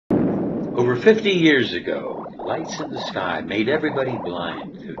Over 50 years ago, lights in the sky made everybody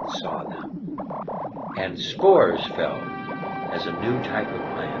blind who saw them. And spores fell as a new type of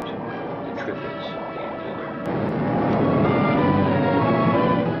plant, the Triffids, came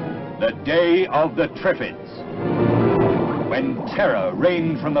to The day of the Triffids, when terror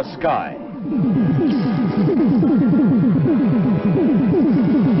rained from the sky.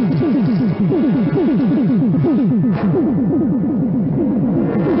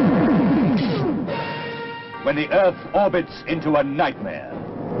 When the Earth orbits into a nightmare.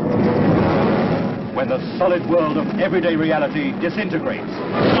 When the solid world of everyday reality disintegrates.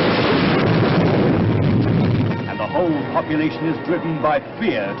 And the whole population is driven by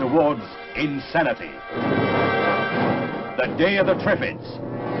fear towards insanity. The day of the Triffids,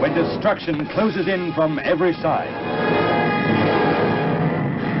 when destruction closes in from every side.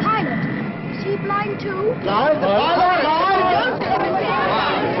 Pilot, is he blind too? Blind?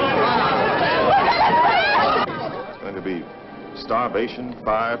 It's going to be starvation,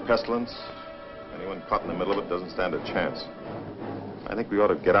 fire, pestilence. Anyone caught in the middle of it doesn't stand a chance. I think we ought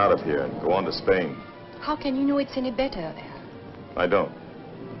to get out of here and go on to Spain. How can you know it's any better there? I don't.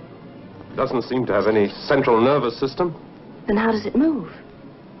 Doesn't seem to have any central nervous system. Then how does it move?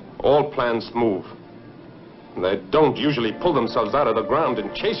 All plants move. They don't usually pull themselves out of the ground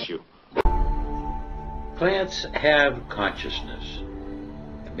and chase you. Plants have consciousness,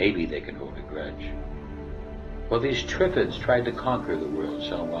 and maybe they can hold a grudge. Well, these Triffids tried to conquer the world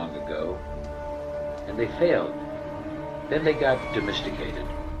so long ago, and they failed. Then they got domesticated.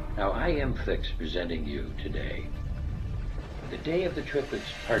 Now I am Fix presenting you today The Day of the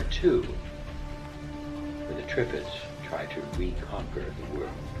Triffids Part 2, where the Triffids try to reconquer the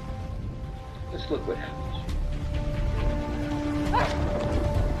world. Let's look what happens.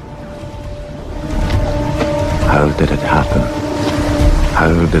 How did it happen?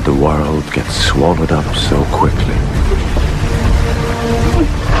 How did the world get swallowed up so quickly?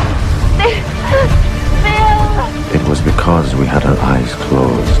 It was because we had our eyes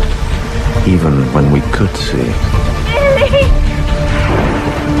closed, even when we could see.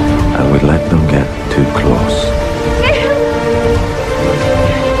 And we let them get too close.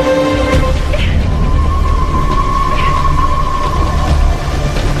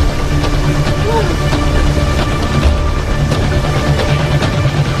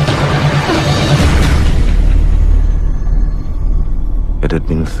 It had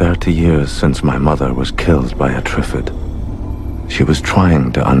been 30 years since my mother was killed by a Triffid. She was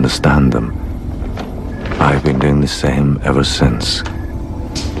trying to understand them. I've been doing the same ever since.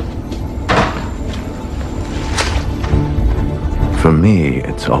 For me,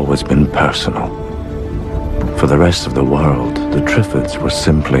 it's always been personal. For the rest of the world, the Triffids were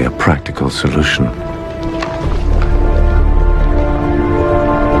simply a practical solution.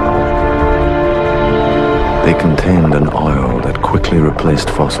 They contained an oil that quickly replaced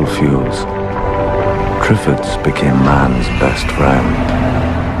fossil fuels. Triffids became man's best friend.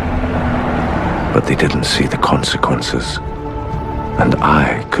 But they didn't see the consequences. And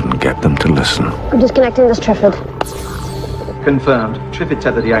I couldn't get them to listen. I'm disconnecting this Triffid. Confirmed. Triffid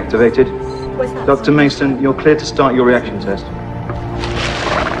tether deactivated. Dr. Mason, you're clear to start your reaction test.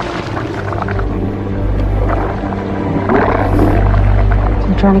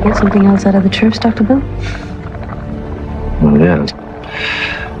 You trying to get something else out of the troops, Dr. Bill? Well, yes.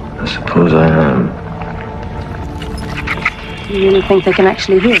 I suppose I am. Do you really think they can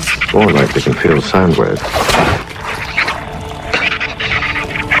actually hear? More like they can feel sound waves.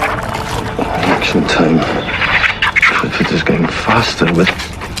 Action time. Triffids is getting faster with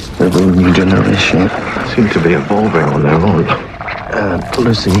every new generation. Seem to be evolving on their own.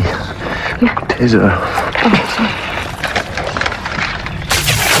 Lucy. Yeah. Taser. Oh, sorry.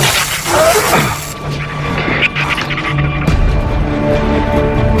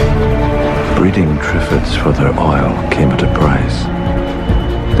 Breeding Triffids for their oil came at a price.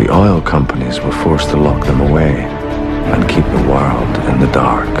 The oil companies were forced to lock them away and keep the world in the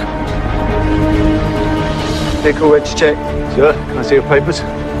dark. Vehicle wedge check. Sir, can I see your papers?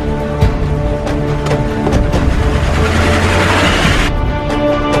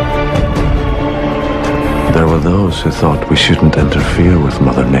 There were those who thought we shouldn't interfere with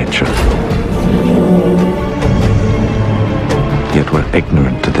Mother Nature. Yet were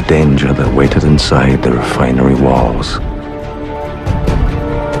ignorant to the danger that waited inside the refinery walls.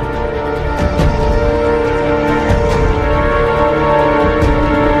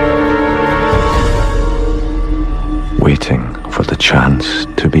 Waiting for the chance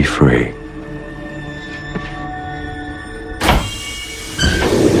to be free.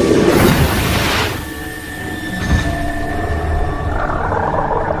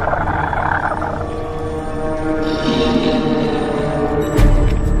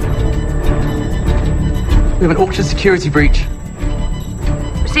 We have an orchard security breach.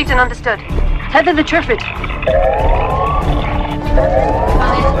 Received and understood. Tether the Triffid.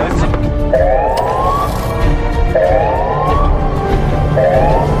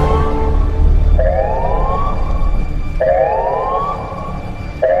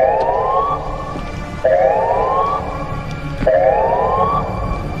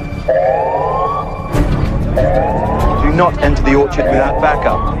 Do not enter the orchard without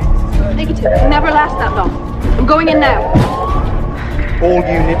backup. Negative. It'll never last that long. I'm going in now. All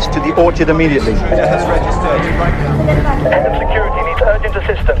units to the orchard immediately. Has registered. Head of security needs urgent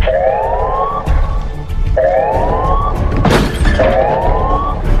assistance.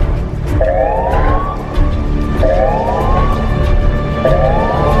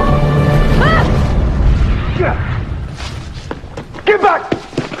 Get back!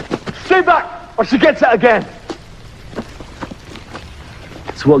 Stay back, or she gets it again.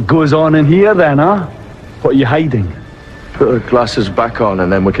 So what goes on in here then, huh? What are you hiding? Put her glasses back on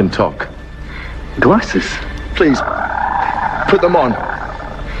and then we can talk. Glasses? Please, put them on.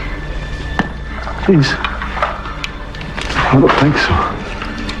 Please. I don't think so.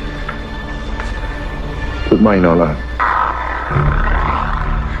 Put mine on her.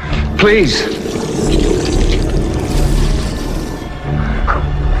 Please.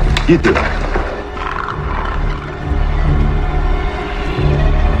 You do.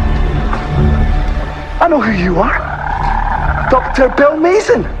 I know who you are. Dr. Bill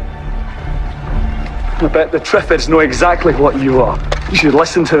Mason. I bet the Triffids know exactly what you are. You should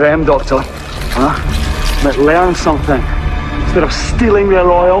listen to them, Doctor. Huh? Might learn something. Instead of stealing their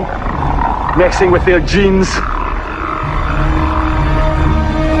oil, messing with their genes.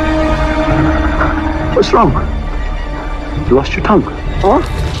 What's wrong? You lost your tongue? Huh?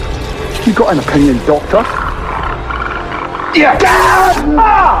 You got an opinion, Doctor? Yeah!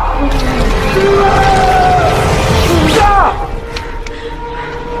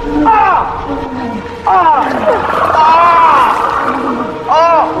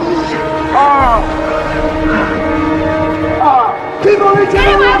 People need to get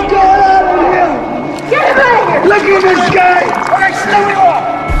him out of here! Get him out of here! Look at this guy! Alright, slow it off!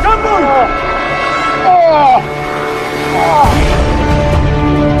 Don't move!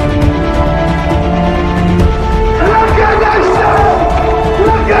 Look at this son!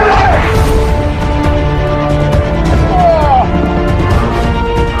 Look at it!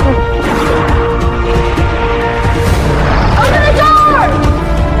 Open the door!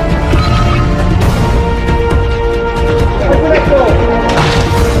 Open the door!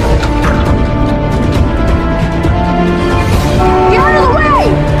 Get out of the way!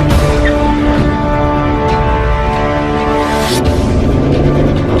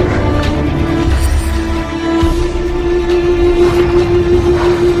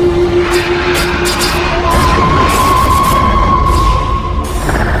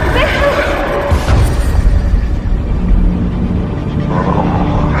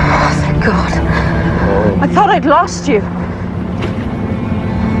 I thought I'd lost you.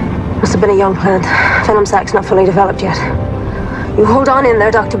 Must have been a young plant. Venom sac's not fully developed yet. You hold on in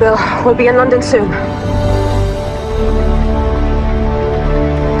there, Dr. Bill. We'll be in London soon.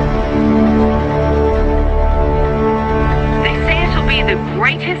 They say it'll be the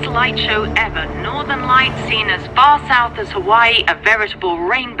greatest light show ever. Northern Lights seen as far south as Hawaii, a veritable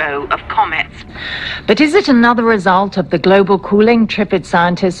rainbow of comets. But is it another result of the global cooling Triffid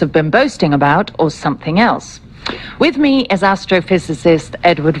scientists have been boasting about, or something else? With me is astrophysicist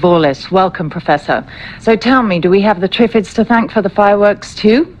Edward Wallace. Welcome, Professor. So tell me, do we have the Triffids to thank for the fireworks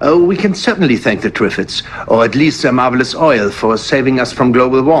too? Oh, we can certainly thank the Triffids, or at least their marvelous oil, for saving us from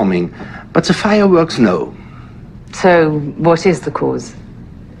global warming. But the fireworks, no. So what is the cause?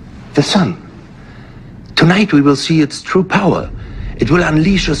 The sun. Tonight we will see its true power. It will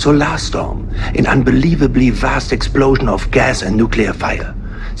unleash a solar storm, an unbelievably vast explosion of gas and nuclear fire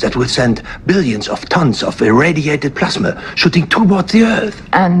that will send billions of tons of irradiated plasma shooting toward the Earth.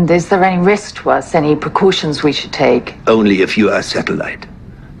 And is there any risk to us, any precautions we should take? Only if you are a satellite.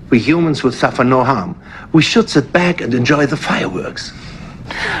 We humans will suffer no harm. We should sit back and enjoy the fireworks.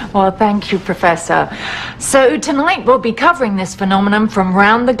 Well, thank you, Professor. So tonight we'll be covering this phenomenon from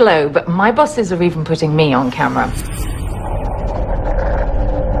around the globe. My bosses are even putting me on camera.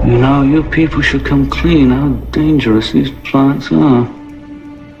 You know, you people should come clean how dangerous these plants are.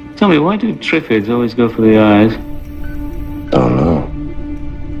 Tell me, why do Triffids always go for the eyes? Don't know.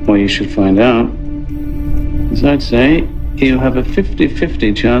 Well, you should find out. As I'd say, you have a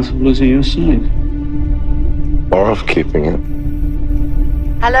 50-50 chance of losing your sight. Or of keeping it.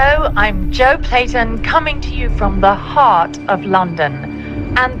 Hello, I'm Jo Clayton, coming to you from the heart of London.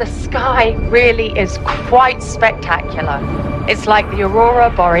 And the sky really is quite spectacular. It's like the Aurora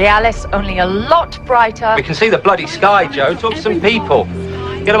Borealis, only a lot brighter. We can see the bloody sky, Joe. Talk to some people.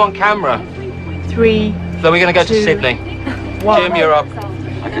 Get them on camera. 3. So we're going to go to Sydney. Jim, you're up.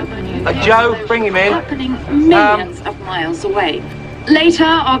 Joe, bring him in. Happening millions of miles away. Later,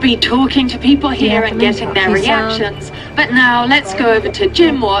 I'll be talking to people here and getting their reactions. But now, let's go over to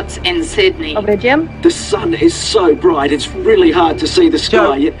Jim Watts in Sydney. Over to Jim. The sun is so bright, it's really hard to see the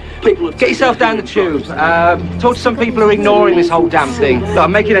sky. Joe, people get yourself down the tube. Talk to some people who are ignoring this whole damn thing.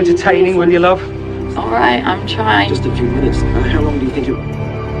 Make it entertaining, will you, love? All right, I'm trying. Just a few minutes. How long do you think it...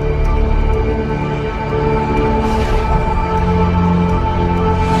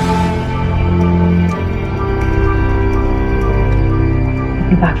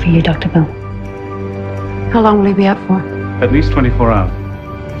 Be back for you, Dr. Bill. How long will he be up for? At least 24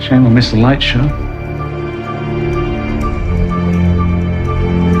 hours. Shame we'll miss the light show.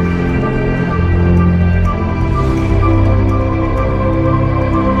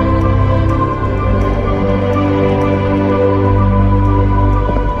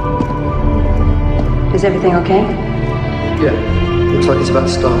 Is everything okay? Yeah, looks like it's about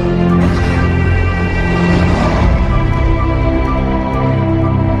to start.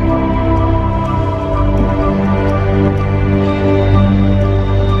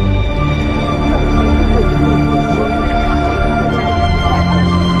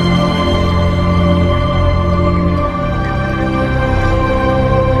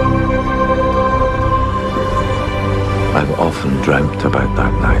 I've often dreamt about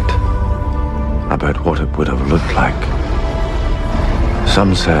that night, about what it would have looked like.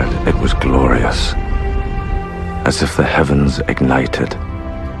 Some said it was glorious, as if the heavens ignited,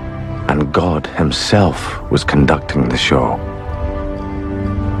 and God himself was conducting the show.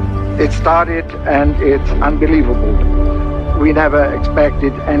 It started and it's unbelievable. We never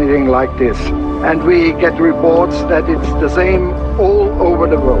expected anything like this. And we get reports that it's the same all over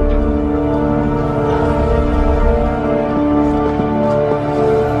the world.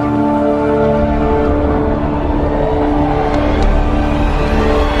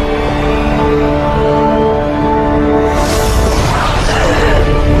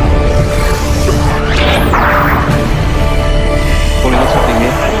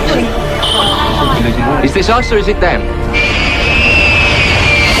 Is this us or is it them?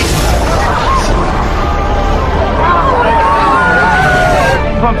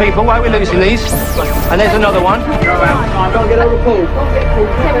 Come on, people, why are we losing these? And there's another one. Don't get overpulled.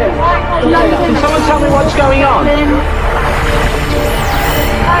 Can someone tell me what's going on?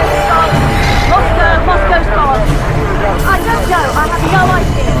 Moscow's gone. I don't know. I have no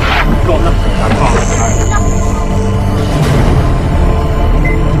idea. Got nothing.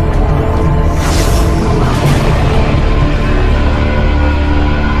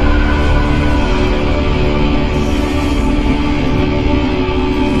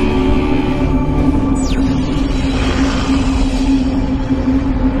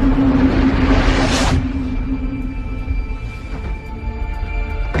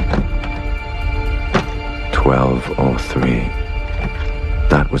 12:03.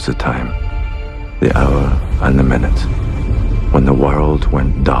 That was the time, the hour and the minute, when the world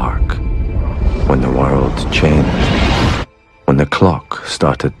went dark, when the world changed, when the clock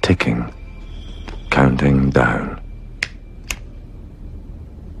started ticking, counting down.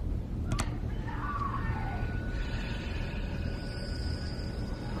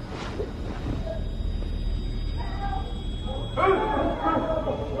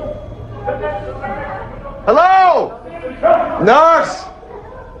 Hello? Nurse!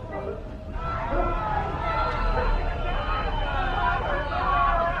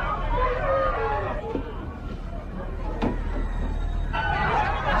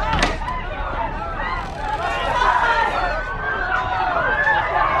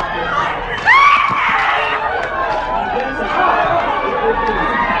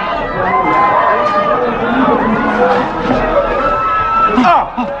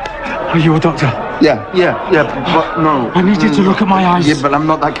 Are you a doctor? Yeah, but no. I need you to look at my eyes. Yeah, but I'm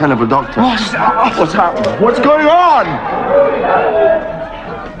not that kind of a doctor. What's happening? What's going on?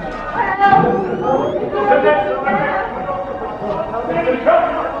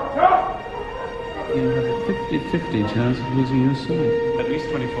 You have a 50-50 chance of losing your sight. At least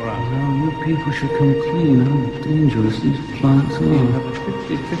 24 hours. Now, you people should come clean. How dangerous these plants are. You have a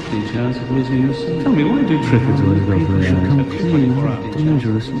 50-50 chance of losing your sight. Tell me, why do Triffids always go for People should come the clean. How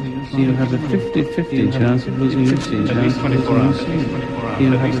dangerous. You have a 50-50 chance of losing your sight. At least 24 hours.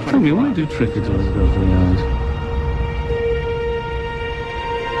 Tell me, why do Triffids always go for the hours?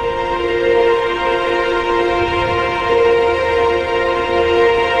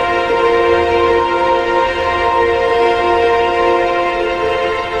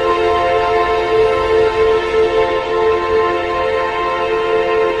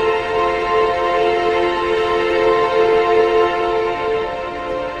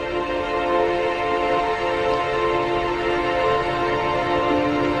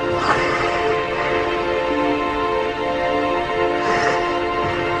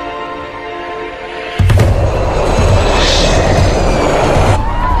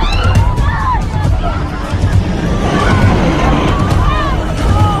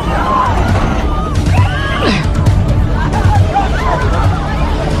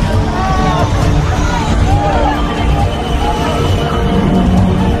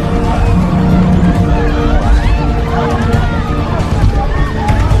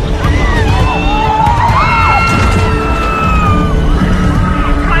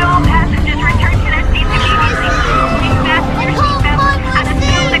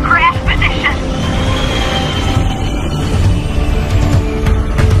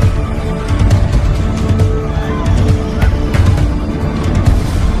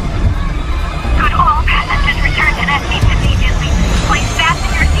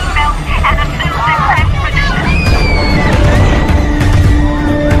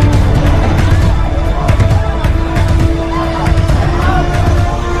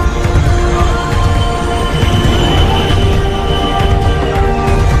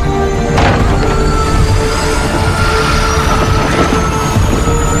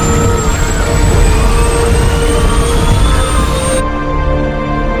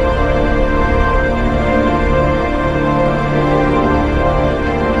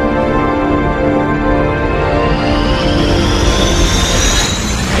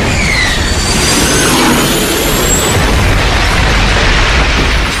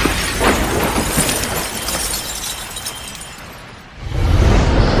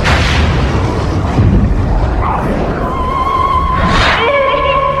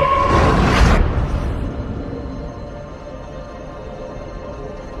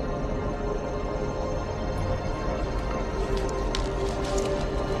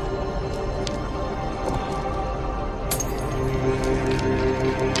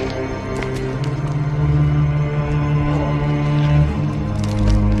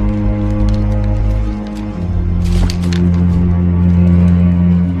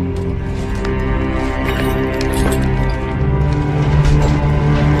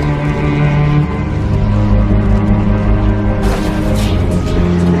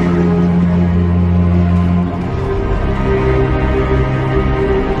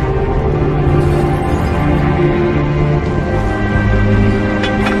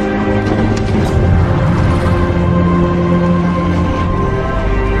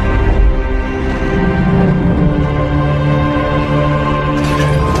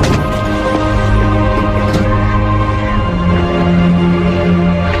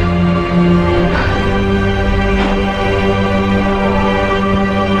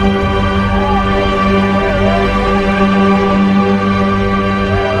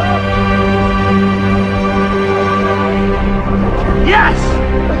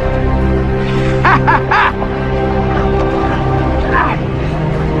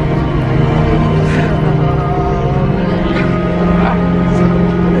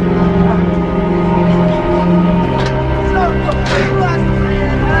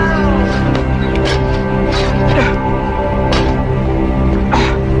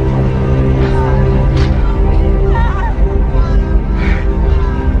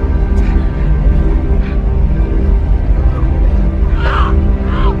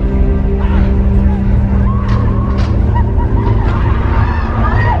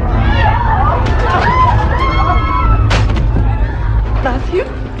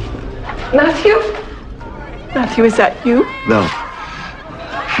 Matthew, is that you? No.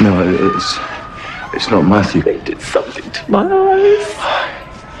 No, it's not Matthew. They did something to my eyes.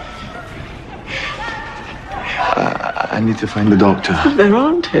 I need to find the doctor. There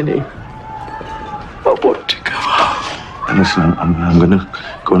aren't any. I want to go home. And listen, I'm going to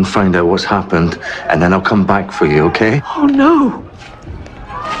go and find out what's happened, and then I'll come back for you, okay? Oh, no.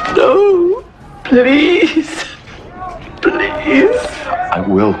 No. Please. Please. I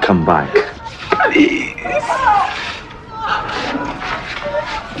will come back. Please.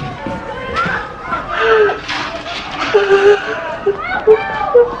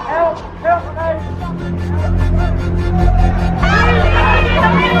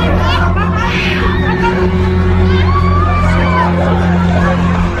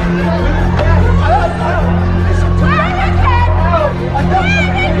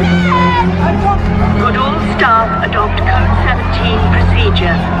 Could all staff adopt Code 17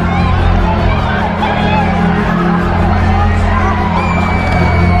 procedure?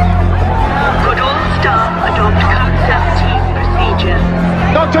 Could all staff adopt Code 17 procedure?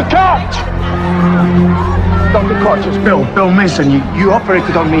 Dr. Koch! Dr. Koch, it's Bill Mason. You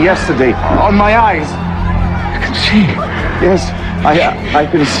operated on me yesterday, on my eyes. I can see. Yes, I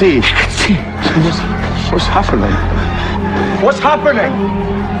can see. I can see. What's happening? What's happening?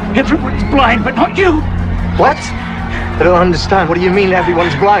 Everyone's blind, but not you. What? I don't understand. What do you mean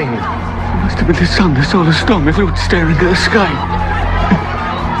everyone's blind? It must have been the sun, the solar storm. Everyone's staring at the sky.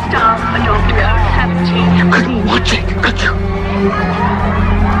 Staff adopt Code 17. You couldn't watch it, could you?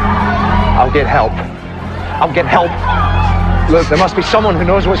 I'll get help. I'll get help. Look, there must be someone who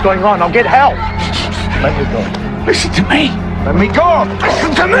knows what's going on. I'll get help. Let me go. Listen to me. Let me go.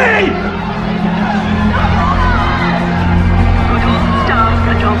 Listen to me! Could all staff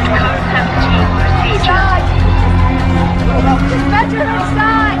adopt Code 17 procedure? It's better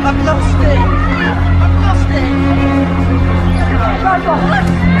outside! I've lost it. I've lost it.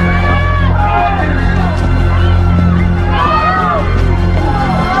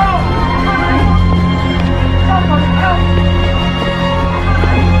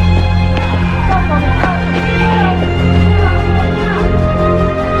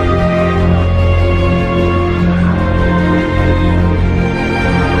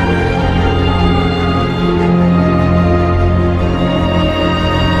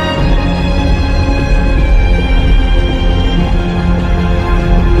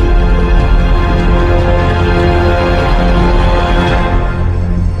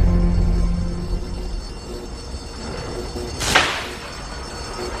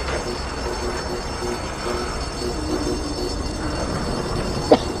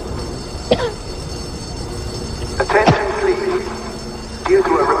 Attention please. Due to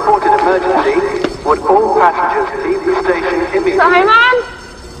a reported emergency, would all passengers leave the station immediately? Simon!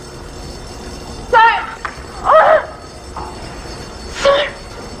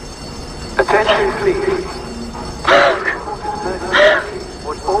 Attention please.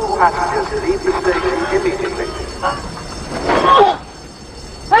 Would all passengers leave the station immediately?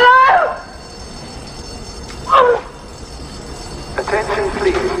 Hello? Attention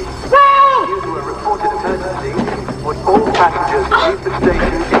please. Help! Due to a reported emergency, would all passengers leave the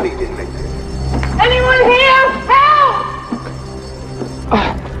station immediately? Anyone here? Help!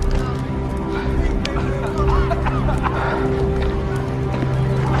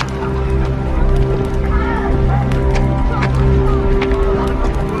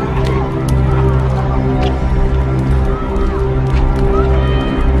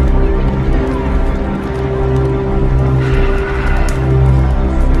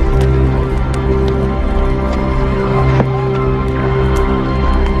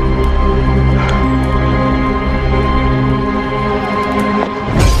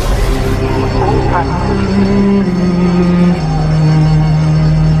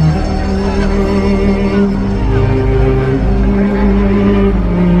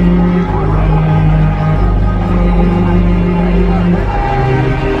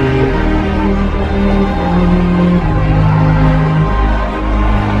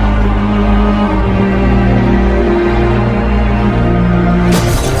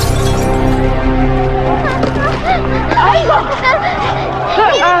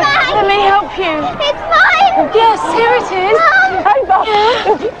 Let me help you. It's mine! Yes, here it is.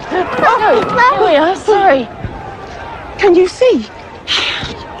 Here we are, sorry. Can you see?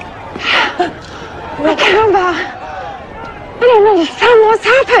 Amber, I don't understand what's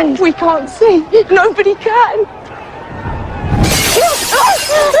happened. We can't see. Nobody can.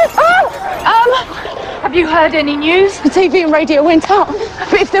 Have you heard any news? The TV and radio went up.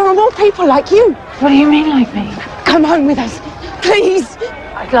 But if there are more people like you... What do you mean like me? Come home with us. Please.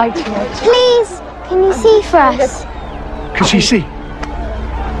 I'd like to. Please, Can you see for us? Can she see?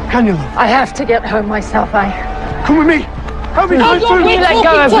 Can you, love? I have to get home myself. Come with me. Help me find food. You let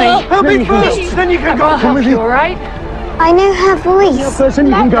go of me. Help me first, then you can go. Come with you, all right? I know her voice. You're first, then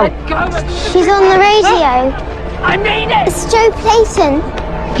you can go. She's on the radio. I mean it! It's Joe Clayton.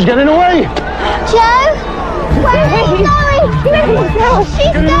 She's getting away. Joe? Where are you going?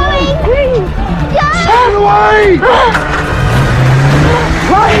 She's going. Joe! Get away!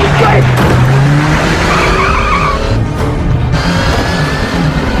 Quick!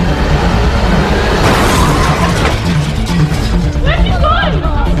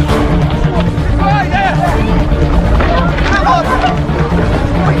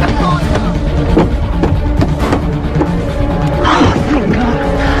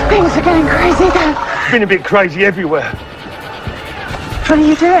 Things are getting crazy though. It's been a bit crazy everywhere. What are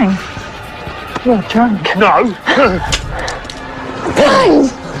you doing? You're drunk. No.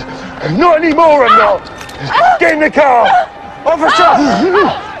 Not anymore, I'm not. Get in the car. Officer!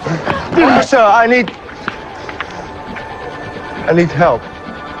 Officer, I need help.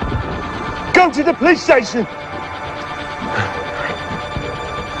 Go to the police station.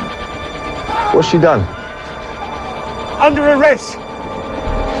 What's she done? Under arrest.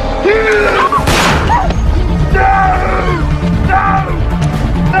 No! No!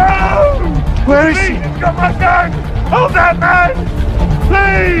 No! Where is she? He's got my gun! Hold that man!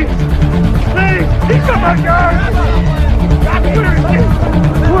 Please! Please! He's got my gun! Where is she?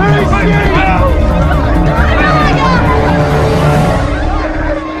 Where is she?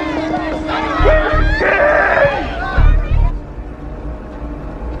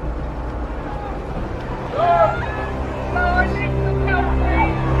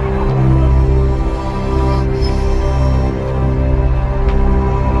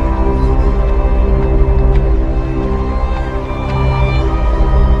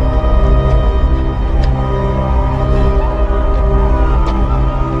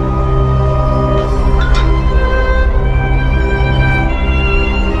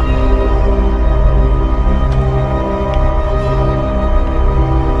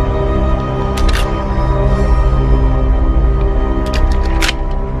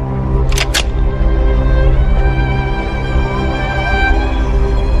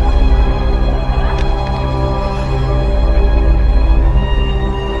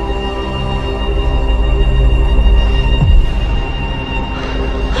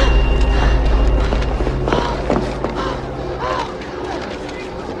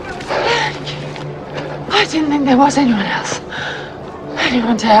 I didn't think there was anyone else.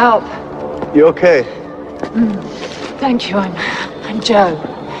 Anyone to help. You okay? Thank you. I'm Joe.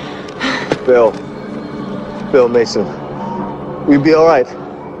 Bill Mason. We'll be all right.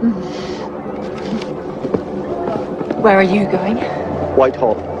 Where are you going?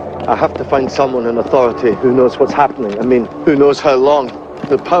 Whitehall. I have to find someone in authority who knows what's happening. I mean, who knows how long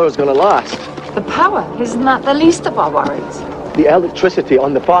the power's gonna last. The power? Isn't that the least of our worries? The electricity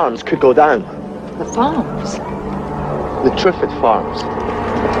on the farms could go down. The farms? The Triffid farms.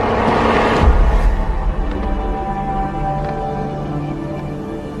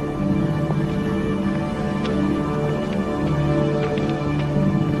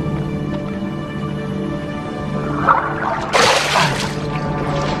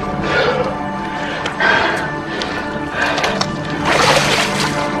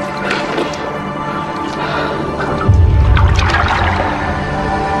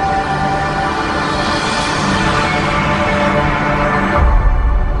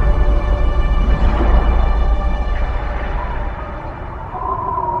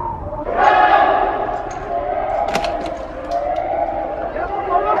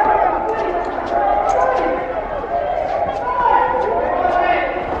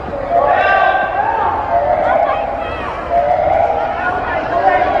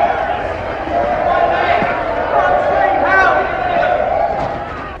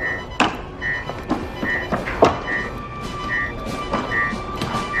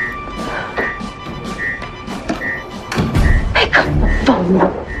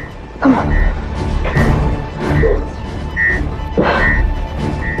 Come on.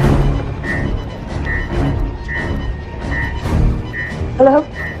 Hello?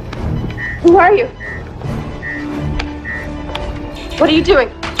 Who are you? What are you doing?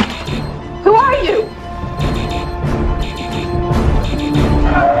 Who are you?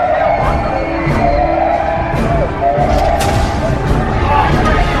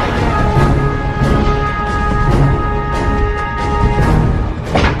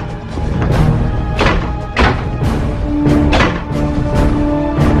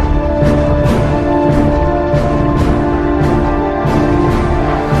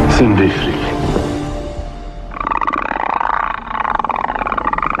 Laissez-me free.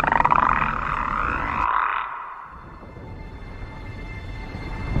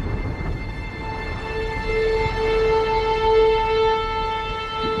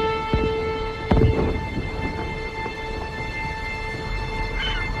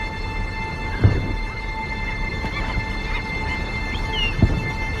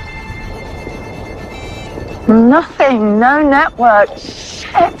 Nothing. No network.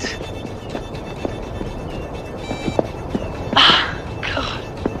 Shit. God.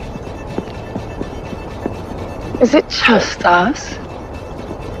 Is it just us?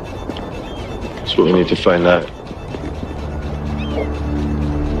 That's what we need to find out.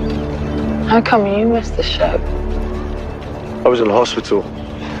 How come you missed the show? I was in hospital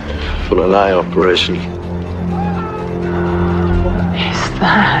for an eye operation. What is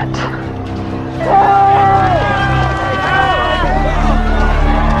that?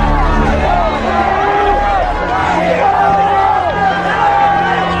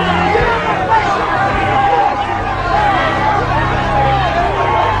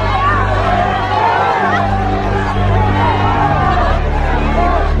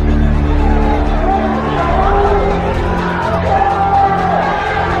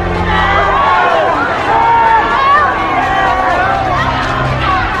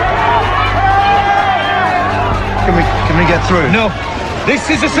 Can we get through? No. This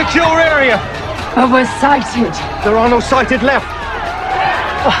is a secure area. But we're sighted. There are no sighted left.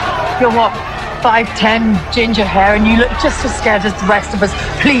 Oh, you're what? 5'10", ginger hair, and you look just as scared as the rest of us.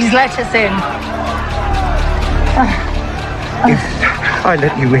 Please let us in. If I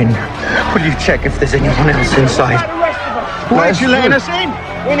let you in, will you check if there's anyone else inside? Why aren't you letting us in?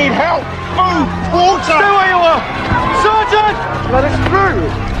 We need help. Food, water. Stay where you are. Sergeant! Let us through.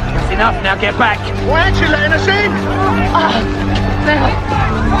 That's enough. Now get back. Why aren't you letting us in?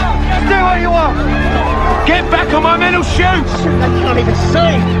 Stay where you are. Get back or my men will shoot. They can't even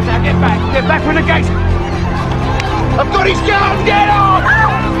see. Now get back. Get back from the gate. I've got his gun. Get on.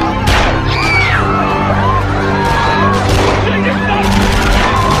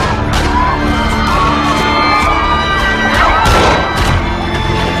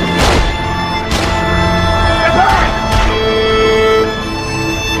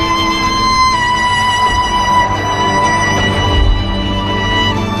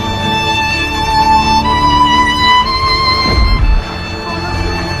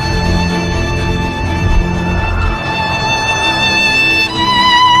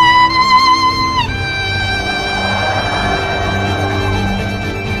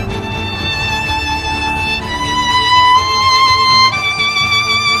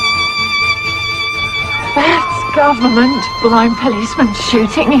 Government blind policemen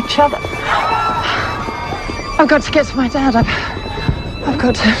shooting each other. I've got to get to my dad. I've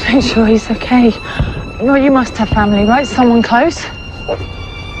got to make sure he's okay. Well, you must have family, right? Someone close?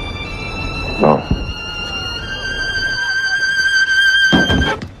 No.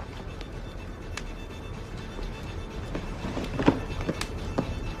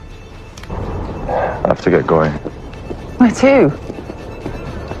 I have to get going. Where to?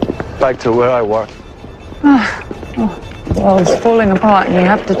 Back to where I work. Well, it's falling apart and you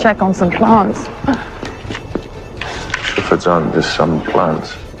have to check on some plants. Triffids aren't just some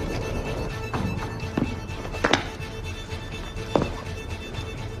plants.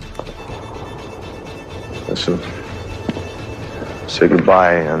 Listen, say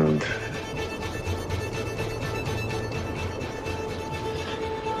goodbye and...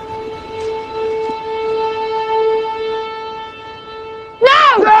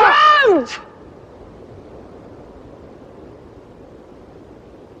 No! Don't!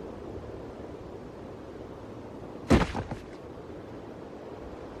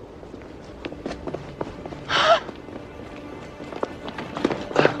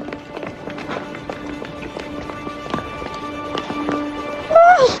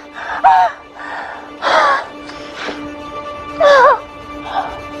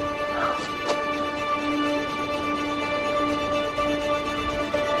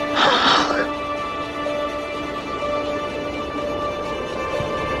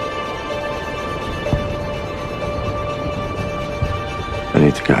 I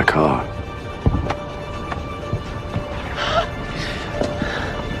need to get a car.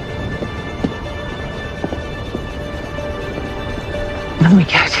 And we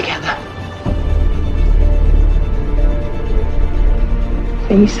go together.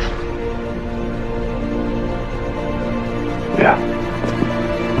 Please. Yeah.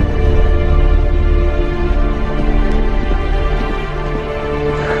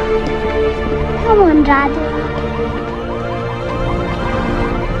 Come on, Dad.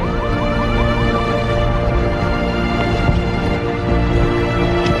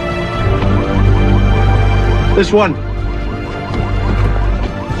 This one.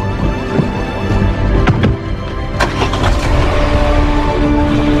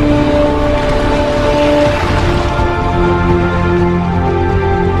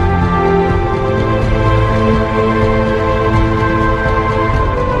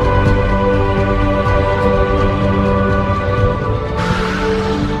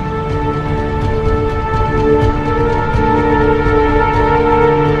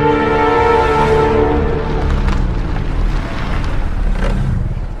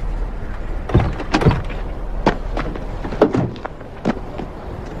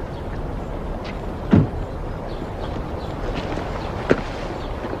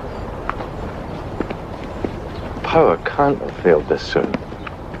 power can't have failed this soon.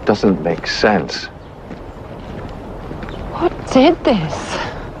 It doesn't make sense. What did this?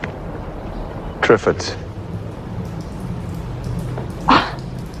 Triffids.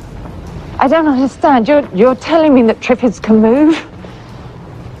 I don't understand. You're telling me that Triffids can move?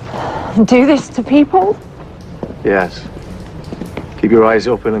 And do this to people? Yes. Keep your eyes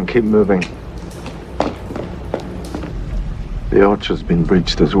open and keep moving. The orchard's been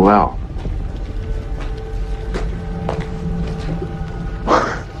breached as well.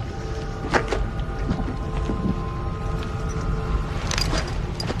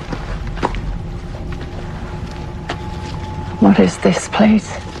 What is this place?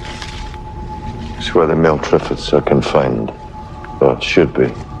 It's where the male Triffids are confined. Or it should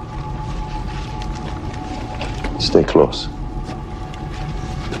be. Stay close.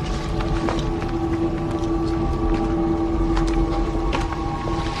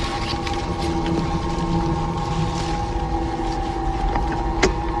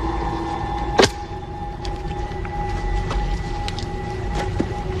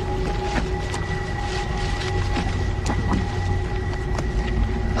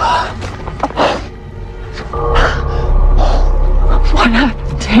 What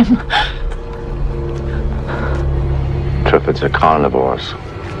happened to him? Triffids are carnivores.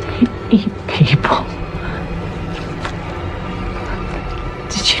 They eat people.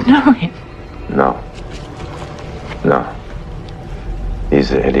 Did you know him? No. No. He's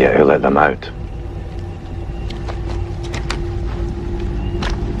the idiot who let them out.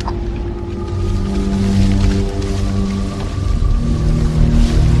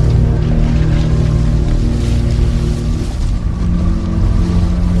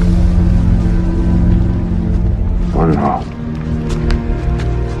 Oh no.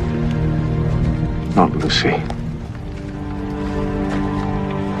 Not Lucy.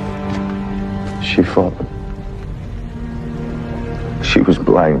 She fought. She was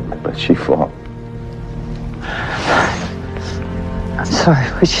blind, but she fought. I'm sorry,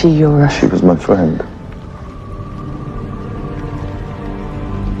 was she your... She was my friend.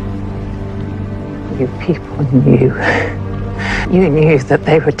 You people knew. You knew that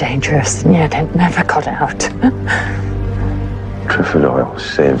they were dangerous, and yet it never got out. Triffid oil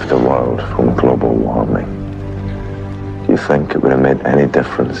saved the world from global warming. Do you think it would have made any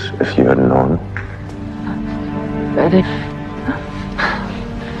difference if you had known? But if...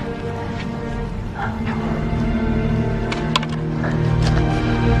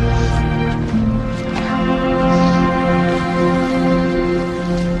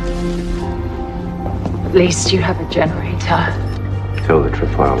 At least you have a generator. Till the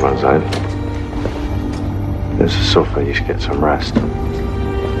trefoil runs out. There's a sofa, you should get some rest.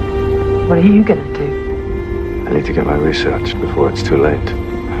 What are you gonna do? I need to get my research before it's too late.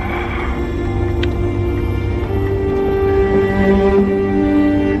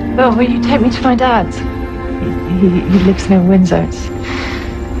 Bill, will you take me to my dad's? He lives near Windsor. It's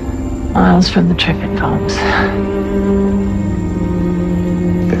miles from the Triffid farms.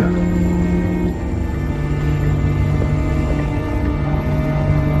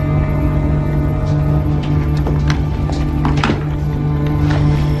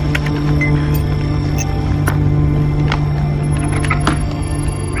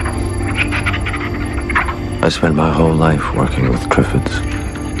 I spent my whole life working with Triffids,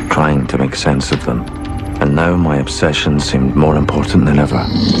 trying to make sense of them, and now my obsession seemed more important than ever.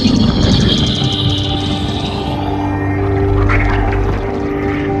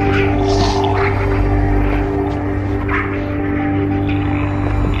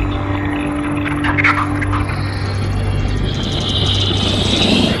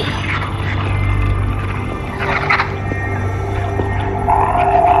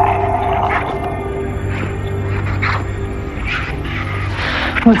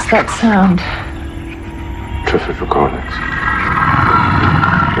 What's that sound? Triffid recordings.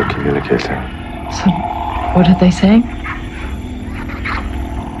 They're communicating. So, what are they saying?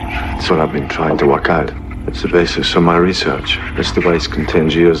 It's what I've been trying to work out. It's the basis of my research. This device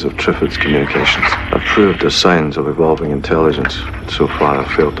contains years of Triffids communications. I've proved there's signs of evolving intelligence, but so far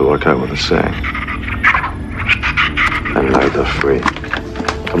I've failed to work out what they're saying. And now they're free.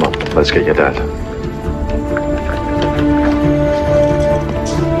 Come on, let's get your dad.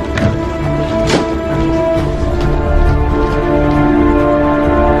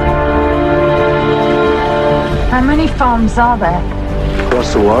 How many farms are there?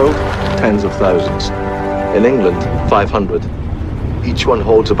 Across the world, tens of thousands. In England, 500. Each one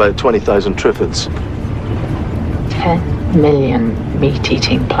holds about 20,000 Triffids. 10 million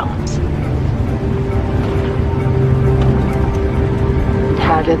meat-eating plants.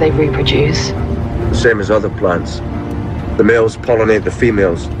 How do they reproduce? same as other plants. The males pollinate the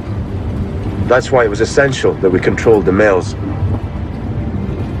females. That's why it was essential that we controlled the males.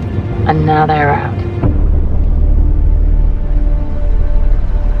 And now they're out.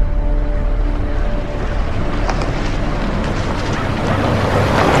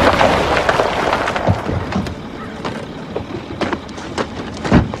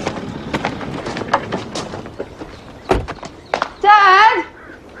 Dad!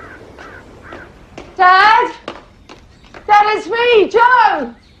 Dad! Dad, it's me,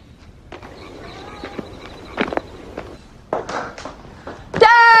 Joe!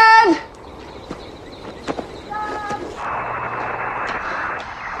 Dad!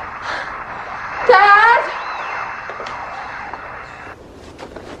 Dad!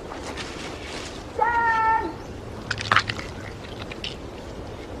 Dad!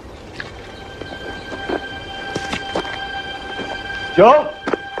 Joe?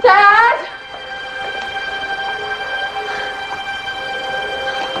 Dad!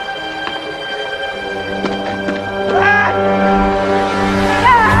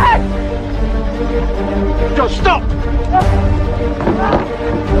 Joe, stop!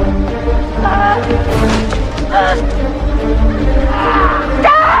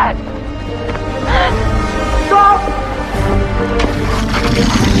 Dad! Stop!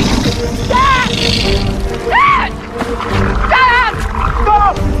 Dad! Dad! Dad!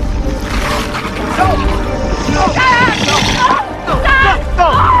 Stop! No! No! Dad! No! Dad!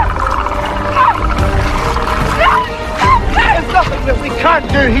 Stop! There's nothing that we can't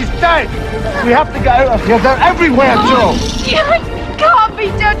do. He's dead. We have to get out of here. They're everywhere, Joe. You can't be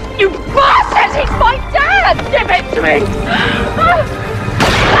dead, you bastard! He's my dad! Give it to me!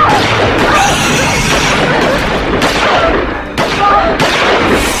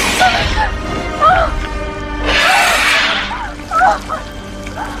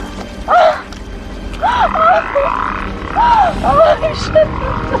 I shouldn't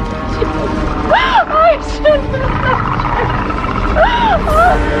have left you. I shouldn't have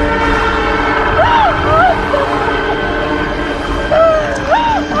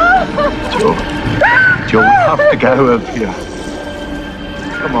left you. Joe, we have to get out of here.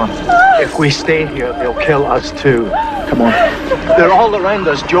 Come on. If we stay here, they'll kill us too. Come on. They're all around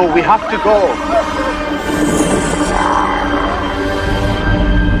us, Joe. We have to go.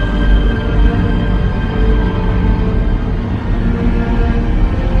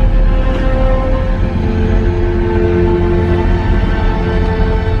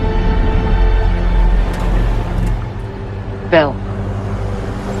 Bill,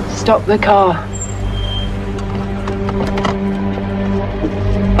 stop the car.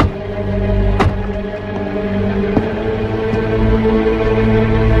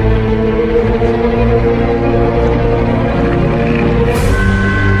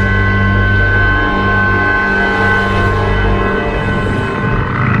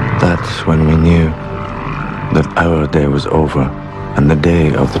 That's when we knew that our day was over and the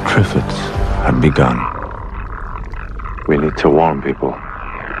day of the Triffids had begun. We need to warn people.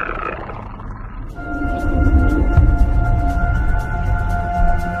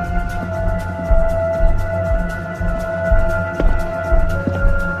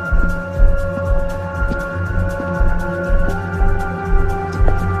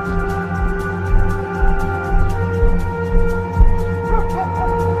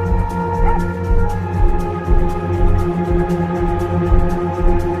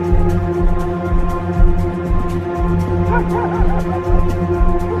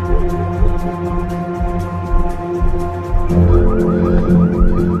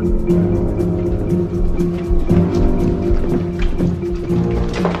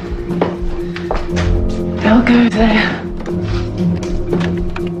 They'll go there.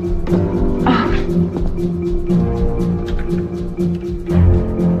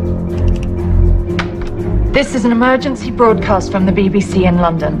 This is an emergency broadcast from the BBC in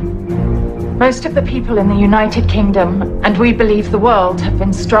London. Most of the people in the United Kingdom, and we believe the world, have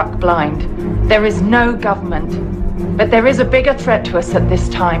been struck blind. There is no government, but there is a bigger threat to us at this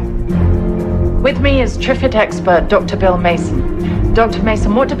time. With me is Triffid expert Dr. Bill Mason. Dr.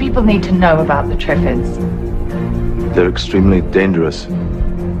 Mason, what do people need to know about the Triffids? They're extremely dangerous.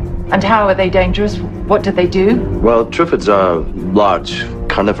 And how are they dangerous? What do they do? Well, Triffids are large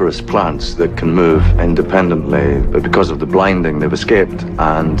carnivorous plants that can move independently, but because of the blinding, they've escaped,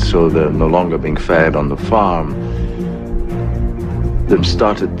 and so they're no longer being fed on the farm. They've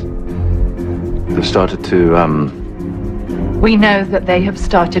started to, We know that they have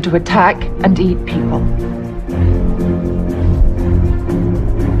started to attack and eat people.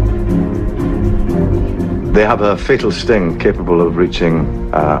 They have a fatal sting capable of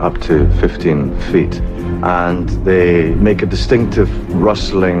reaching up to 15 feet. And they make a distinctive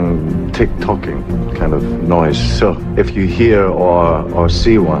rustling, tick-tocking kind of noise. So if you hear or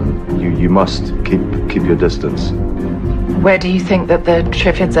see one, you must keep your distance. Where do you think that the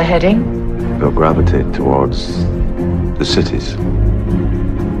Triffids are heading? They'll gravitate towards the cities,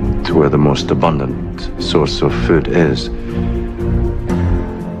 to where the most abundant source of food is.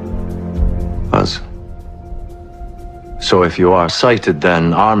 Us. So if you are sighted,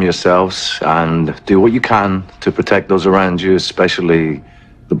 then arm yourselves and do what you can to protect those around you, especially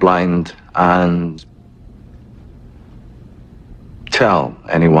the blind, and tell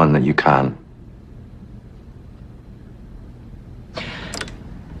anyone that you can.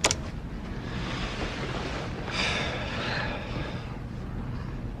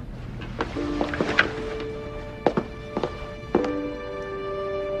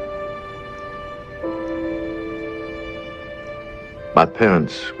 My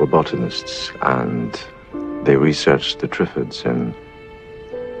parents were botanists, and they researched the Triffids in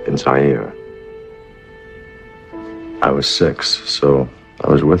Zaire. I was 6, so I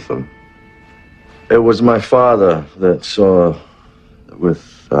was with them. It was my father that saw,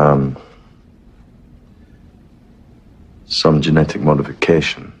 with some genetic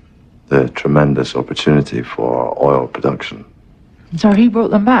modification, the tremendous opportunity for oil production. So he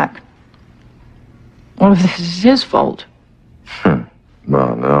brought them back. All of this is his fault.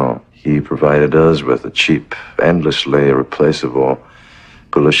 Well, no. He provided us with a cheap, endlessly replaceable,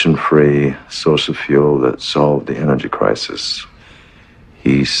 pollution-free source of fuel that solved the energy crisis.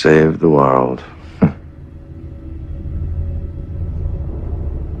 He saved the world.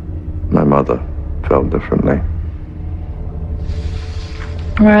 My mother felt differently.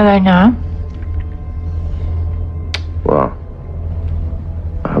 Where are they now? Well,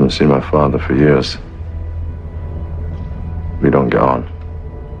 I haven't seen my father for years. We don't get on.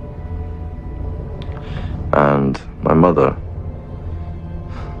 And my mother,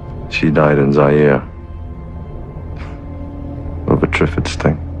 she died in Zaire of a Triffids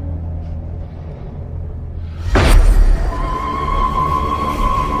sting.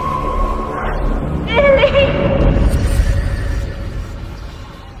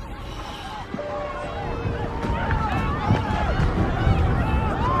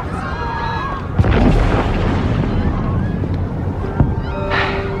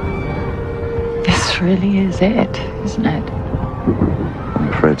 Really is it, isn't it? I'm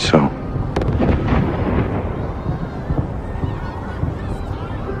afraid so.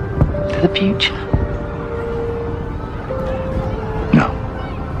 To the future? No.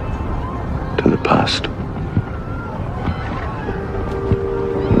 To the past.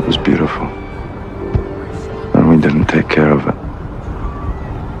 It was beautiful. And we didn't take care of it.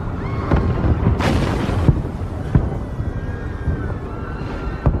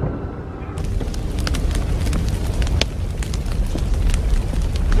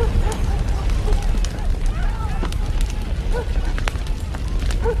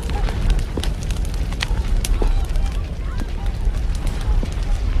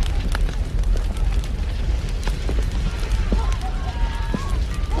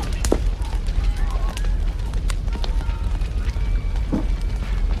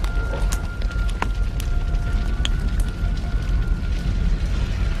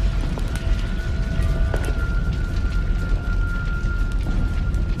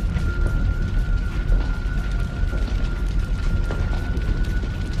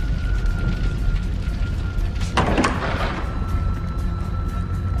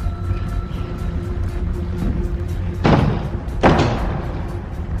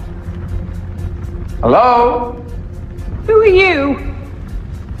 Hello? Who are you?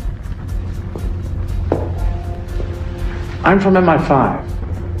 I'm from MI5.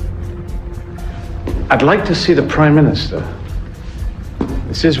 I'd like to see the Prime Minister.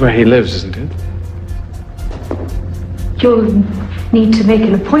 This is where he lives, isn't it? You'll need to make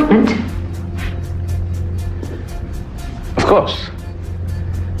an appointment. Of course.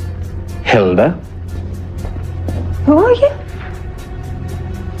 Hilda? Who are you?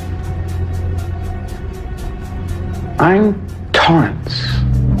 I'm Torrance.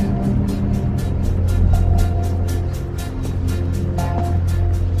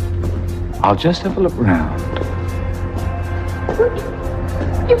 I'll just have a look round.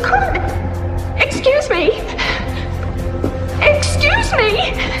 You can't. Excuse me. Excuse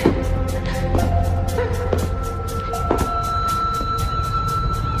me.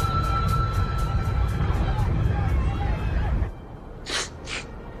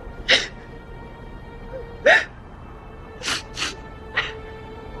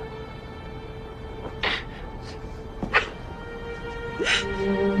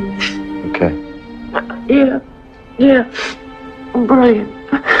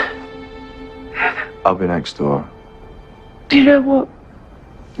 I'll be next door. Do you know what?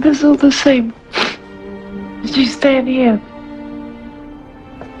 It's all the same. You staying here.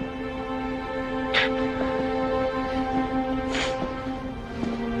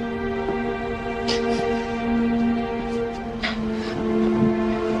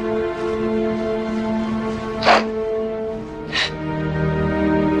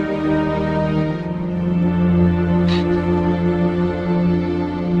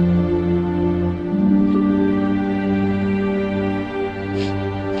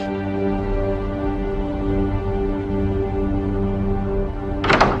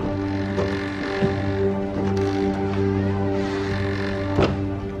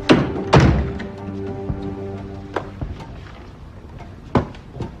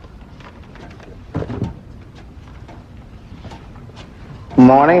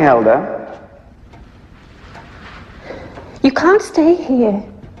 Morning, Hilda. You can't stay here.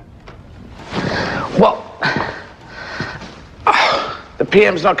 Well, the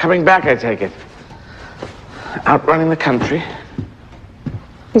PM's not coming back, I take it. Out running the country.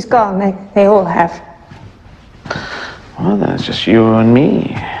 He's gone. They all have. Well, that's just you and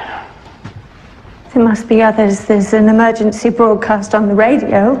me. There must be others. There's an emergency broadcast on the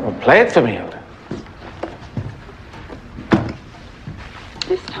radio. Well, play it for me, Hilda.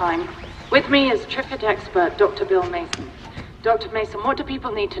 This time. With me is Triffid expert Dr. Bill Mason. Dr. Mason, what do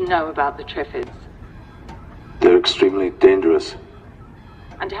people need to know about the Triffids? They're extremely dangerous.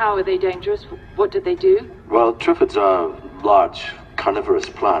 And how are they dangerous? What do they do? Well, Triffids are large, carnivorous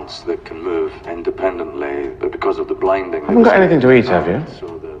plants that can move independently, but because of the blinding... Haven't got anything to eat, have you?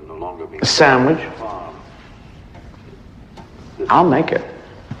 So they're no longer being... A sandwich? I'll make it.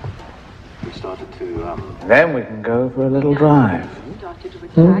 We started to, Then we can go for a little drive. Started to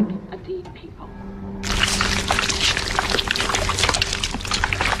attack and eat people.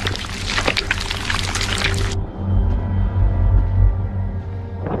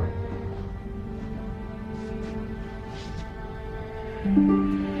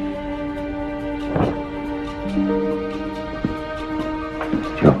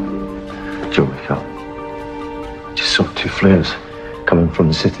 Joe, wake up. Just saw 2 flares coming from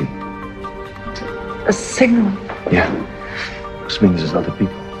the city. A signal. Yeah. Which means there's other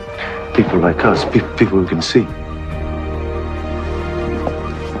people. People like us. People who can see.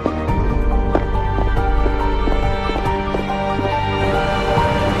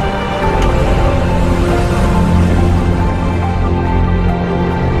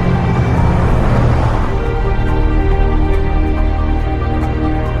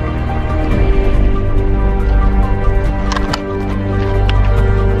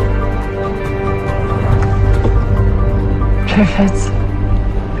 Triffids.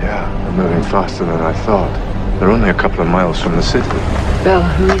 Yeah, they're moving faster than I thought. They're only a couple of miles from the city. Bill,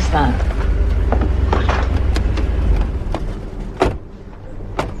 who is that?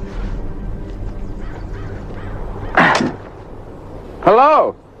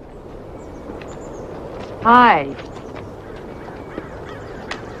 Hello. Hi.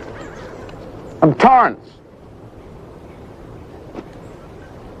 I'm Torrance.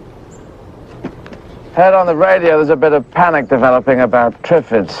 Heard on the radio there's a bit of panic developing about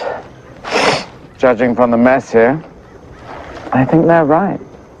Triffids. Judging from the mess here, I think they're right.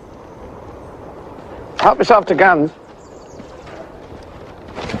 Help yourself to guns.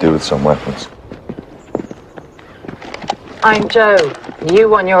 Could do with some weapons. I'm Joe.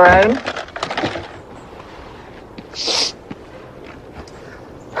 You on your own?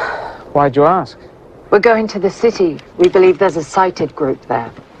 Why'd you ask? We're going to the city. We believe there's a sighted group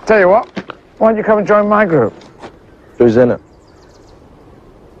there. Tell you what, why don't you come and join my group? Who's in it?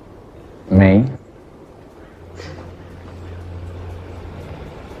 Me.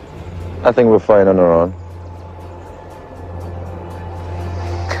 I think we're fine on our own.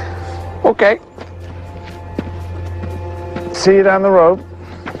 Okay. See you down the road.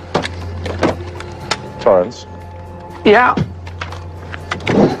 Torrance, Yeah.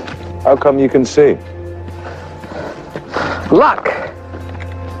 how come you can see? Luck.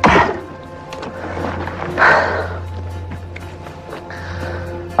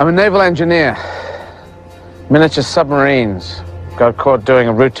 I'm a naval engineer. Miniature submarines. Got caught doing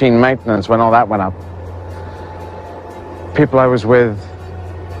a routine maintenance when all that went up. People I was with...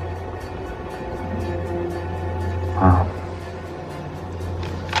 Oh.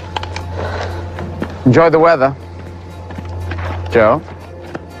 Enjoy the weather. Joe?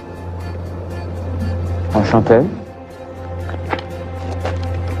 Enchanté.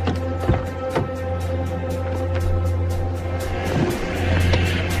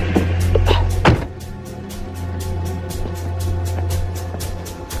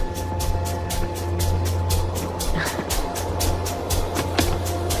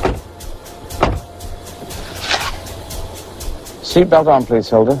 Seatbelt on, please,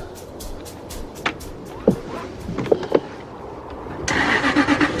 Hilda.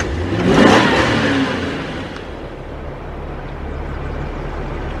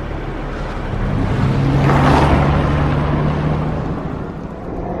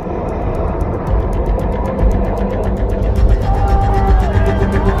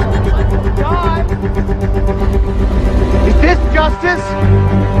 Is this justice?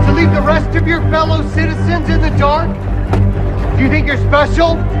 To leave the rest of your fellow citizens in the dark? Do you think you're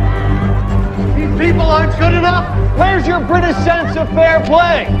special? These people aren't good enough? Where's your British sense of fair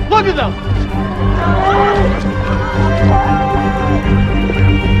play? Look at them!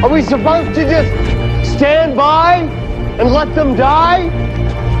 Are we supposed to just stand by and let them die?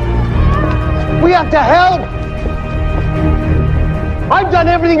 We have to help! I've done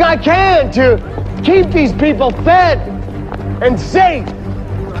everything I can to keep these people fed and safe,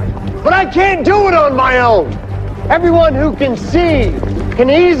 but I can't do it on my own. Everyone who can see can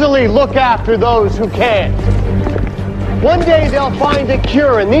easily look after those who can't. One day they'll find a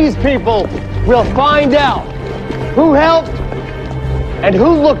cure, and these people will find out who helped and who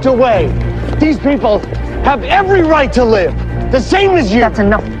looked away. These people have every right to live, the same as you. That's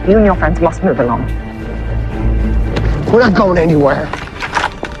enough. You and your friends must move along. We're not going anywhere.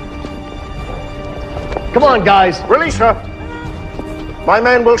 Come on, guys. Release her. My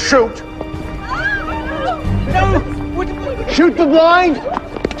men will shoot. Shoot the blind?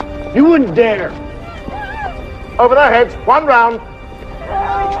 You wouldn't dare. Over their heads, 1 round.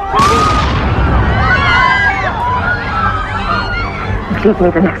 Believe me,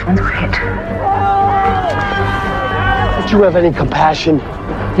 the next one's will hit. Don't you have any compassion?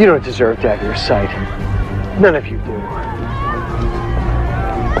 You don't deserve to have your sight. None of you do.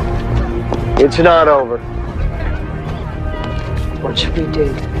 It's not over. What should we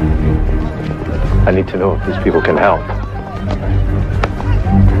do? I need to know if these people can help.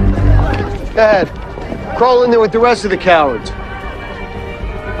 Go ahead. Crawl in there with the rest of the cowards.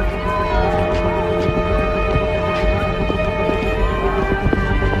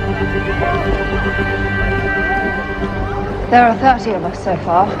 There are 30 of us so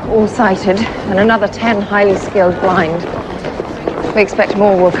far, all sighted, and another 10 highly skilled blind. We expect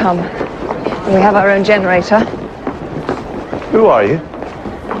more will come. And we have our own generator. Who are you?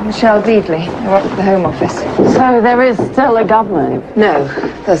 Michelle Deedley. I work for the Home Office. So there is still a government? No,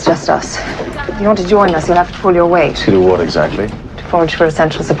 there's just us. If you want to join us, you'll have to pull your weight. To do what exactly? To forage for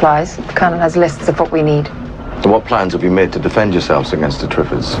essential supplies. The Colonel has lists of what we need. So what plans have you made to defend yourselves against the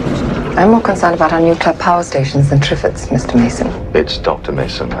Triffids? I'm more concerned about our nuclear power stations than Triffids, Mr. Mason. It's Dr.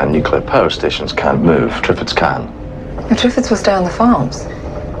 Mason, and nuclear power stations can't move. Triffids can. The Triffids will stay on the farms.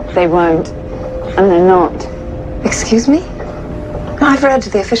 They won't. And they're not. Excuse me? I've read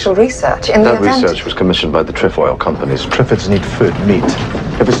the official research. In the That event... research was commissioned by the Trefoil companies. Triffids need food, meat.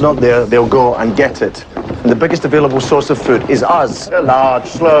 If it's not there, they'll go and get it. And the biggest available source of food is us. They're large,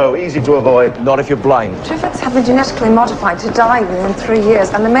 slow, easy to avoid. Not if you're blind. Triffids have been genetically modified to die within 3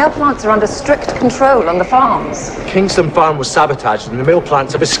 years, and the male plants are under strict control on the farms. Kingston Farm was sabotaged and the male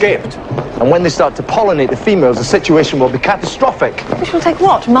plants have escaped. And when they start to pollinate the females, the situation will be catastrophic. Which will take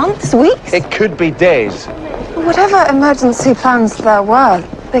what, months, weeks? It could be days. Whatever emergency plans there were,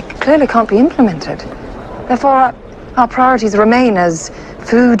 they clearly can't be implemented. Therefore, our priorities remain as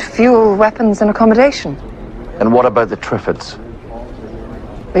food, fuel, weapons, and accommodation. And what about the Triffids?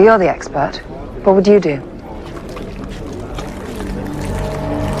 Well, you're the expert. What would you do?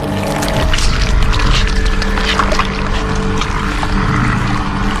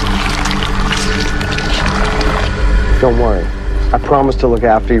 Don't worry. I promise to look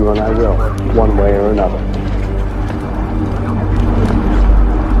after you, and I will, one way or another.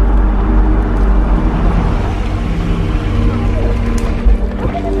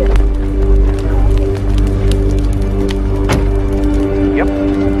 Yep.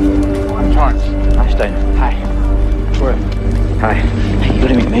 I'm Torrance. Einstein. Hi. Worth. Hi. Hey, you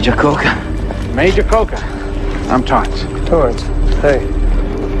gotta meet Major Coker. Major Coker. I'm Torrance. Torrance. Hey.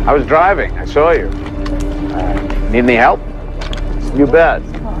 I was driving. I saw you. Need any help? You bet.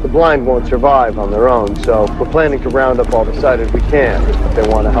 The blind won't survive on their own, so we're planning to round up all the sighted we can, if they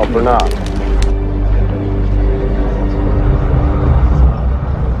want to help or not.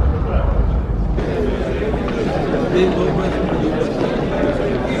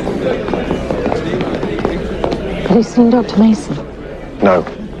 Have you seen Dr. Mason? No.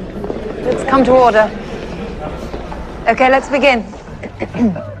 Let's come to order. Okay, let's begin.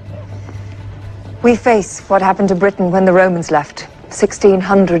 We face what happened to Britain when the Romans left,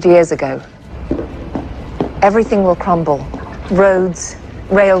 1,600 years ago. Everything will crumble. Roads,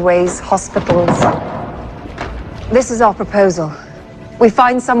 railways, hospitals. This is our proposal. We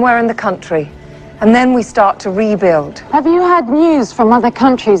find somewhere in the country, and then we start to rebuild. Have you had news from other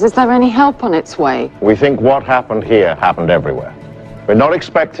countries? Is there any help on its way? We think what happened here happened everywhere. We're not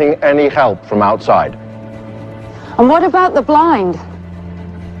expecting any help from outside. And what about the blind?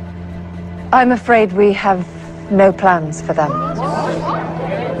 I'm afraid we have no plans for them.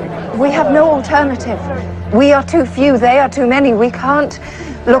 We have no alternative. We are too few, they are too many. We can't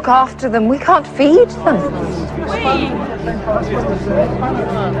look after them. We can't feed them.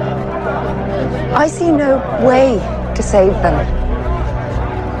 I see no way to save them.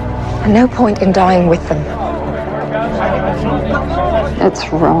 And no point in dying with them. It's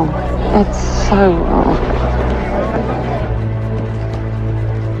wrong. It's so wrong.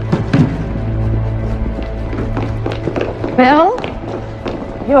 Bill?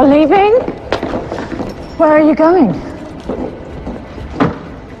 You're leaving? Where are you going?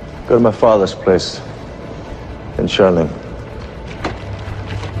 Go to my father's place in Sherling.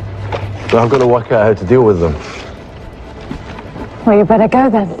 But I've got to work out how to deal with them. Well, you better go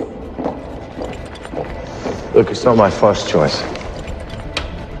then. Look, it's not my first choice.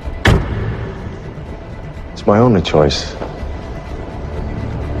 It's my only choice.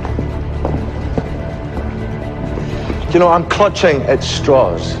 You know, I'm clutching at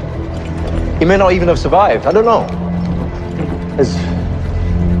straws. He may not even have survived. I don't know.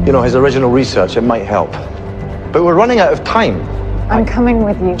 His original research, it might help. But we're running out of time. I'm coming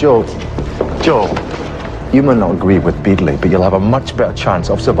with you. Joe, you may not agree with Beadley, but you'll have a much better chance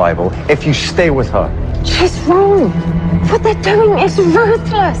of survival if you stay with her. She's wrong. What they're doing is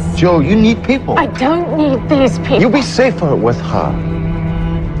ruthless. Joe, you need people. I don't need these people. You'll be safer with her.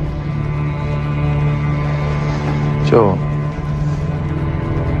 Joe,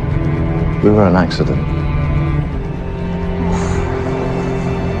 we were an accident.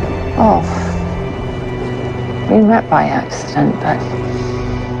 Oh. We met by accident, but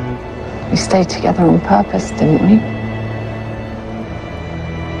we stayed together on purpose, didn't we?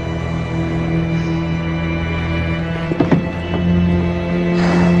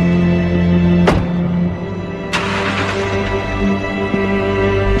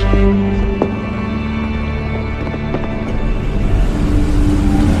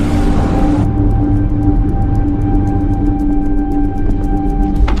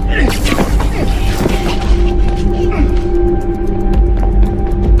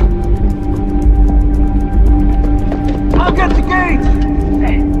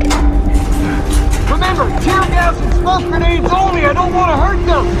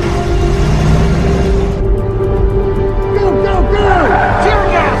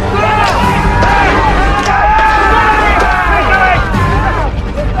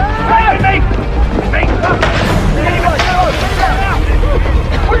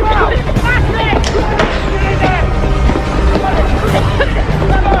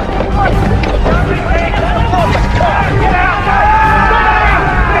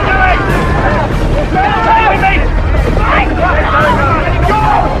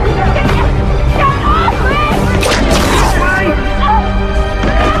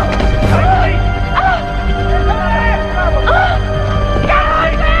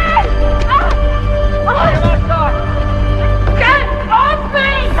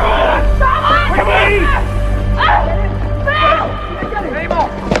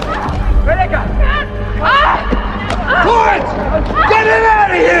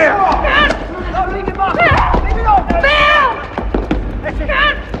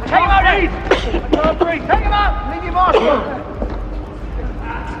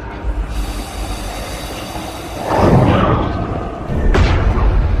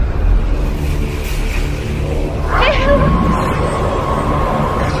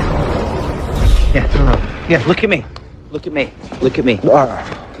 Yeah, look at me. Look at me. Look at me.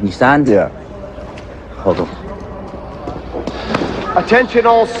 Can you stand? Yeah. Hold on. Attention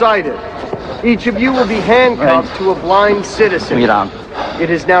all sighted. Each of you will be handcuffed to a blind citizen. Bring it on. It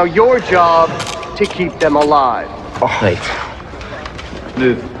is now your job to keep them alive. Right.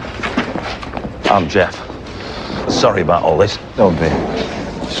 Move. I'm Jeff. Sorry about all this. Don't be.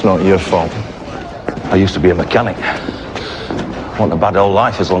 It's not your fault. I used to be a mechanic. Wasn't a bad old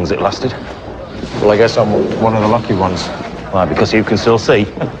life as long as it lasted. Well, I guess I'm one of the lucky ones. Why, because you can still see.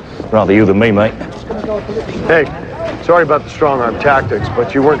 Rather you than me, mate. Hey, sorry about the strong-arm tactics,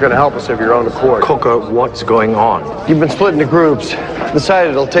 but you weren't going to help us of your own accord. Coker, what's going on? You've been split into groups.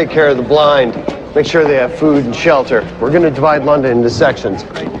 Decided it'll take care of the blind. Make sure they have food and shelter. We're going to divide London into sections.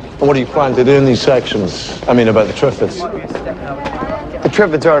 What do you plan to do in these sections? I mean, about the Triffids. The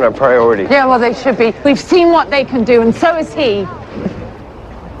Triffids aren't our priority. Yeah, well, they should be. We've seen what they can do, and so has he.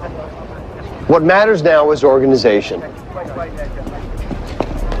 What matters now is organization.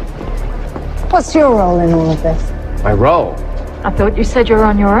 What's your role in all of this? My role? I thought you said you were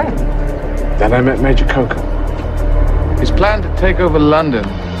on your own. Then I met Major Coco. His plan to take over London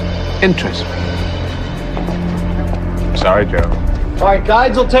interests me. Sorry, Joe. All right,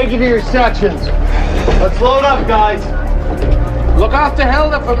 guides will take you to your sections. Let's load up, guys. Look after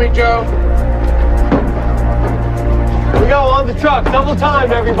Helder for me, Joe. Here we go, on the truck. Double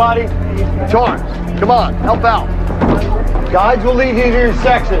time, everybody. Torrance, come on, help out. Guides will lead you to your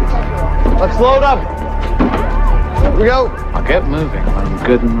sections. Let's load up. Here we go. I'll get moving. I'm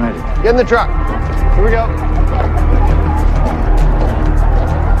good and ready. Get in the truck. Here we go.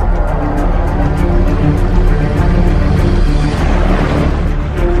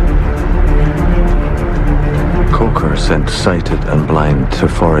 Coker sent sighted and blind to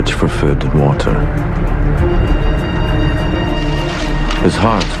forage for food and water. His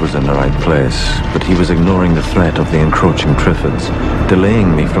heart was in the right place, but he was ignoring the threat of the encroaching Triffids,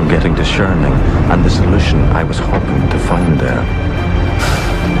 delaying me from getting to Sherning and the solution I was hoping to find there.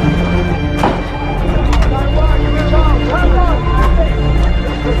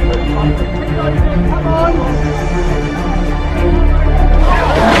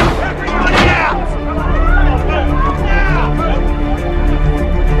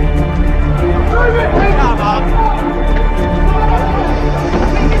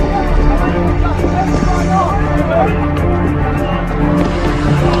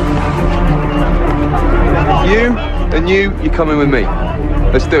 You and you're coming with me.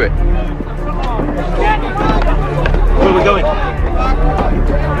 Let's do it. Where are we going?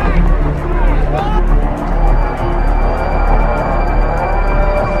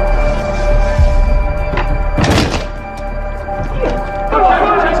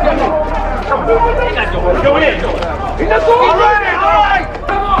 Going in. All right.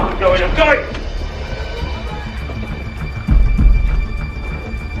 Come on. Going.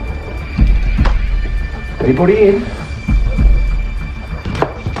 Anybody in?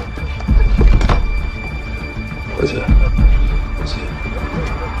 What's it?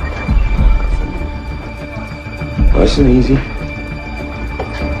 Nice and easy.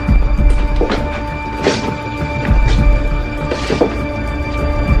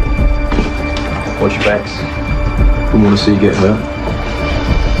 Watch your backs. Don't want to see you get hurt.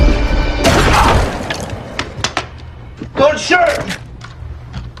 Don't shoot!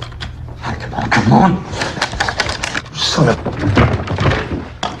 Come on. Son of...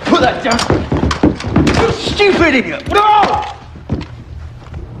 Put that down. You stupid idiot! No!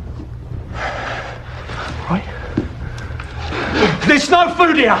 Right. There's no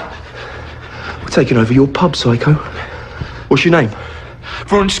food here! We're taking over your pub, Psycho. What's your name?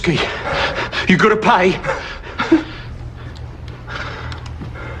 Vronsky. You gotta pay.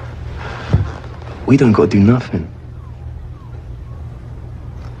 We don't got to do nothing.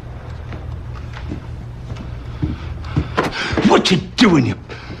 What you doing, you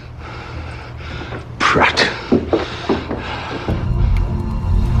prat?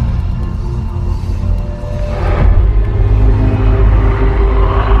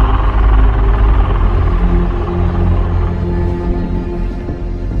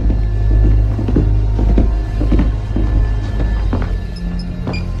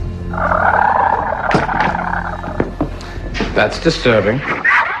 That's disturbing.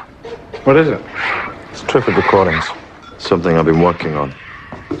 What is it? It's Triffid recordings. Something I've been working on.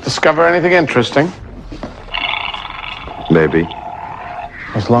 Discover anything interesting? Maybe.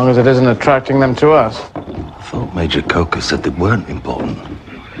 As long as it isn't attracting them to us. I thought Major Coker said they weren't important.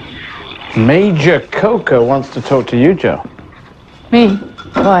 Major Coker wants to talk to you, Joe. Me?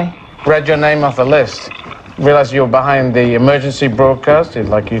 Why? Read your name off the list. Realized you were behind the emergency broadcast. He'd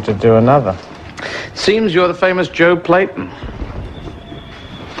like you to do another. Seems you're the famous Joe Clayton.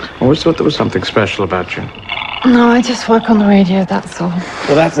 Always thought there was something special about you. No, I just work on the radio, that's all.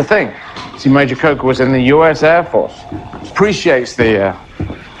 Well, that's the thing. See, Major Coker was in the U.S. Air Force. Appreciates the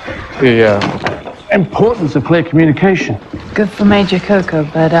importance of clear communication. Good for Major Coco,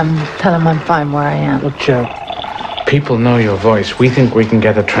 but tell him I'm fine where I am. Look, Joe, people know your voice. We think we can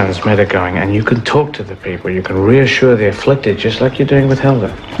get a transmitter going, and you can talk to the people. You can reassure the afflicted, just like you're doing with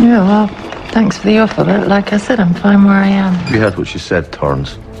Helder. Yeah, well, thanks for the offer, but like I said, I'm fine where I am. You heard what she said,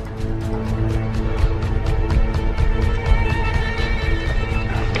 Torrance.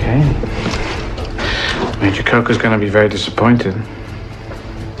 Major Coker's going to be very disappointed.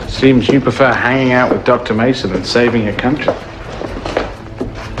 Seems you prefer hanging out with Dr. Mason than saving your country.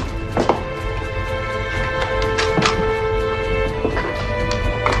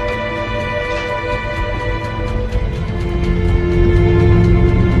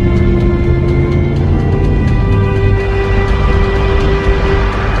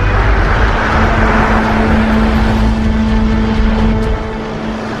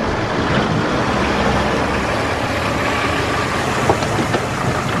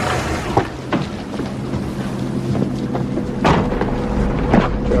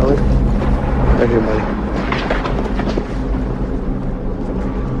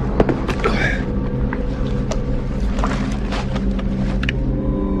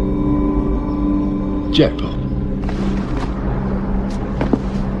 Jackpot.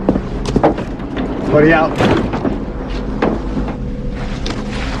 Buddy out.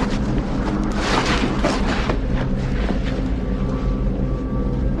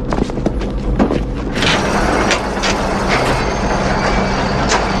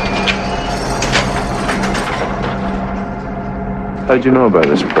 How'd you know about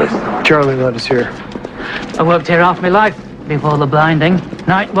this place? Charlie let us here. I worked here half my life before the blinding.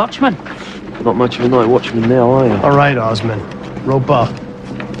 Night watchman. Not much of a night watchman now, are you? All right, Osmond. Rope up.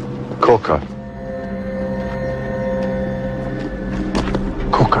 Coca.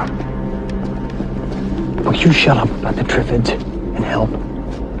 Coca. Will you shut up about the Triffids and help?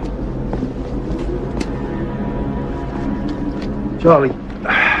 Charlie,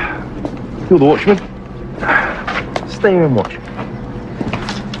 you're the watchman. Stay here and watch.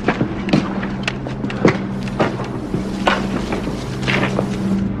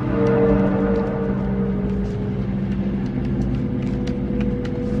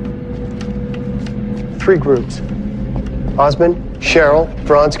 Three groups. Osmond, Cheryl,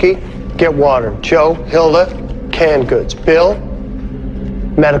 Vronsky, get water. Joe, Hilda, canned goods. Bill,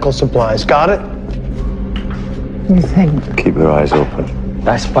 medical supplies. Got it? You think? Keep your eyes open.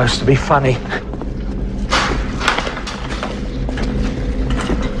 That's supposed to be funny.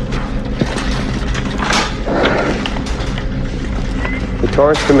 The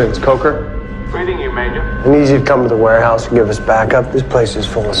Taurus commence. Coker. Reading you, Major. I need you to come to the warehouse and give us backup. This place is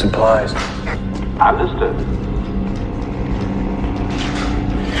full of supplies. Understood.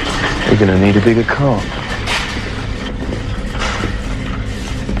 We're gonna need a bigger car.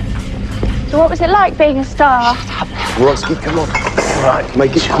 So what was it like being a star? Vronsky, come on. All right,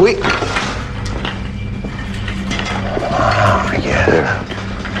 make it quick. Oh, yeah.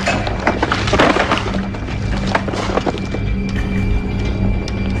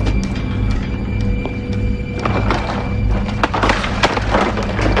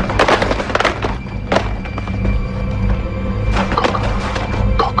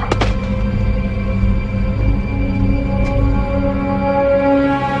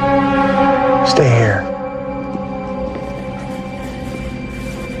 Stay here.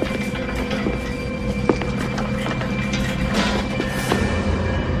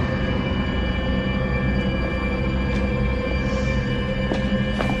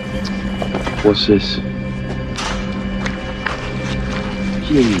 What's this?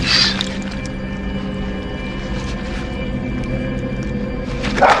 Jeez.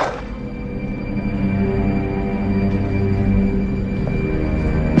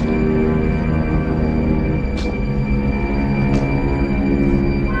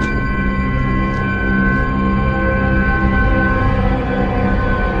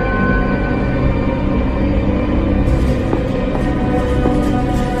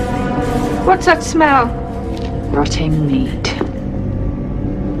 What's that smell? Rotting meat.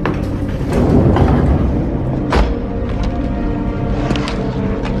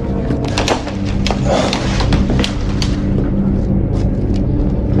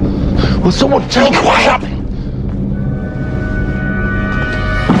 Will someone tell me what's up?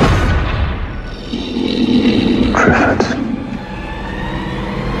 Triffids.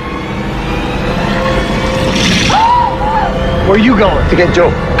 Where are you going? To get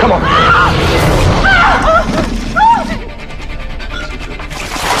Joe. Come on.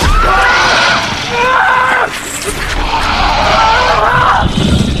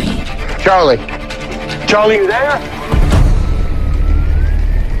 Charlie. Charlie, you there?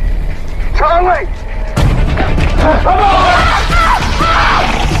 Charlie!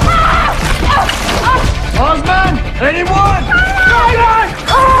 Osmond! Anyone?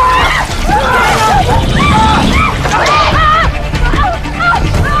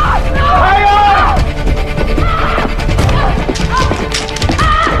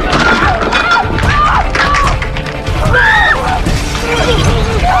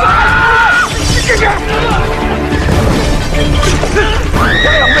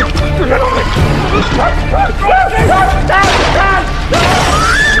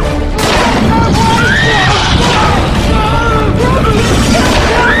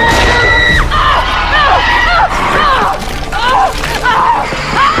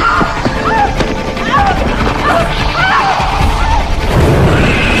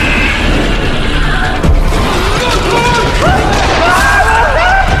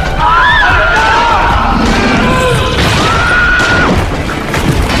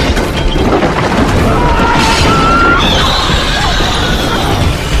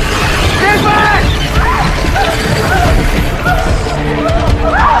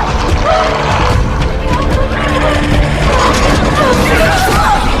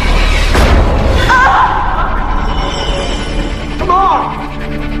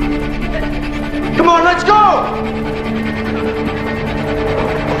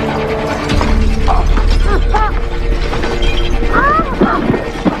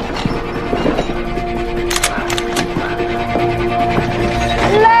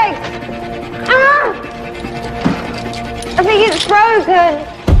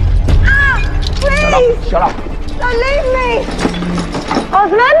 Please! Shut up! Don't leave me!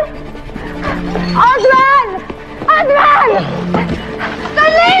 Osman! Osman! Osman!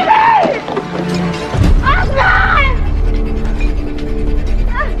 Don't leave me! Osman!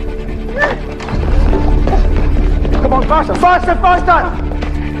 Come on, faster, faster, faster!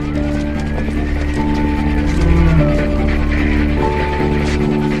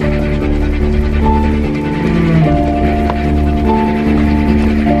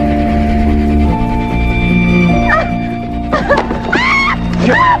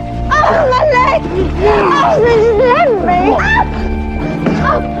 Oh, my leg! Oh, this is me!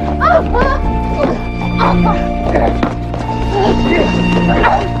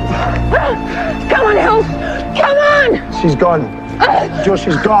 Come on, Hills! Come on! She's gone. Joe,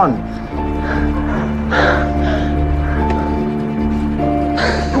 she's gone.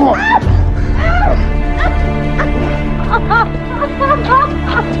 Come on.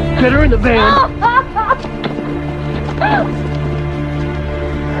 Get her in the van.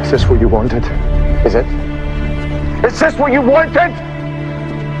 Is this what you wanted? Is it? Is this what you wanted?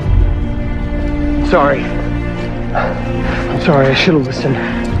 Sorry. I'm sorry, I should have listened.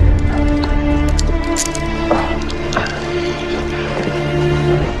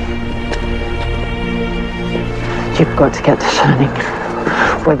 You've got to get to Shining,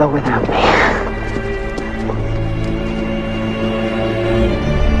 with or without me.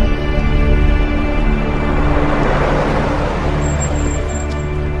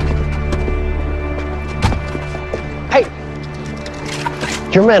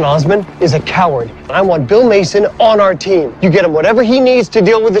 Your man Osmond is a coward, and I want Bill Mason on our team. You get him whatever he needs to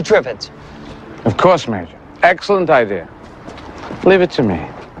deal with the Triffids. Of course, Major. Excellent idea. Leave it to me.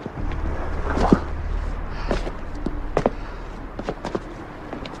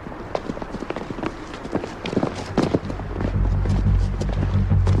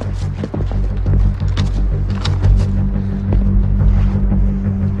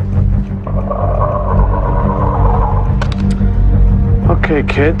 Okay,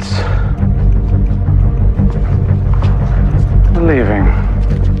 kids. We're leaving.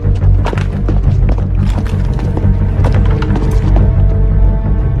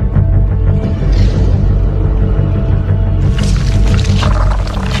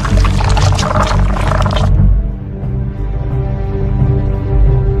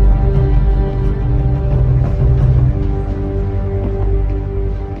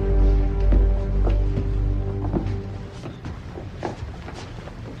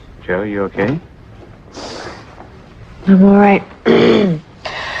 Joe, you okay? I'm all right. If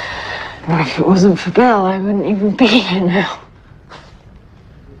it wasn't for Bill, I wouldn't even be here now.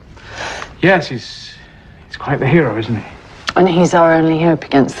 Yes, he's quite the hero, isn't he? And he's our only hope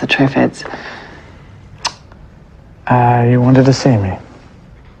against the Triffids. You wanted to see me?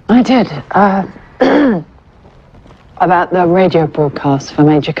 I did. About the radio broadcast for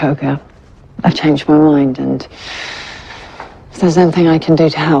Major Coker. I've changed my mind, and if there's anything I can do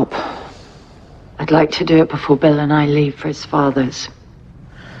to help, I'd like to do it before Bill and I leave for his father's.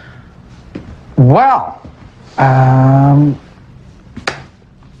 Well,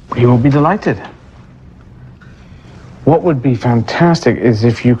 he will be delighted. What would be fantastic is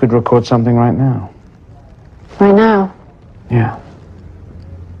if you could record something right now. Right now? Yeah.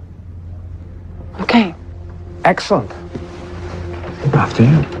 Okay. Excellent. After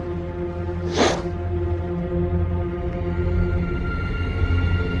you.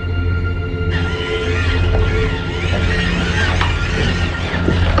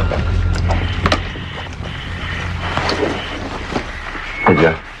 Hey,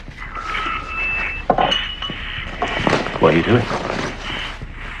 Jack. What are you doing?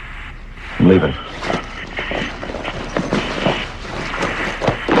 I'm leaving.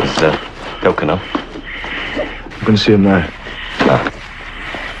 Is Coker now? I'm going to see him now.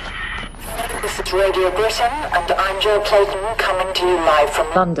 This is Radio Britain, and I'm Jo Clayton, coming to you live from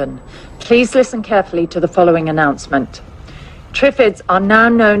London. Please listen carefully to the following announcement. Triffids are now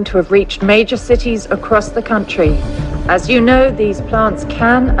known to have reached major cities across the country. As you know, these plants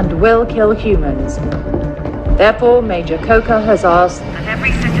can and will kill humans. Therefore, Major Coker has asked that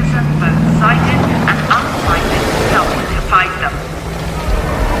every citizen, both sighted and unsighted, help to fight them.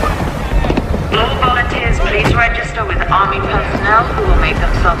 All volunteers, please register with Army personnel who will make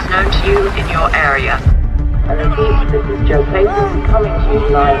themselves known to you in your area. And repeat, this is Jo Clayton coming to you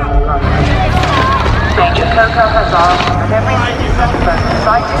live from London. Major Coker has asked that every citizen, both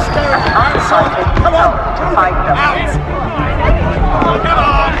sighted and unsighted, help to fight them. This is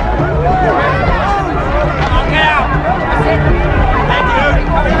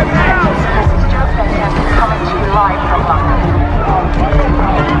Jo Clayton coming to you live from London.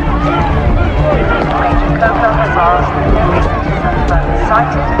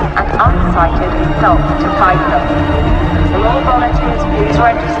 fighters himself to fight them. Will all volunteers please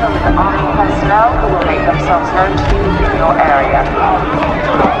register with the Army personnel who will make themselves known to you in your area.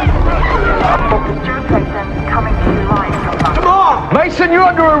 This is Joe Clayton coming to you live from London. Come on! Mason, you're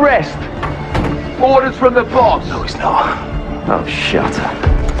under arrest! Orders from the boss. No, he's not. Oh, shut up.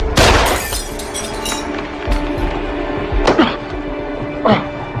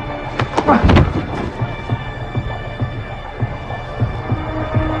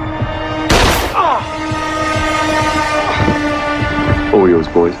 All yours,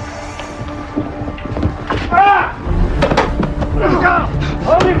 boys.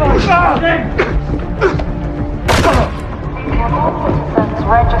 Citizens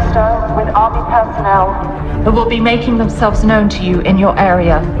register with Army personnel who will be making themselves known to you in your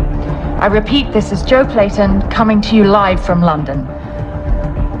area. I repeat, this is Joe Clayton coming to you live from London.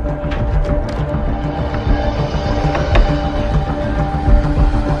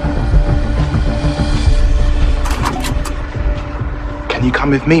 Can you come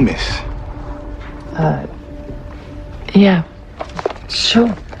with me, miss? Yeah.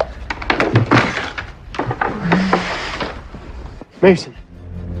 Sure. Mason.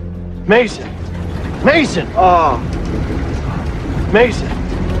 Mason. Mason! Oh. Mason.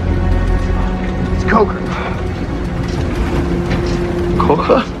 It's Coker.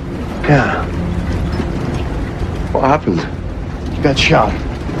 Coker? Yeah. What happened? He got shot.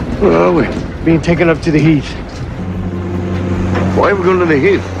 Where are we? Being taken up to the Heath. Why are we going to the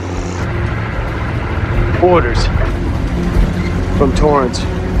Heath? Orders. From Torrance.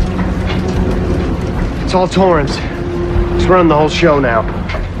 It's all Torrance. He's running the whole show now.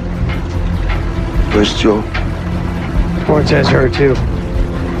 Where's Joe? Torrance has her too.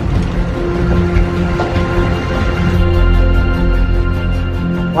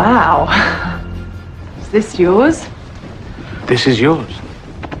 Wow. Is this yours? This is yours.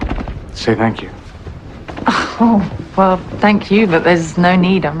 Say thank you. Oh, well, thank you, but there's no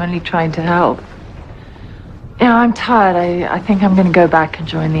need. I'm only trying to help. You know, I'm tired. I think I'm going to go back and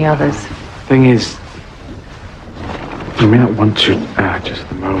join the others. Thing is, you may not want to just at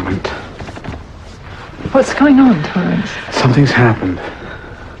the moment. What's going on, Torrance? Something's happened.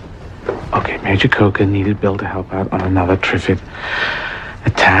 Okay, Major Coker needed Bill to help out on another Triffid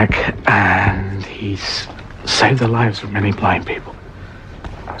attack, and he's saved the lives of many blind people.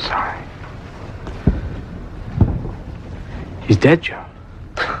 I'm sorry. He's dead, Joe.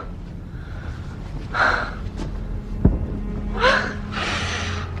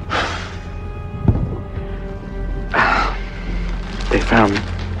 They found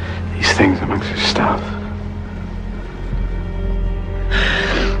these things amongst his stuff.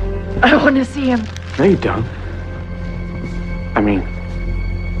 I want to see him. No, you don't. I mean,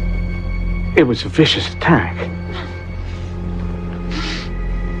 it was a vicious attack.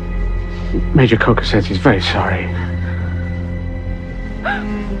 Major Coker says he's very sorry.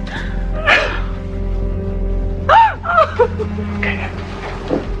 Okay.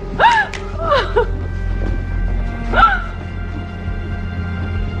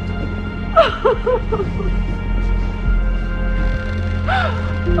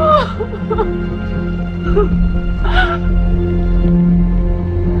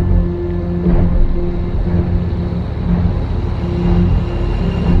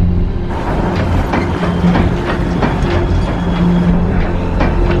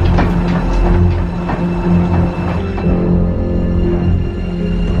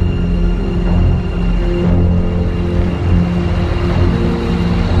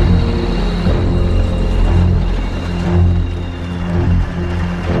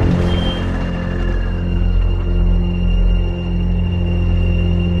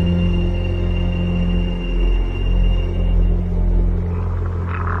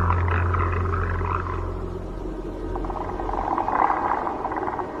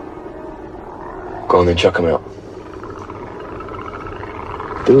 Go on then, chuck him out.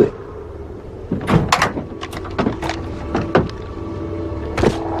 Do it.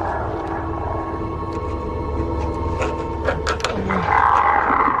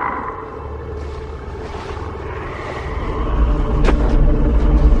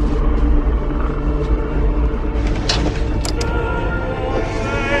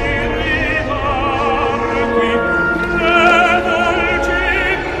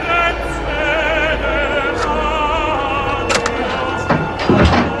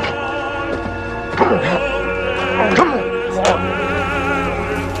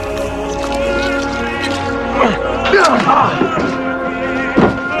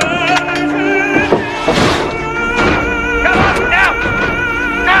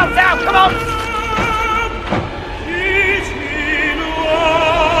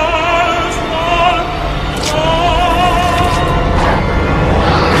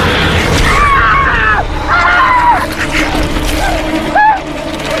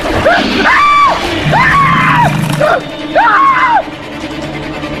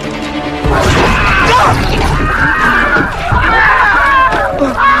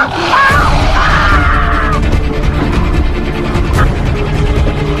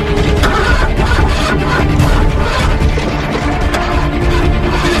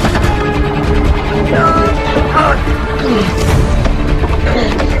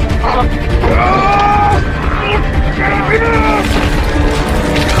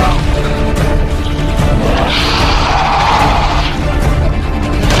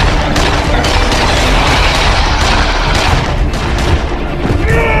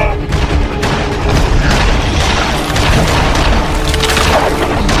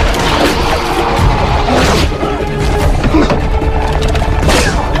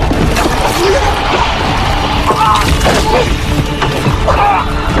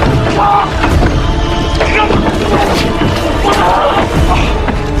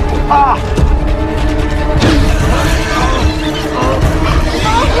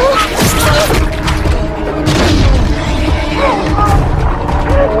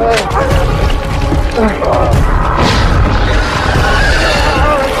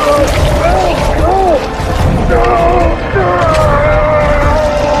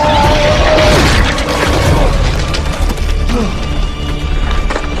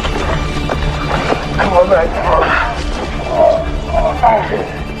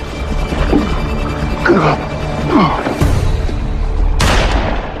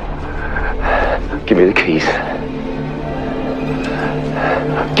 Give me the keys.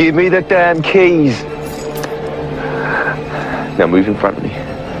 Give me the damn keys. Now move in front of me.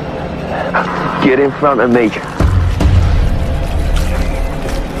 Get in front of me.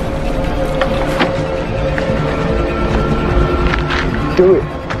 Do it.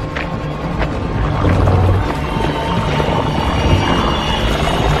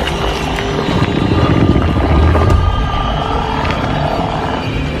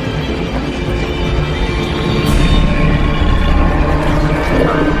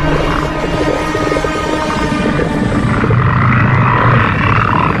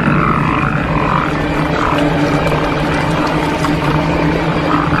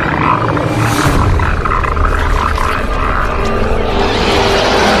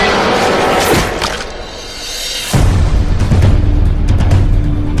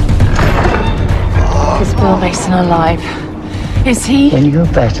 Bill Mason alive? Is he? When you're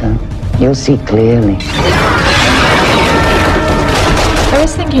better, you'll see clearly. I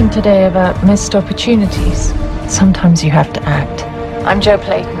was thinking today about missed opportunities. Sometimes you have to act. I'm Joe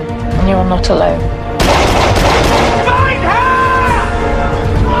Clayton, and you're not alone.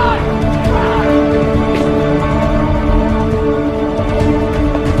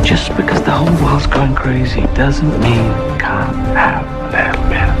 Just because the whole world's going crazy doesn't mean we can't have a little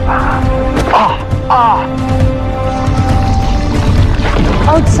bit of fun.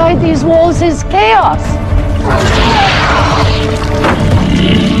 Outside these walls is chaos.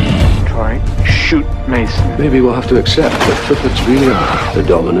 Try shoot Mason. Maybe we'll have to accept that Triffids really are the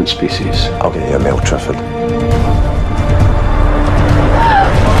dominant species. I'll get you a male Triffid.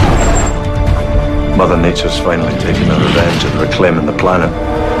 Mother Nature's finally taking her revenge and reclaiming the planet.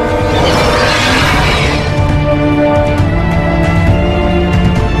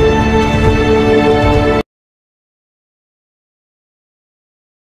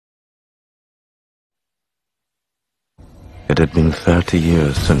 It had been 30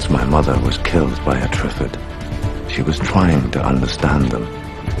 years since my mother was killed by a Triffid. She was trying to understand them.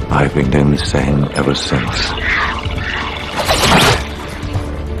 I've been insane ever since.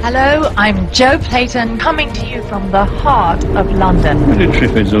 Hello, I'm Joe Clayton, coming to you from the heart of London. Why do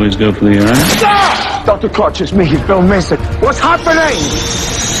Triffids always go for the eye? Dr. Crotch, it's me, Bill Mason. What's happening?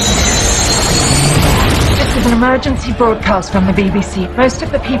 This is an emergency broadcast from the BBC. Most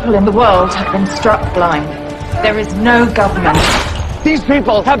of the people in the world have been struck blind. There is no government. These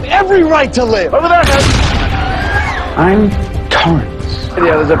people have every right to live. Over there, I'm Torrance.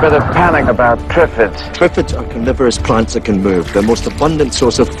 Yeah, there's a bit of panic about Triffids. Triffids are carnivorous plants that can move. Their most abundant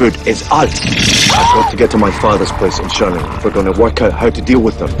source of food is us. I've got to get to my father's place in Sherling if we're going to work out how to deal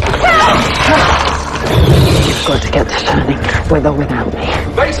with them. You've got to get to Sherling, with or without me.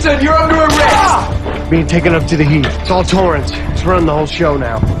 Mason, you're under arrest! Being taken up to the heat. It's all Torrance. It's run the whole show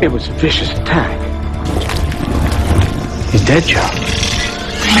now. It was a vicious attack. He's dead, Joe.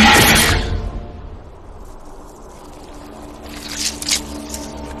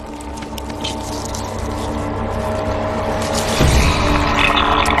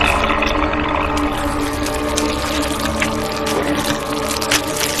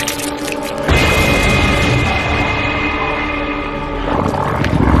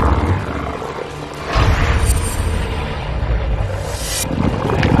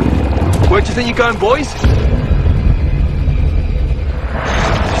 Where do you think you're going, boys?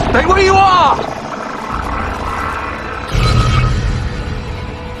 Stay where you are!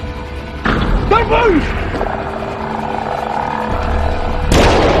 Don't move!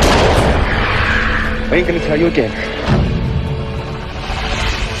 I ain't gonna tell you again.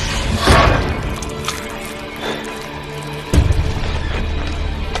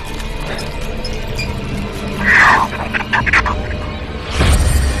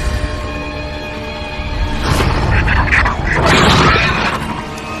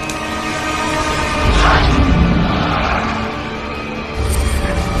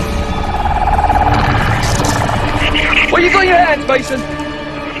 Where you got your hands, Mason?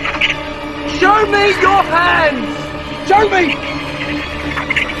 Show me your hands! Show me!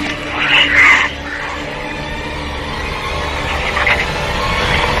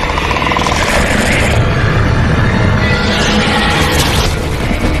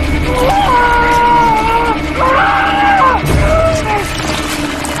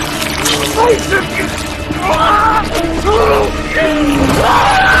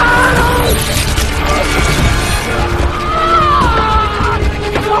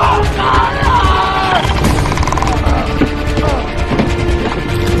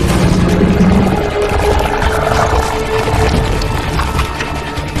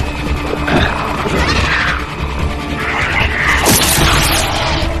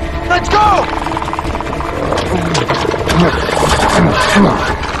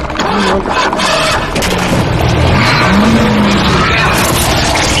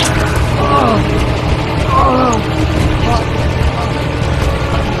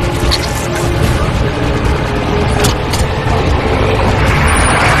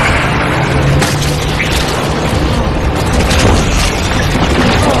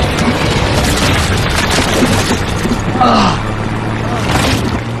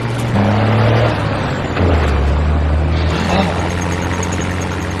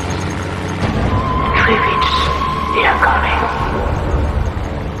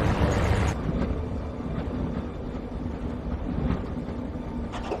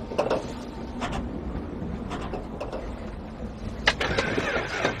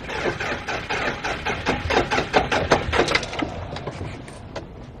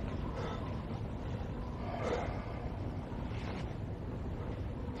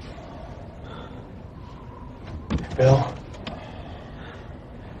 Bill?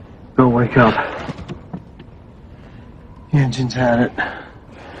 Bill, wake up. The engine's had it.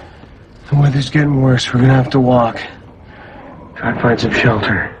 The weather's getting worse. We're gonna have to walk. Try to find some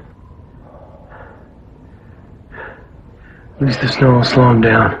shelter. At least the snow will slow him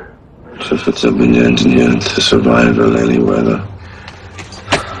down. Triffids have been engineered to survive in any weather.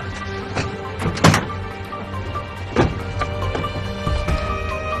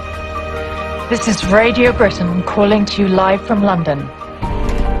 This is Radio Britain calling to you live from London.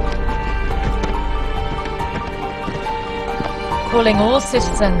 Calling all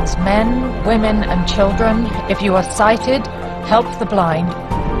citizens, men, women and children, if you are sighted, help the blind.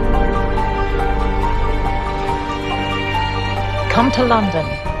 Come to London.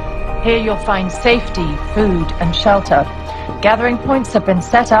 Here you'll find safety, food and shelter. Gathering points have been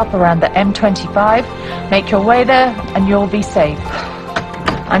set up around the M25. Make your way there and you'll be safe.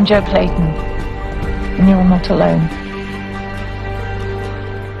 I'm Joe Clayton. And you're not alone.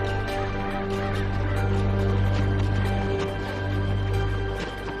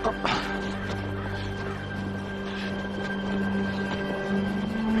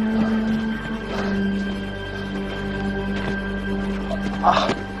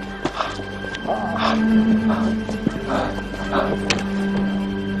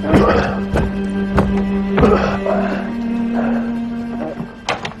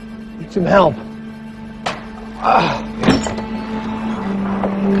 Need some help.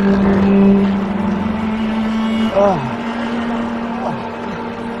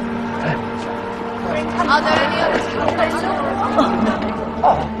 Are there any others?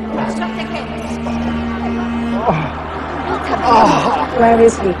 Where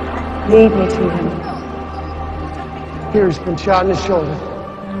is he? Lead me to him. Here, he's been shot in the shoulder.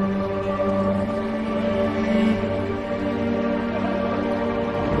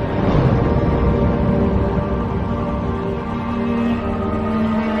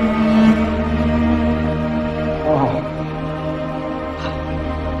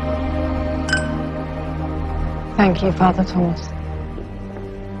 Thank you, Father Thomas.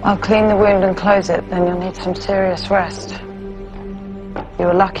 I'll clean the wound and close it, then you'll need some serious rest. You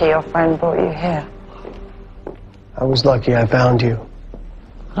were lucky your friend brought you here. I was lucky I found you.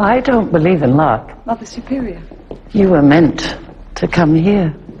 I don't believe in luck. Mother Superior. You were meant to come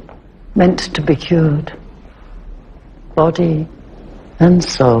here. Meant to be cured. Body and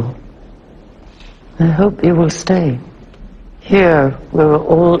soul. I hope you will stay. Here, we're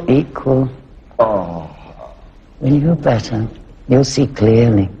all equal. When you're better, you'll see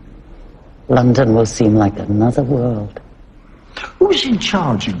clearly. London will seem like another world. Who's in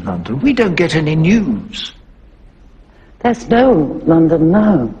charge in London? We don't get any news. There's no London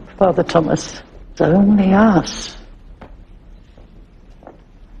now, Father Thomas. It's only us.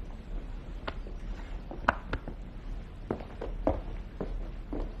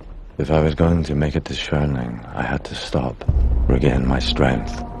 If I was going to make it to Shirling, I had to stop, regain my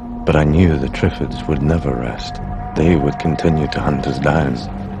strength. But I knew the Triffids would never rest. They would continue to hunt us down,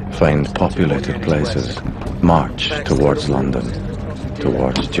 find populated places, march towards London,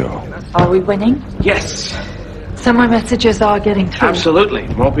 towards Joe. Are we winning? Yes. So my messages are getting through. Absolutely.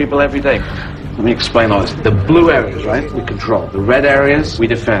 More people every day. Let me explain all this. The blue areas, right, we control. The red areas, we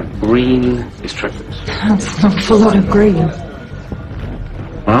defend. Green is Triffids. That's an awful lot of green.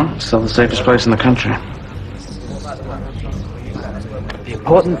 Well, still the safest place in the country. The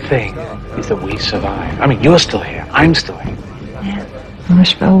important thing is that we survive. I mean, you're still here. I'm still here. Yeah. I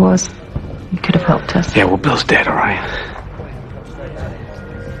wish Bill was. He could have helped us. Yeah, well, Bill's dead, all right?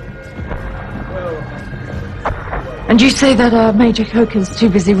 And you say that Major Coker's too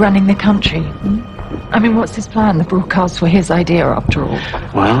busy running the country? Hmm? I mean, what's his plan? The broadcasts were his idea, after all.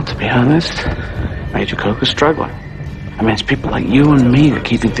 Well, to be honest, Major Coker's struggling. I mean, it's people like you and me that are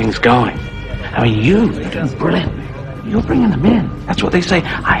keeping things going. I mean, you're doing brilliant. You're bringing them in. That's what they say.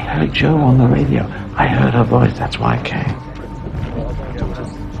 I heard Joe on the radio. I heard her voice. That's why I came.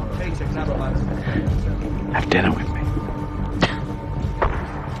 Have dinner with me.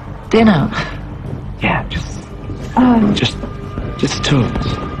 Dinner? Yeah, just two of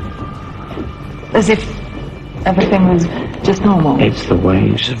us. As if everything was just normal. It's the way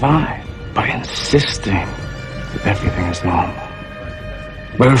you survive, by insisting that everything is normal.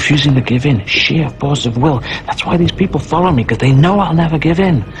 By refusing to give in, sheer force of will. That's why these people follow me, because they know I'll never give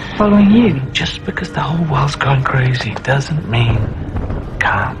in. Following you? Just because the whole world's going crazy doesn't mean you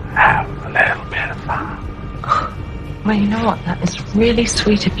can't have a little bit of fun. Well, you know what? That is really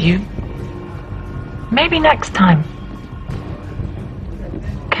sweet of you. Maybe next time.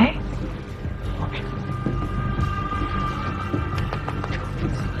 Okay?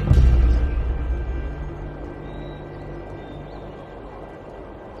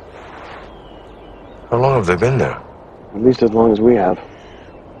 How long have they been there? At least as long as we have.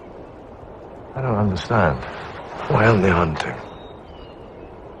 I don't understand. Why aren't they hunting?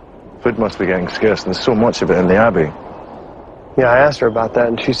 Food must be getting scarce, and there's so much of it in the Abbey. Yeah, I asked her about that,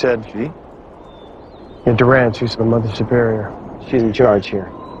 and she said... She? Yeah, Durant, she's the Mother Superior. She's in charge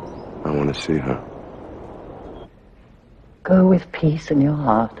here. I want to see her. Go with peace in your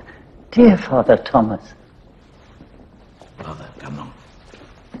heart, dear Father Thomas. Father, come on.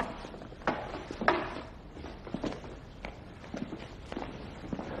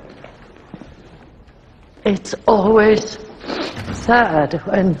 It's always sad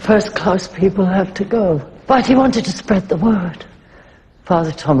when first-class people have to go. But he wanted to spread the word.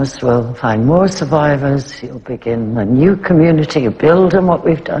 Father Thomas will find more survivors. He'll begin a new community, build on what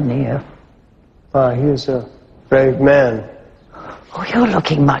we've done here. He was a brave man. Oh, you're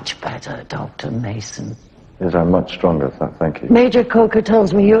looking much better, Dr. Mason. Yes, I'm much stronger, thank you. Major Coker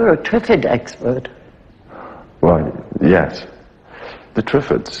tells me you're a Triffid expert. Well, yes. The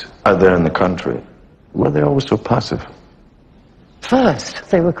Triffids out there in the country, were they always so passive? First,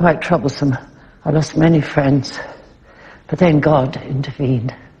 they were quite troublesome. I lost many friends. But then God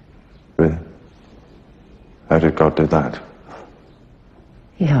intervened. Really? How did God do that?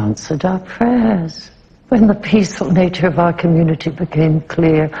 He answered our prayers. When the peaceful nature of our community became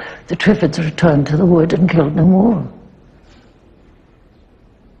clear, the Triffids returned to the wood and killed no more.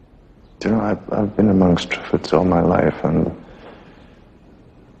 Do you know, I've been amongst Triffids all my life, and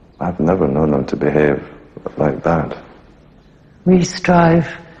I've never known them to behave like that. We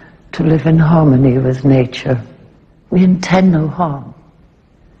strive to live in harmony with nature. We intend no harm.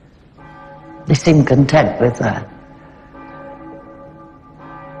 They seem content with that.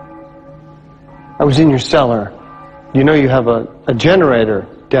 I was in your cellar. You know you have a generator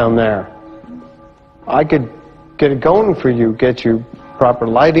down there. I could get it going for you, get you proper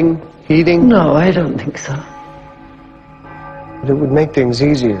lighting, heating. No, I don't think so. But it would make things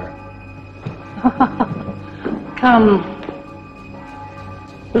easier. Come.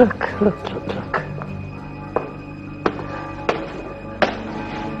 Look, look, look, look.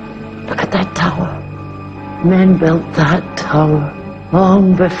 Look at that tower. Men built that tower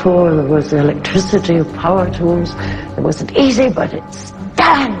long before there was electricity or power tools. It wasn't easy, but it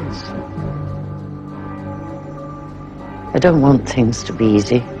stands. I don't want things to be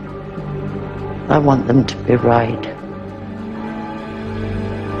easy. I want them to be right.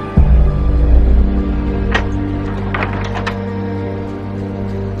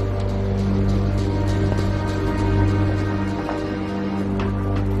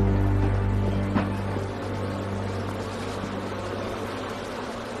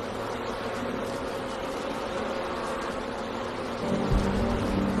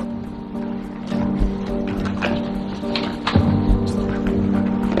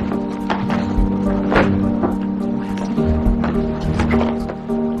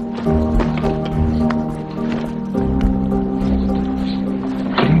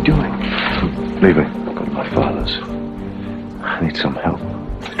 Leaving. Go to my father's. I need some help.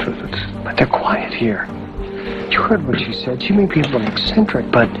 The Triffids. But they're quiet here. You heard what she said. She may be a little eccentric,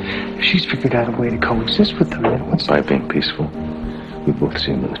 but if she's figured out a way to coexist with them, then what's... By being peaceful. We've both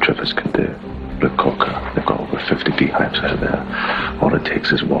seen what the Triffids can do. Look, Cocker, they've got over 50 beehives out there. All it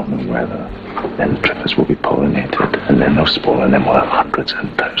takes is warmer weather. Then the Triffids will be pollinated, and then they'll spawn, and then we'll have hundreds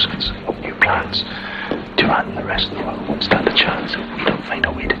and thousands of new plants. Durant and the rest of the world won't stand a chance. If we don't find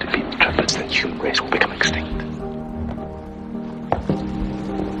a way to defeat the Triffids, then the human race will become extinct.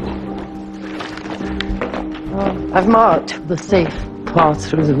 I've marked the safe path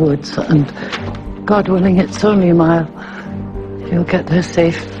through the woods, and God willing, it's only a mile. If you'll get there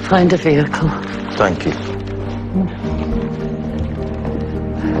safe, find a vehicle. Thank you.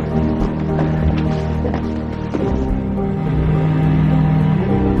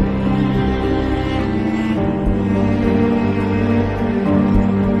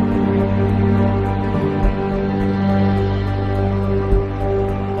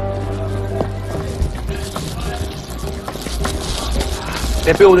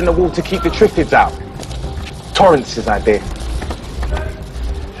 They're building a wall to keep the Triffids out. Torrance's idea.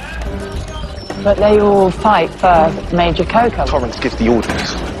 But they all fight for Major Coco. Torrance gives the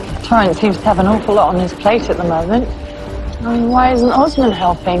orders. Torrance seems to have an awful lot on his plate at the moment. I mean, why isn't Osman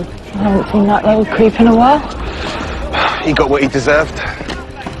helping? I haven't seen that little creep in a while. He got what he deserved.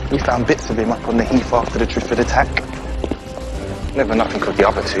 We found bits of him up on the heath after the Triffid attack. Never nothing of the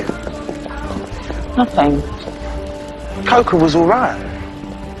other two. Nothing. Coca was all right.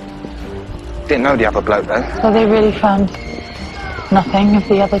 Didn't know the other bloke though. So they really found nothing of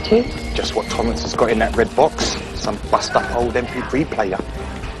the other two? Just what Torrance has got in that red box. Some bust-up old MP3 player.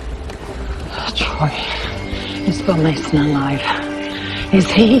 Troy, is Bill Mason alive? Is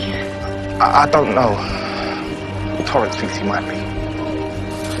he? I don't know. Torrance thinks he might be.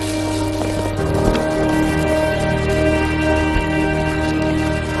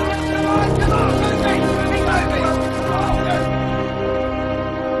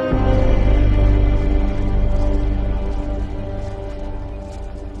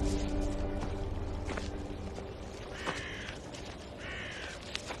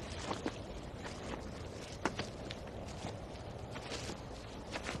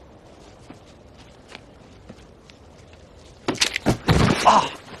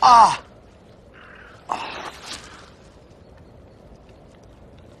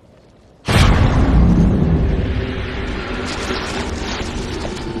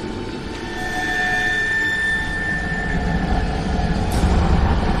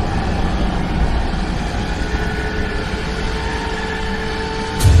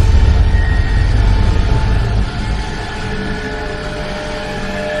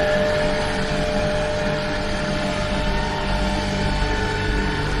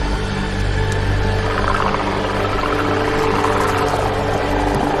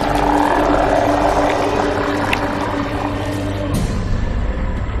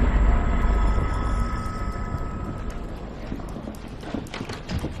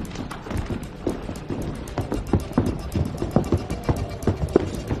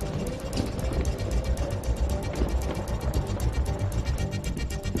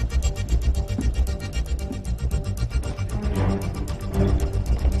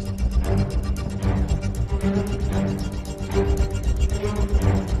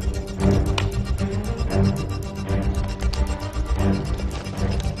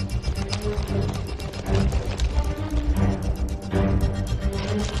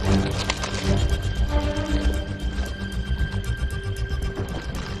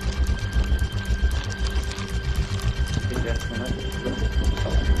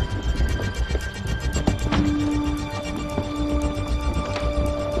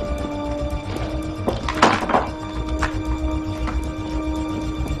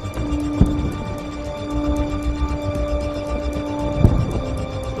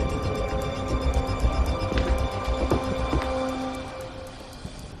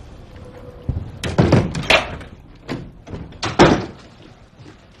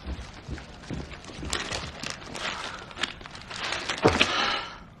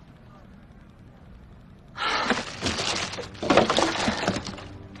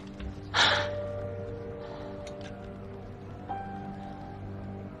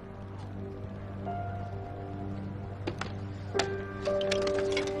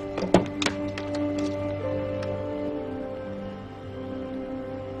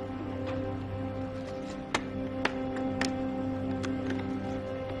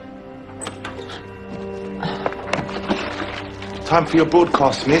 Time for your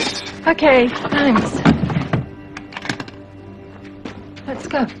broadcast, miss. Okay, thanks. Let's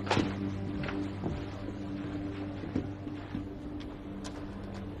go.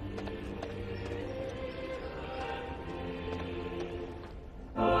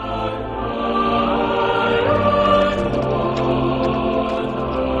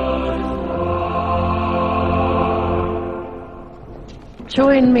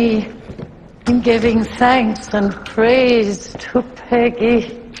 Join me in giving thanks and praise to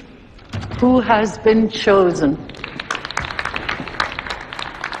Peggy, who has been chosen.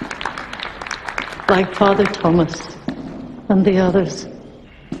 Like Father Thomas and the others,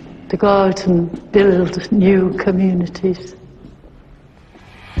 to go out and build new communities.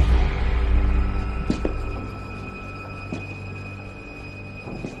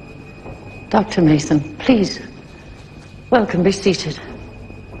 Dr. Mason, please, welcome, be seated.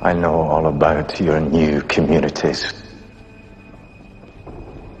 I know all about your new communities.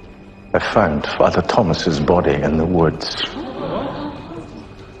 I found Father Thomas's body in the woods,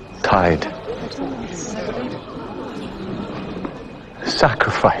 tied,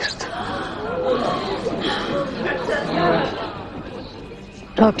 sacrificed.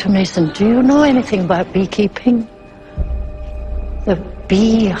 Dr. Mason, do you know anything about beekeeping? The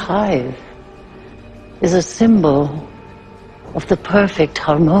beehive is a symbol of the perfect,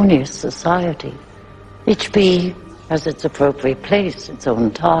 harmonious society. Each bee has its appropriate place, its own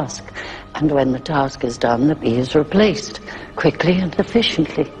task, and when the task is done, the bee is replaced quickly and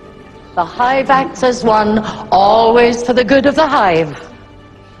efficiently. The hive acts as one, always for the good of the hive.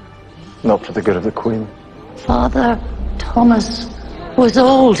 Not for the good of the Queen. Father Thomas was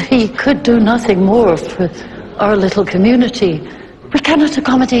old. He could do nothing more for our little community. We cannot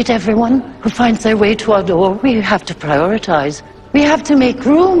accommodate everyone who finds their way to our door. We have to prioritize. We have to make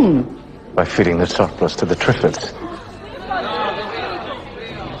room. By feeding the surplus to the Triffids.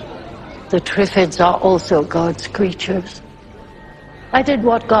 The Triffids are also God's creatures. I did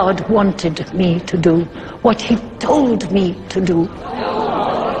what God wanted me to do, what He told me to do.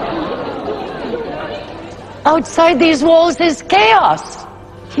 Outside these walls is chaos.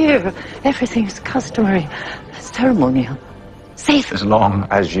 Here, everything is customary, ceremonial, safe. As long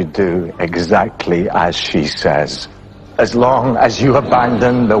as you do exactly as she says. As long as you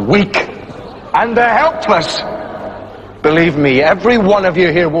abandon the weak and the helpless. Believe me, every one of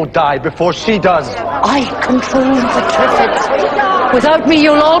you here will die before she does. I control the Triffids. Without me,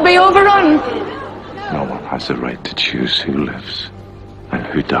 you'll all be overrun. No one has the right to choose who lives and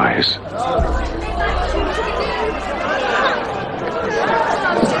who dies.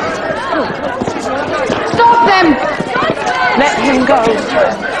 Stop them! Let him go.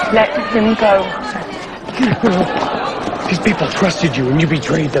 Let him go. These people trusted you and you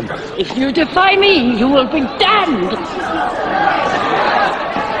betrayed them. If you defy me, you will be damned.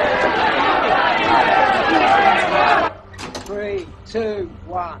 3, 2,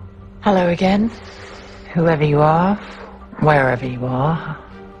 1. Hello again, whoever you are, wherever you are.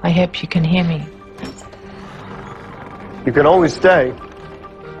 I hope you can hear me. You can always stay.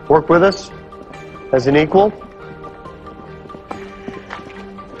 Work with us as an equal.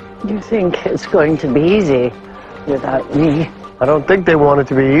 You think it's going to be easy without me? I don't think they want it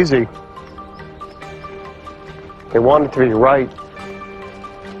to be easy. They want it to be right.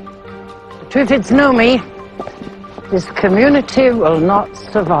 The Triffids know me. This community will not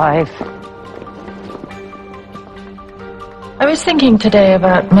survive. I was thinking today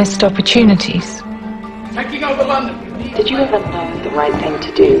about missed opportunities. Taking over London. Did you ever know the right thing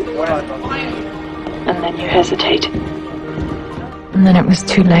to do? And then you hesitated. And then it was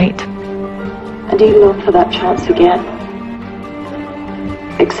too late. And you long for that chance again?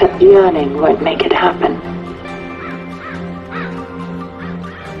 Except yearning won't make it happen.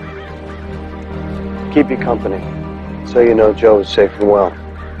 Keep you company, so you know Joe is safe and well.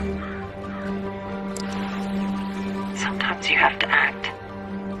 Sometimes you have to act.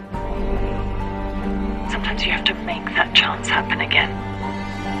 Sometimes you have to make that chance happen again.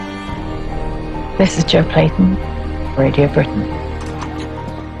 This is Joe Clayton, Radio Britain.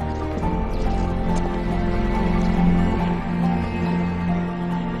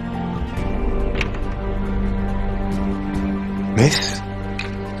 Miss?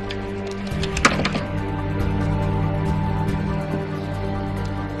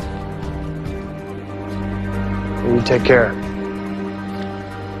 You take care.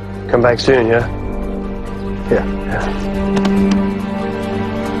 Come back soon, yeah? Yeah.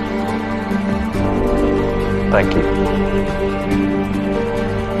 Thank you.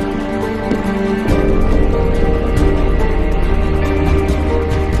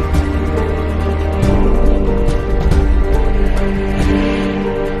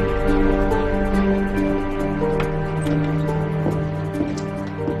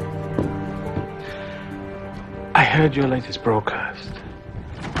 I heard your latest broadcast.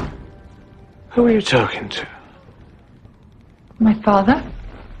 Who are you talking to? My father?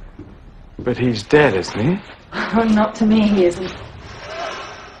 But he's dead, isn't he? Oh, not to me, he isn't.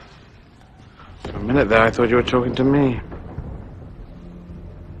 For a minute there, I thought you were talking to me.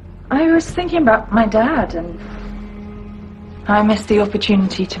 I was thinking about my dad, and I missed the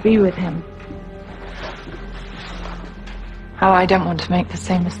opportunity to be with him. How I don't want to make the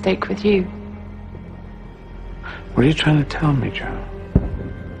same mistake with you. What are you trying to tell me, Joe?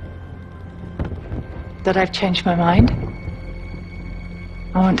 That I've changed my mind.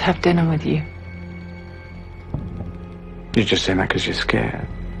 I want to have dinner with you. You're just saying that because you're scared.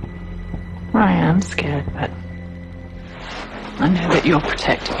 I am scared, but I know that you'll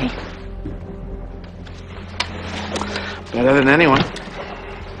protect me. Better than anyone.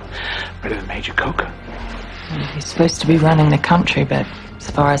 Better than Major Coker. He's supposed to be running the country, but as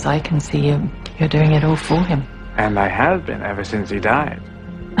far as I can see, you're doing it all for him. And I have been ever since he died.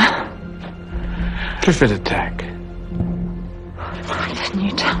 Triffid attack. Why didn't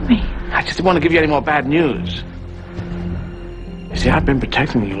you tell me? I just didn't want to give you any more bad news. You see, I've been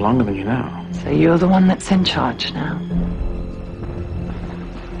protecting you longer than you know. So you're the one that's in charge now.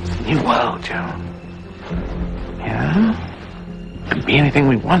 It's a new world, Joe. Yeah? We can be anything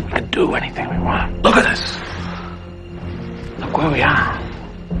we want. We can do anything we want. Look at us. Look where we are.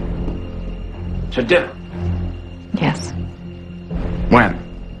 To dinner. Yes. When?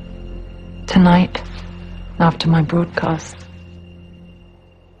 Tonight, after my broadcast.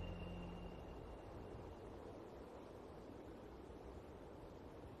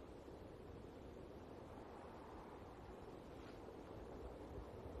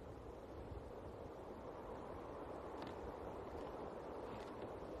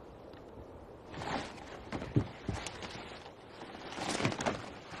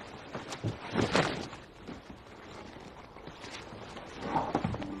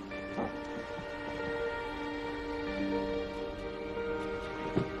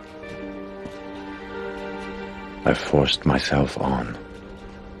 I forced myself on.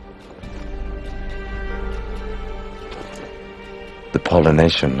 The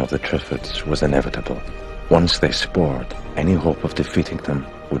pollination of the Triffids was inevitable. Once they spored, any hope of defeating them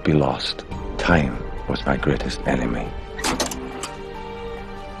would be lost. Time was my greatest enemy.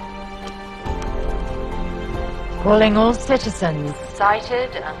 Calling all citizens,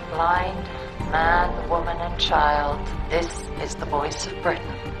 sighted and blind, man, woman and child, this is the voice of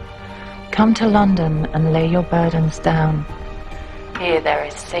Britain. Come to London and lay your burdens down. Here there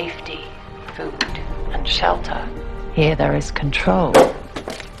is safety, food and shelter. Here there is control.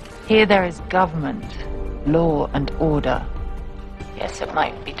 Here there is government, law and order. Yes, it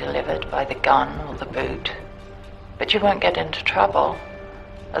might be delivered by the gun or the boot, but you won't get into trouble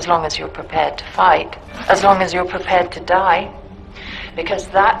as long as you're prepared to fight, as long as you're prepared to die. Because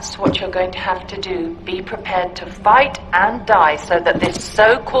that's what you're going to have to do. Be prepared to fight and die so that this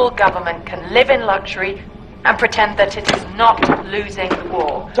so-called government can live in luxury and pretend that it is not losing the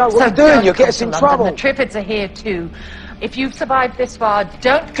war. Joe, what are you doing? You'll get us in trouble. The Triffids are here too. If you've survived this far,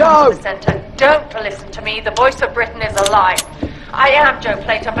 don't come to the centre. Don't listen to me. The voice of Britain is alive. I am Joe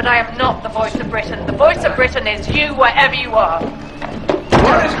Plato, but I am not the voice of Britain. The voice of Britain is you, wherever you are.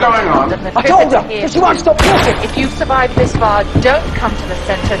 What is going on? I told her! She won't stop talking! If you've survived this far, don't come to the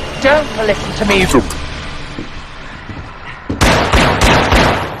centre. Don't listen to me.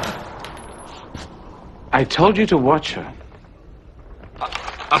 I told you to watch her.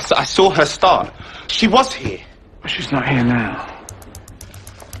 I saw her start. She was here. But she's not here now.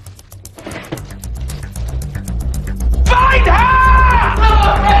 Find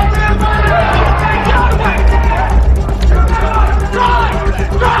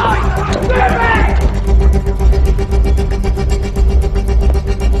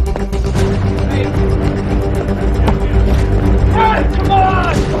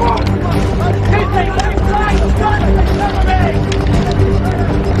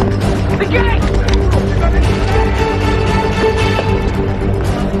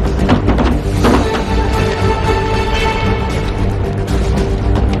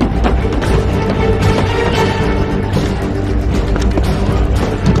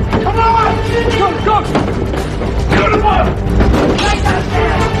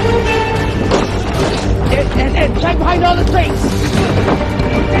Check behind all the trees!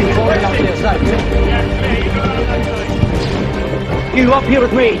 You up here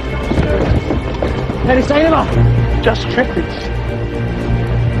with me. Any sign of her? Just Triffids.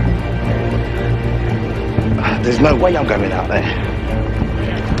 There's no way I'm going out there.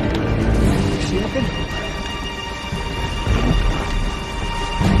 See anything?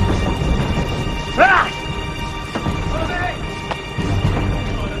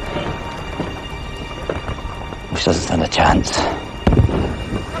 Which doesn't stand a chance.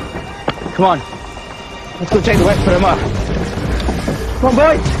 Come on. Let's go take the wet for him up. Come on,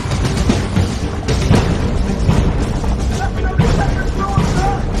 boys!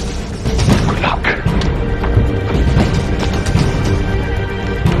 Good luck.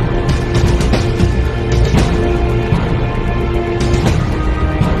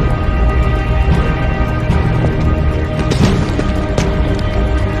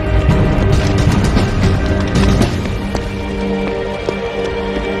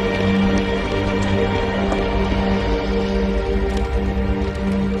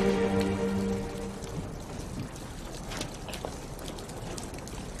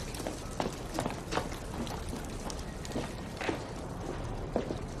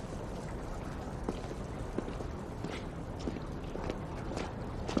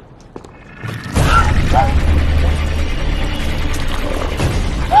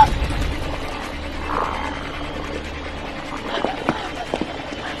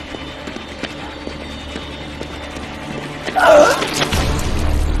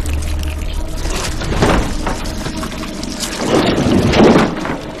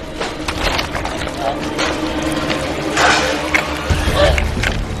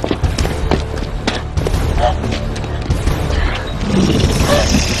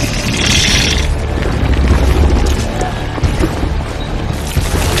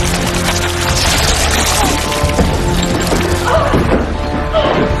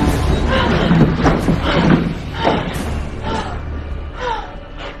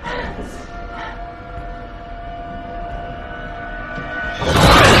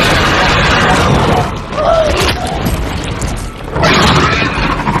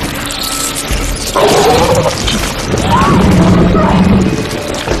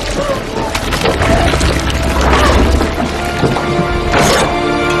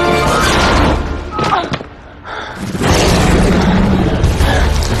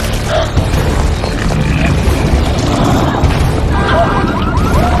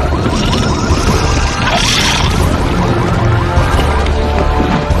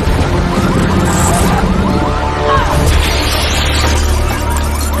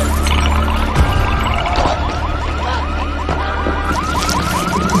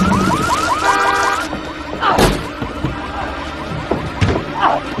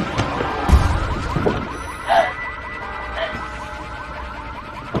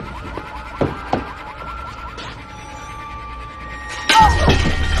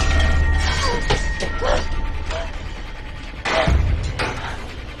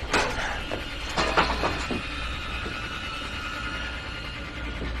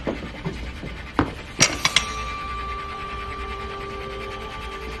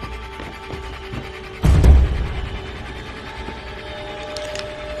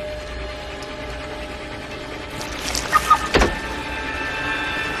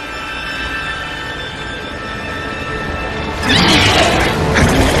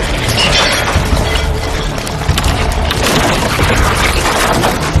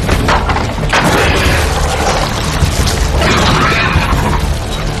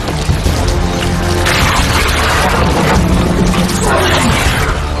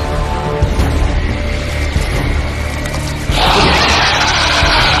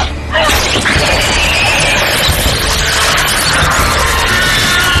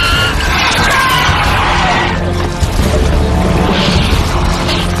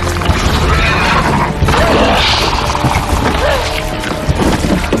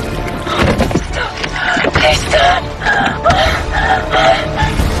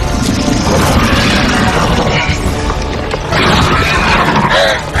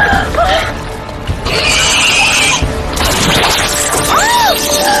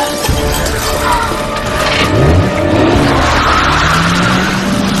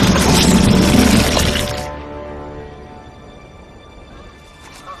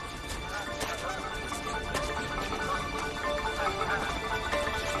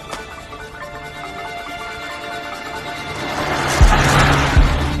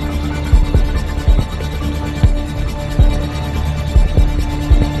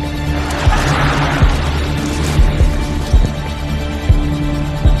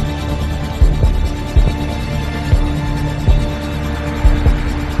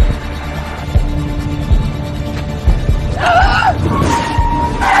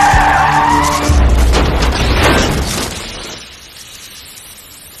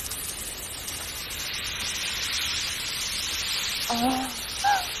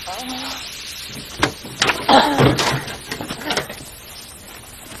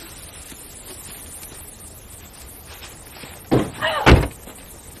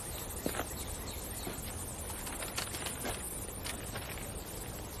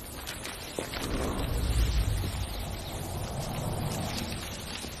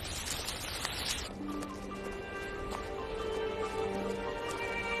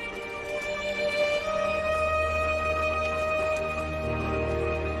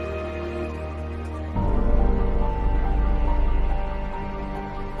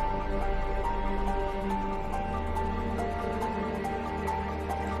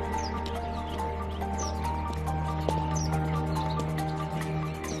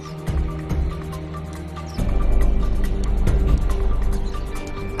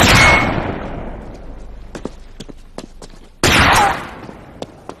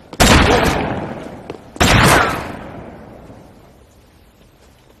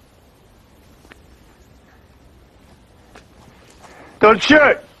 Don't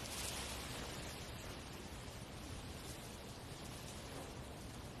shoot!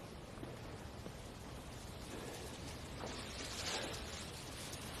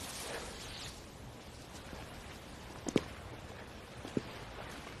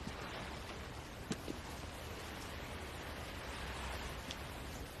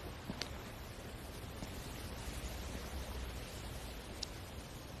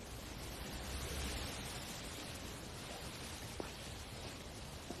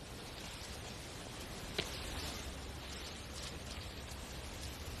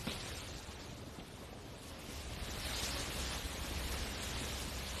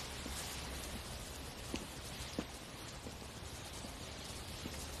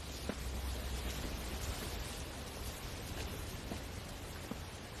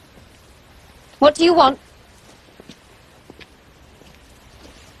 What do you want?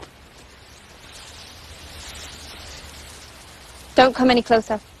 Don't come any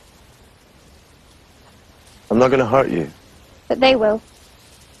closer. I'm not going to hurt you. But they will.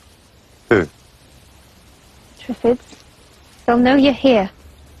 Who? Triffids. They'll know you're here.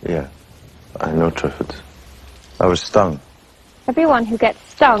 Yeah, I know Triffids. I was stung. Everyone who gets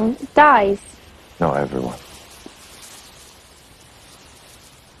stung dies. Not everyone.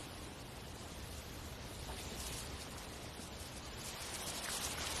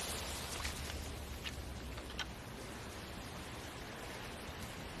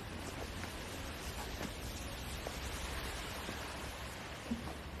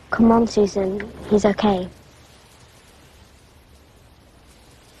 Come on, Susan. He's okay.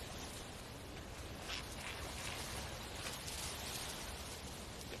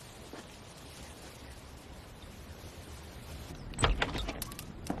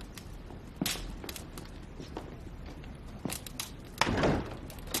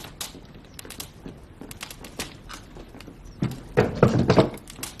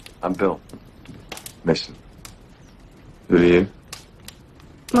 I'm Bill. Mason. Who are you?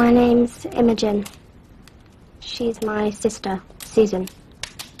 My name's Imogen. She's my sister, Susan.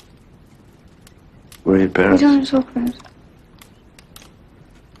 Where are your parents? We don't talk about it.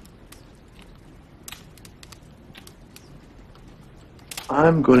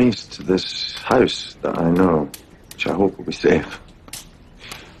 I'm going east to this house that I know, which I hope will be safe.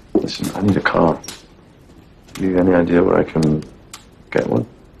 Listen, I need a car. Have you any idea where I can get one?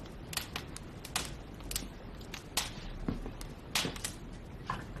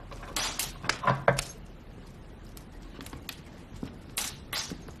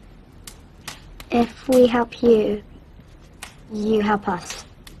 If we help you, you help us.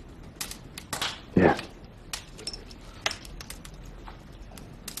 Yeah.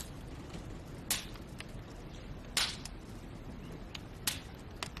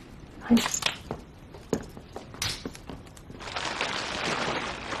 Thanks.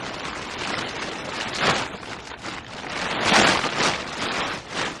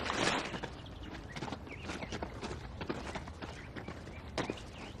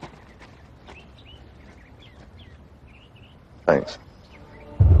 Thanks.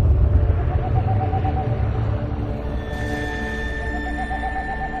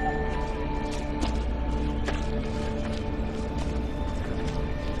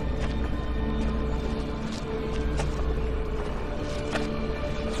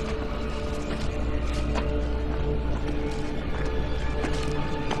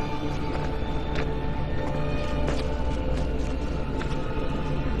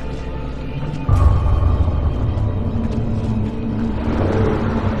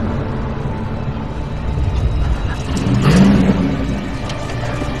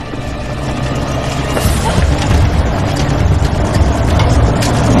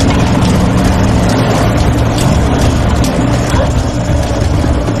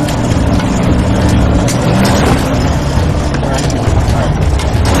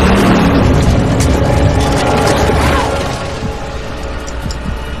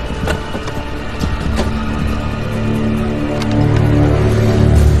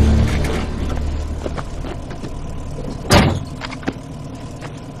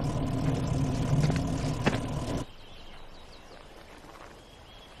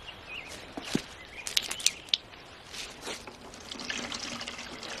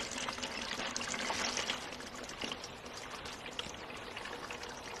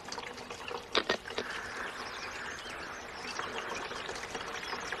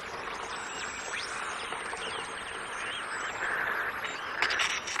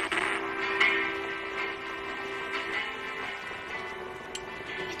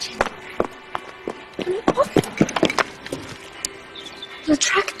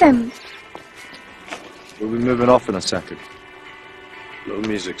 them. We'll be moving off in a second. Little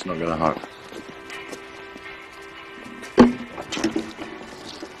music's not gonna hurt.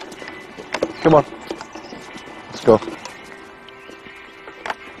 Come on. Let's go.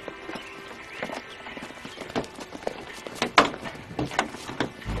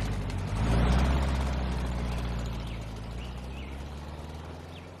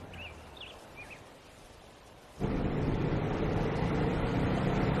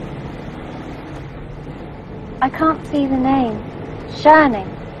 I can't see the name. Shirning.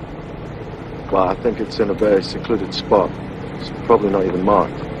 Well, I think it's in a very secluded spot. It's probably not even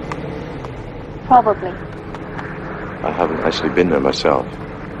marked. Probably. I haven't actually been there myself.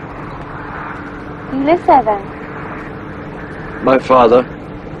 You live there then? My father.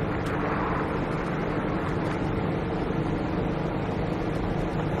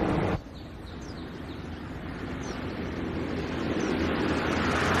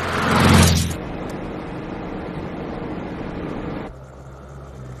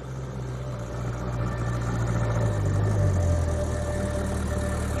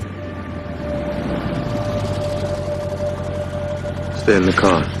 Stay in the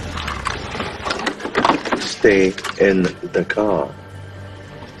car. Stay in the car.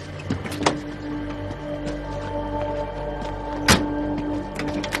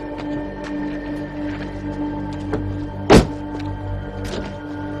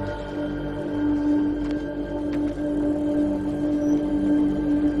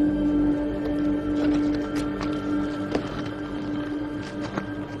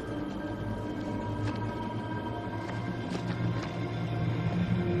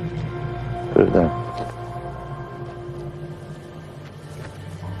 Put it there.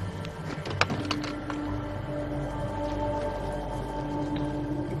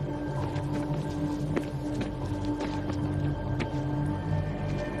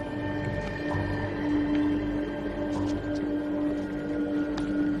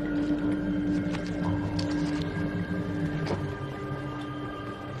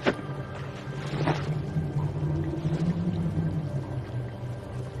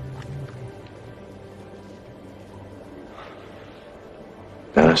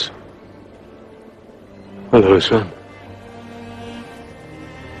 Dennis. Hello, son.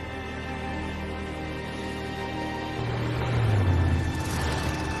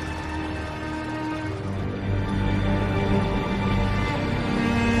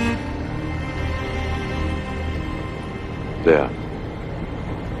 There.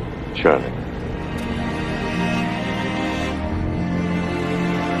 Shirley.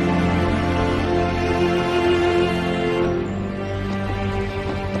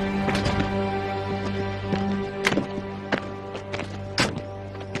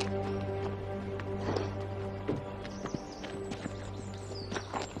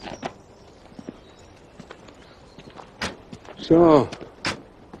 So,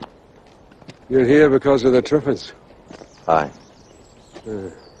 you're here because of the Triffids? Aye.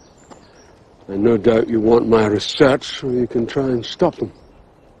 And no doubt you want my research so you can try and stop them.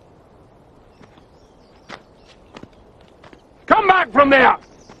 Come back from there!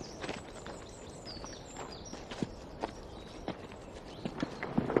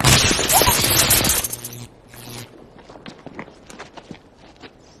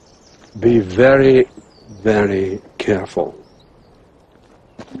 Be very, very careful.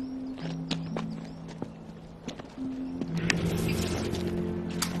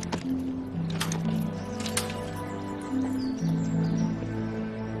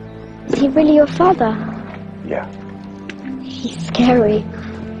 Is he really your father? Yeah. He's scary.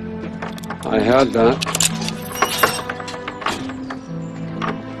 I heard that.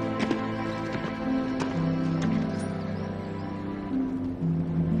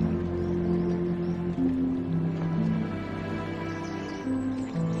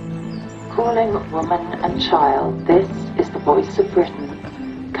 Calling woman and child, this is the voice of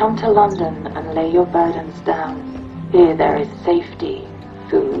Britain. Come to London and lay your burdens down. Here there is safety,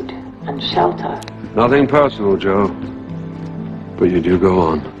 food, and shelter. Nothing personal, Joe. But you do go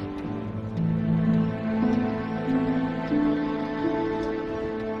on.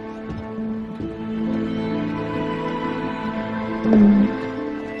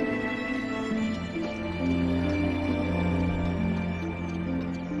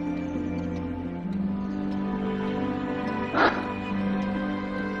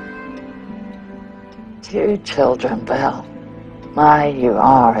 Two children, Bill. My, you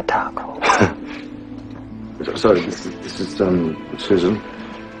are a dark horse. Sorry, this is Susan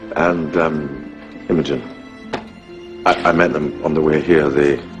and Imogen. I met them on the way here.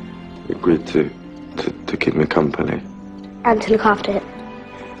 They agreed to keep me company. And to look after it.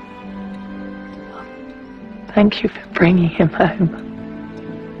 Thank you for bringing him home.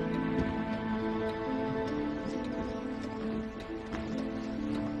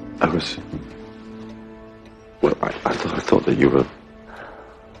 Well, I thought that you were...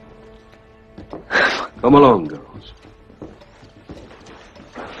 Come along, girls.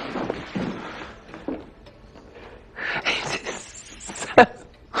 It is so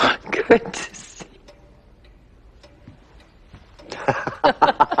good to see.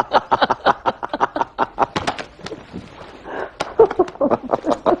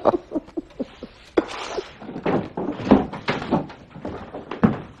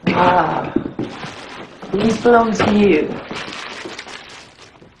 Ah, these belong to you.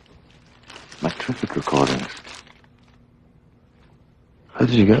 My Triffid recordings. How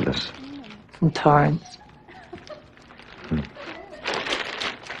did you get this? From Torrance.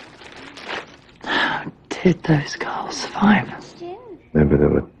 How did those girls survive? Maybe they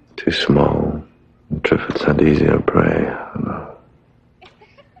were too small. The Triffids had easier prey. I don't know.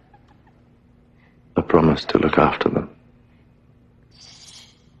 I promised to look after them.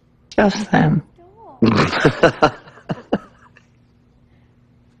 Just them.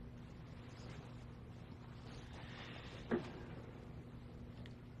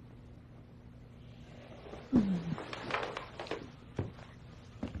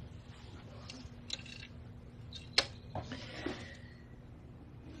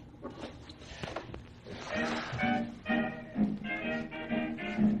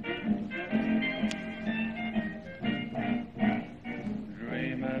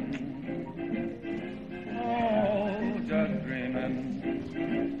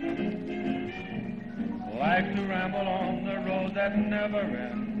 Like to ramble on the road that never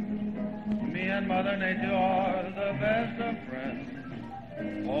ends. Me and Mother Nature are the best of friends.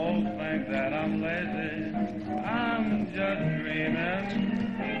 Folks think that I'm lazy, I'm just dreaming.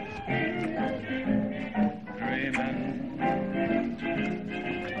 Dreaming.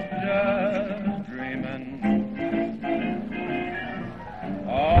 Just dreaming.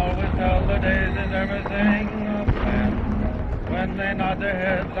 Always tell the daisies everything a plan. When they nod their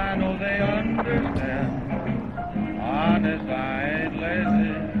heads, I know they understand. Honest, I ain't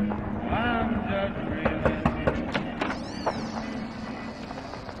lazy, I'm just dreaming.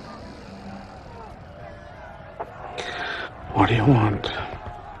 What do you want?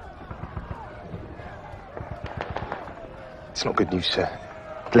 It's not good news, sir.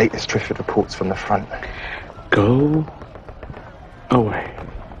 Latest Triffid reports from the front. Go away.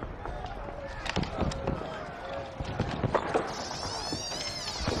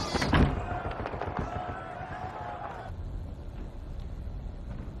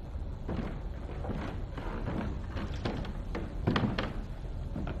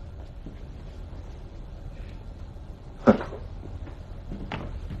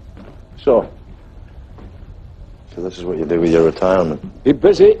 So this is what you do with your retirement? Be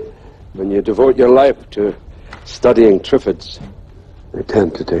busy. When you devote your life to studying Triffids, they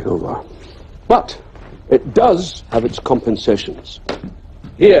tend to take over. But it does have its compensations.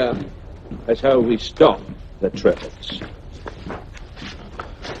 Here is how we stop the Triffids.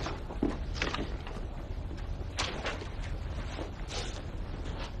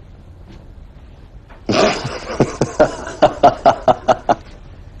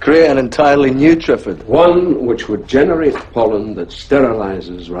 Create an entirely new Triffid. One which would generate pollen that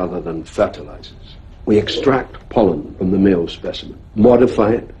sterilizes rather than fertilizes. We extract pollen from the male specimen,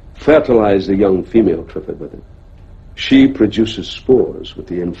 modify it, fertilize the young female Triffid with it. She produces spores with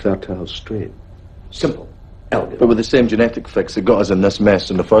the infertile strain. Simple, elegant. But with the same genetic fix that got us in this mess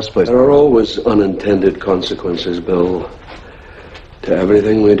in the first place. There are always unintended consequences, Bill, to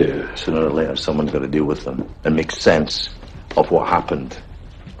everything we do. Sooner or later, someone's got to deal with them and make sense of what happened.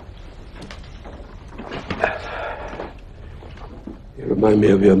 You remind me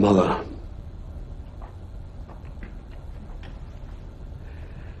of your mother.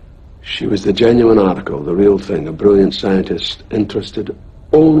 She was the genuine article, the real thing, a brilliant scientist interested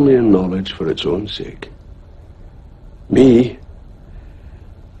only in knowledge for its own sake. Me,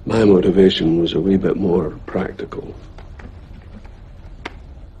 my motivation was a wee bit more practical.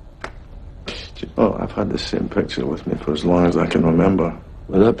 Oh, I've had the same picture with me for as long as I can remember.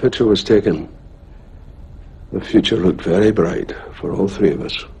 When that picture was taken, the future looked very bright for all three of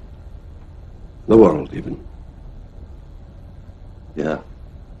us. The world, even. Yeah.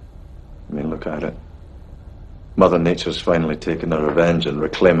 I mean, look at it. Mother Nature's finally taken her revenge and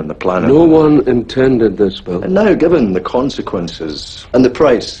reclaiming the planet. No one intended this, Bill. And now, given the consequences and the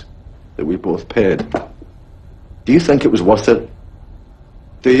price that we both paid, do you think it was worth it?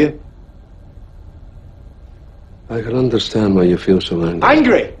 Do you? I can understand why you feel so angry.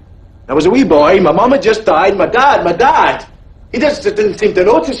 Angry? I was a wee boy, my mum had just died, my dad! He just didn't seem to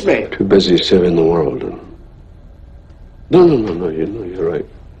notice me. Too busy saving the world. And... No, you're right.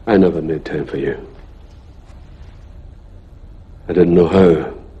 I never made time for you. I didn't know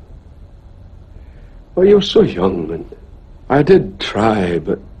how. Well, you were so young, and I did try,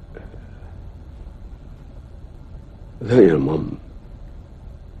 but without your mum.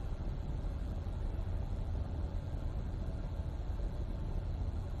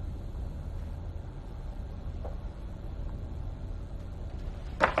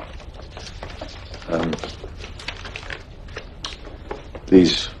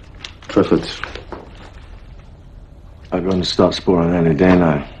 These Triffids are going to start sporing any day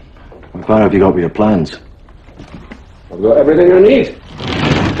now. How far have you got with your plans? I've got everything I need.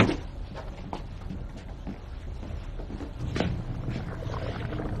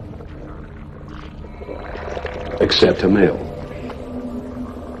 Except a male.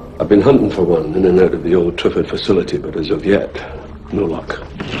 I've been hunting for one in and out of the old Triffid facility, but as of yet, no luck.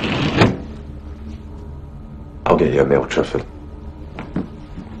 I'll get you a male Triffid.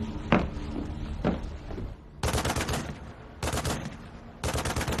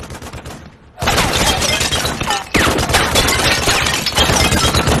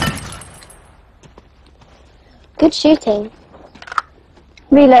 Good shooting.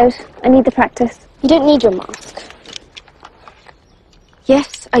 Reload. I need the practice. You don't need your mask.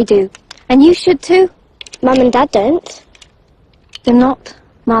 Yes, I do. And you should too. Mum and Dad don't. They're not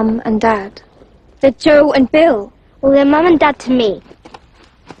Mum and Dad. They're Joe and Bill. Well, they're Mum and Dad to me.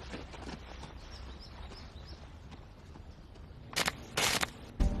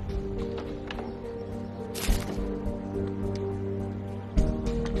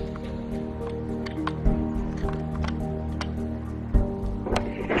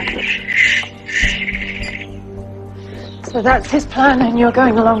 So that's his plan, and you're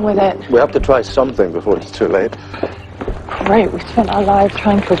going along with it. We have to try something before it's too late. Great, we spent our lives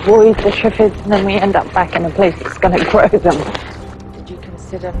trying to avoid the Triffids, and then we end up back in a place that's going to grow them. Did you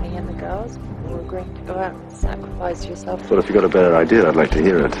consider me and the girls before agreeing to go out and sacrifice yourself? Well, if you got a better idea, I'd like to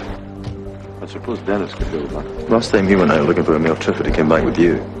hear it. I suppose Dennis could do that. Last time he went out looking for a male Triffid, he came back with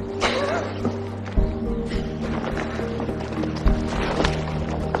you.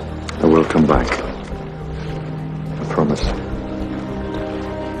 I will come back. I promise.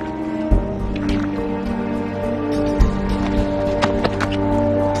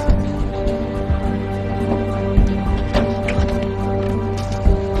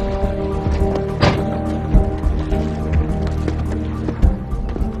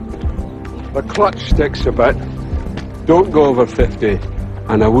 The clutch sticks a bit. Don't go over 50,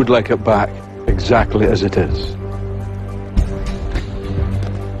 and I would like it back exactly as it is.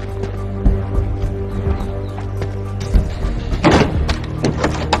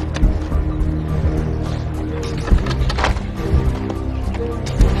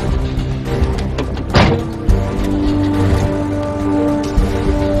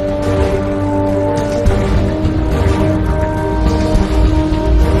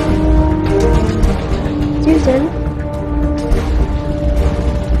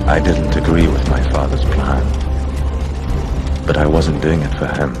 I didn't agree with my father's plan. But I wasn't doing it for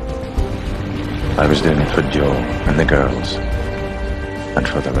him. I was doing it for Joe and the girls. And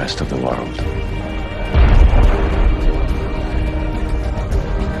for the rest of the world.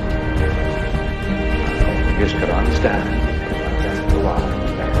 You just gotta understand. That's the one.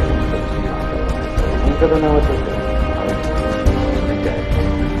 You gotta know what to do.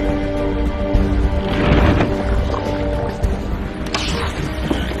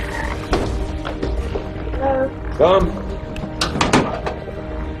 Come.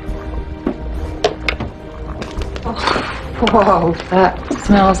 Whoa, that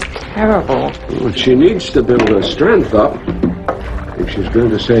smells terrible. Well, she needs to build her strength up if she's going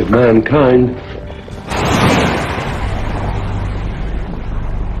to save mankind.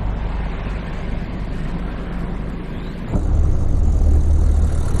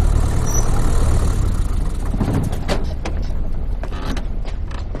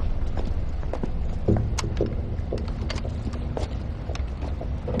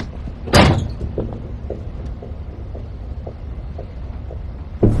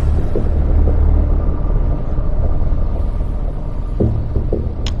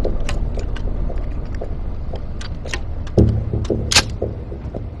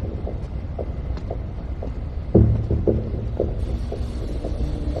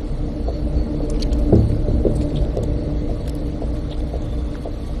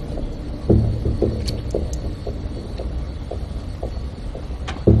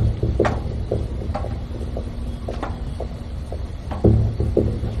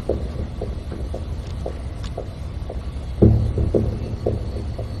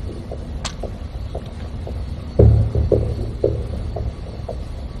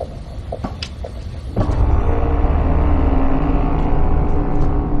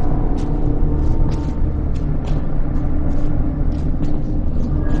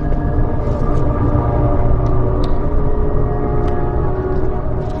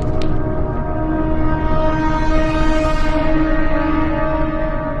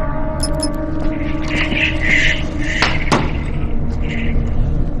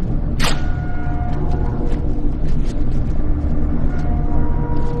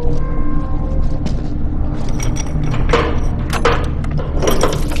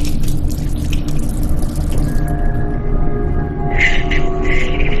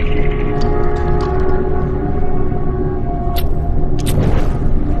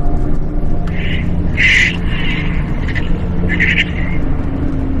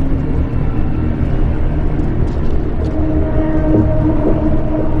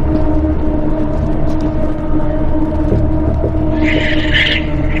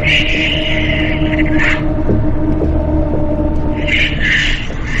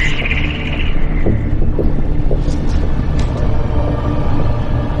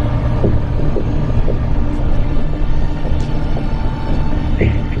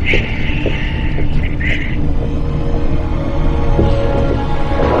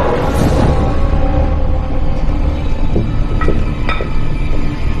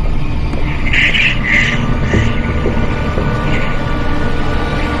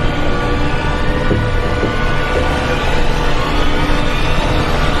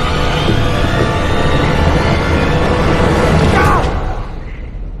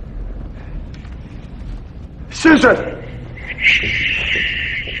 Susan!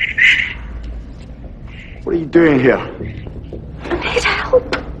 What are you doing here? I'm here to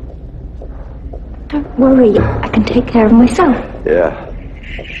help. Don't worry, I can take care of myself. Yeah,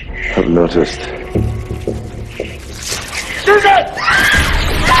 I've noticed. Susan!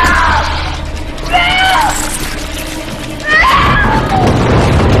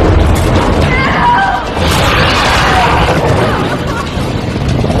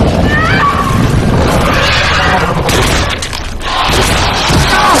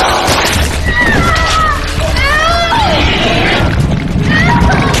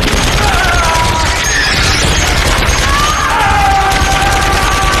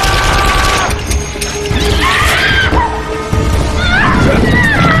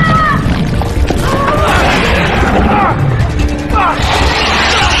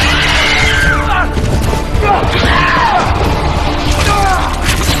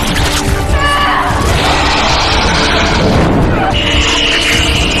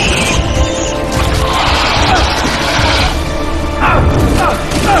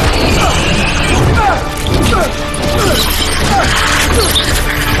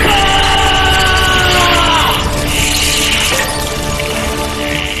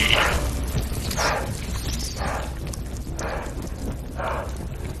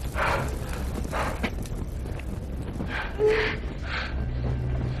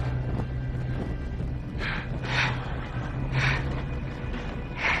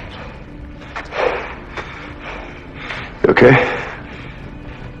 You okay?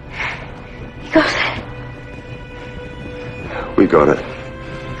 You got it. We got it.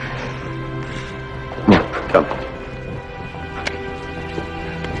 Come.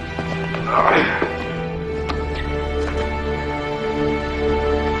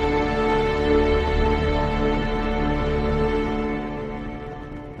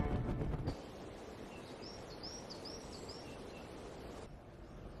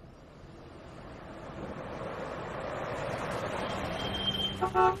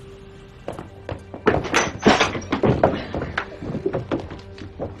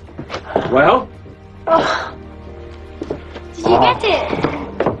 Well? Oh. Did you get it?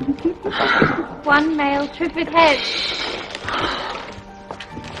 One male Triffid head.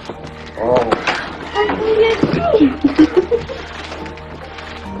 Oh.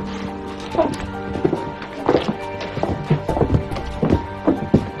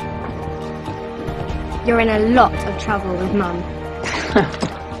 You're in a lot of trouble with Mum.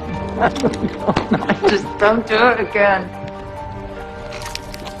 Just don't do it again.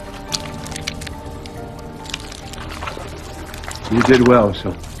 You did well,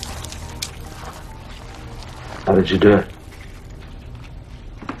 son. How did you do it?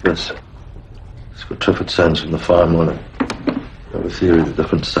 Yes. It's what Triffid sounds from the farm on it. I have a theory that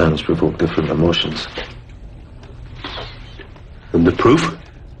different sounds provoke different emotions. And the proof?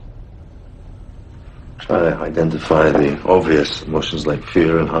 Try to identify the obvious emotions like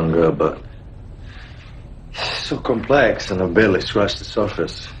fear and hunger, but it's so complex and I've barely scratched the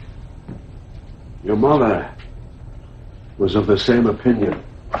surface. Your mother was of the same opinion.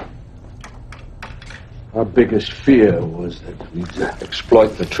 Our biggest fear was that we'd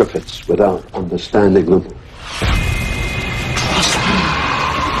exploit the Triffids without understanding them.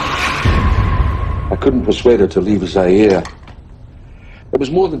 I couldn't persuade her to leave Zaire. It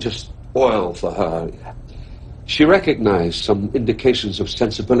was more than just oil for her. She recognized some indications of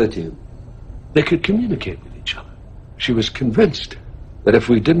sensibility. They could communicate with each other. She was convinced that if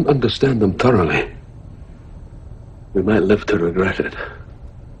we didn't understand them thoroughly, we might live to regret it.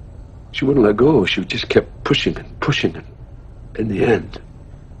 She wouldn't let go. She just kept pushing and pushing, and in the end,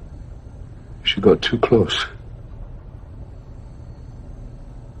 she got too close.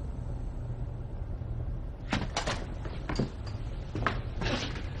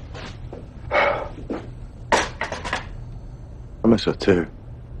 I miss her too.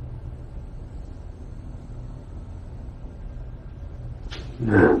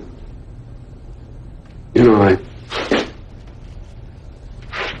 Yeah. You know,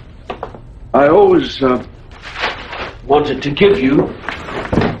 I always wanted to give you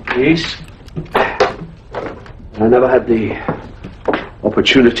these. I never had the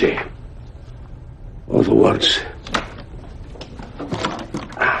opportunity or the words.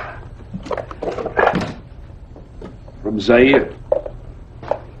 From Zaire.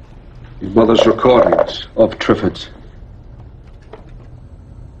 His mother's recordings of Triffids.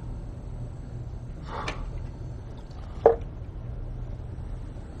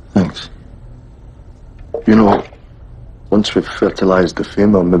 Thanks. You know, once we've fertilized the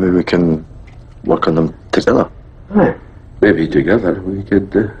female, maybe we can work on them together. Aye. Maybe together we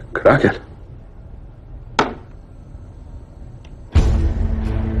could crack it.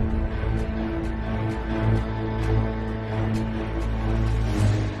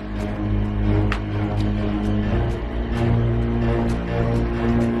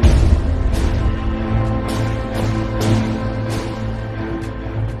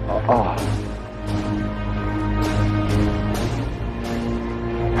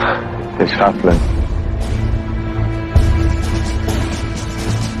 It's happening.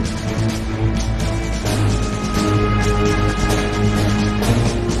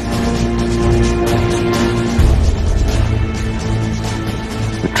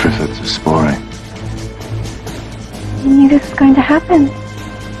 The Triffids are sporing. You knew this was going to happen.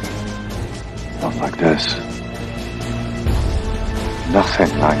 Not like this.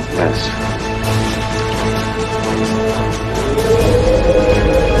 Nothing like this.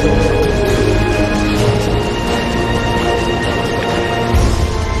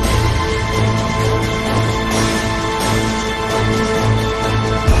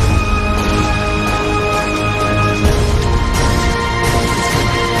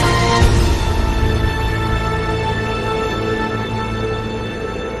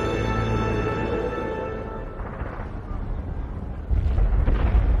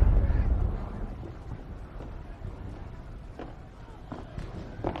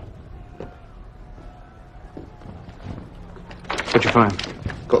 What'd you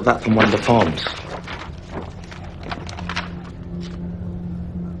find? Got that from one of the farms.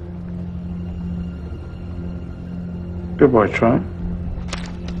 Good boy, Troy.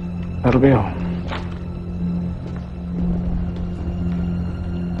 That'll be all.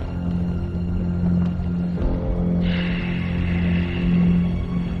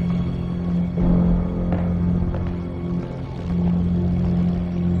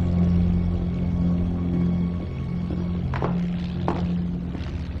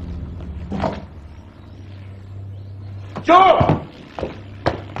 Joe!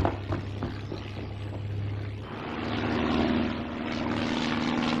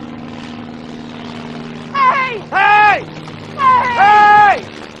 Hey! Hey! Hey!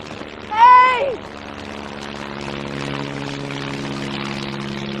 Hey!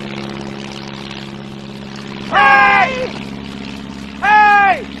 Hey!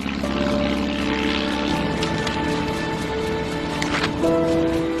 Hey!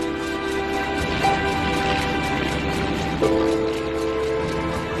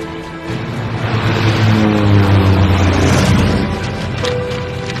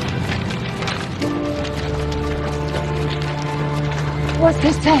 What's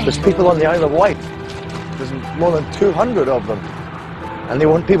this say? There's people on the Isle of Wight. There's more than 200 of them. And they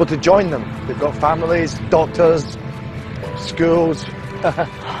want people to join them. They've got families, doctors, schools.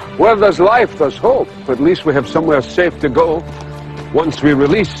 Where there's life, there's hope. At least we have somewhere safe to go once we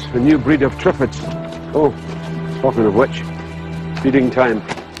release a new breed of Triffids. Oh, talking of which, feeding time.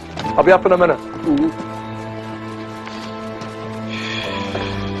 I'll be up in a minute.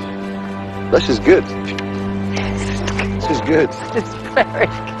 This is good. This is good. It's very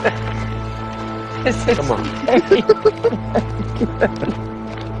good. This is Come on. very good.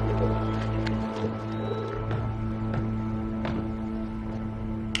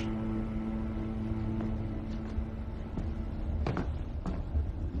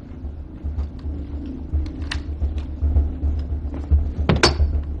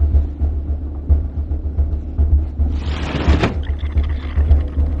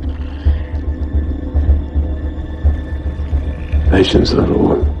 Patience, little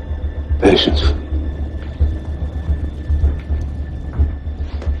one. Patience.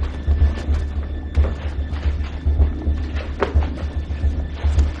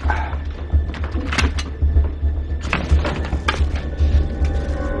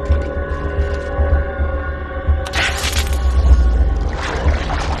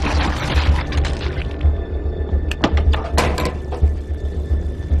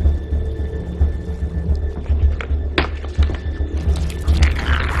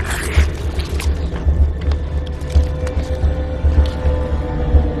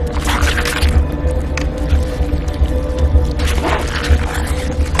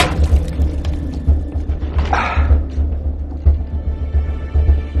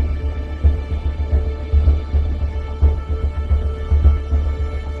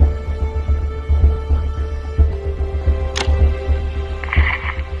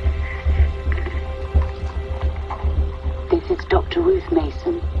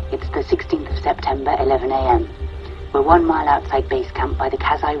 September, 11 a.m. We're 1 mile outside base camp by the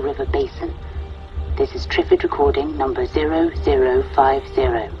Kazai River Basin. This is Triffid recording number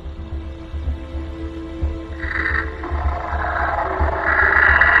 0050.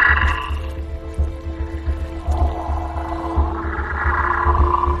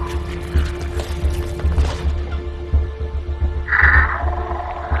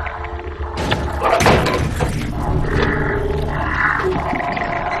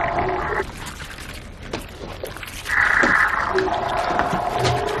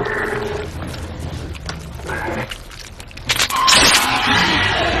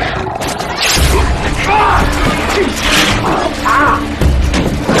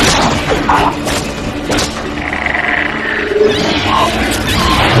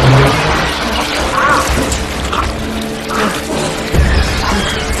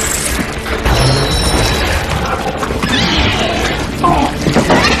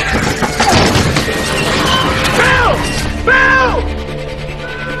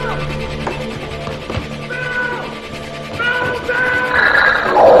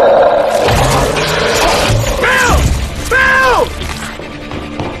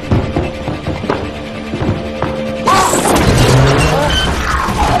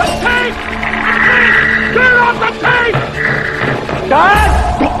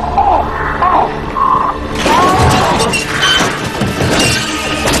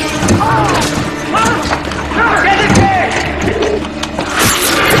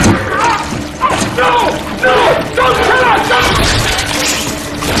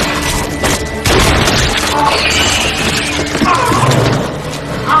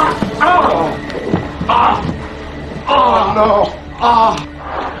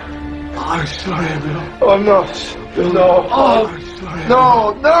 I'm not. No. Oh,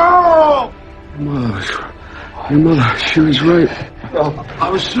 no, no! Your mother, she was right. No. I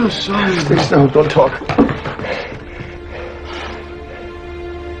was so sorry. Please, no, don't talk.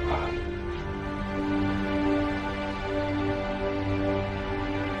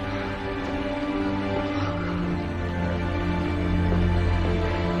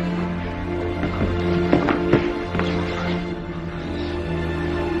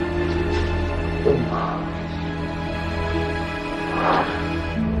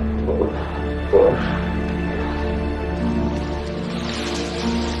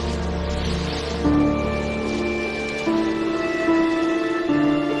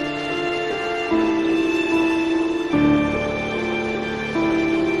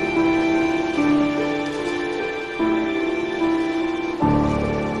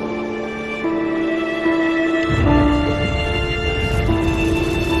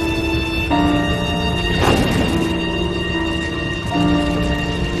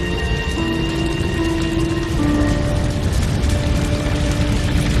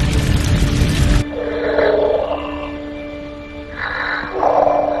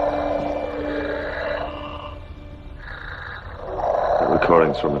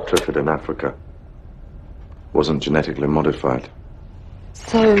 From a Triffid in Africa. Wasn't genetically modified.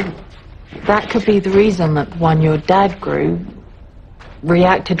 So, that could be the reason that one your dad grew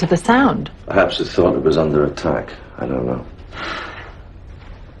reacted to the sound. Perhaps it thought it was under attack. I don't know.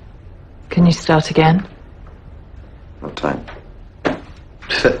 Can you start again? No time.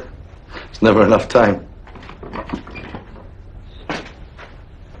 It's never enough time.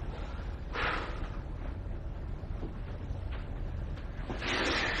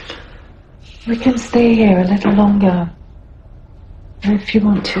 We can stay here a little longer, if you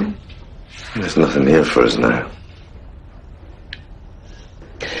want to. There's nothing here for us now.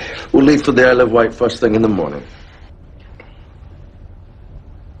 We'll leave for the Isle of Wight first thing in the morning.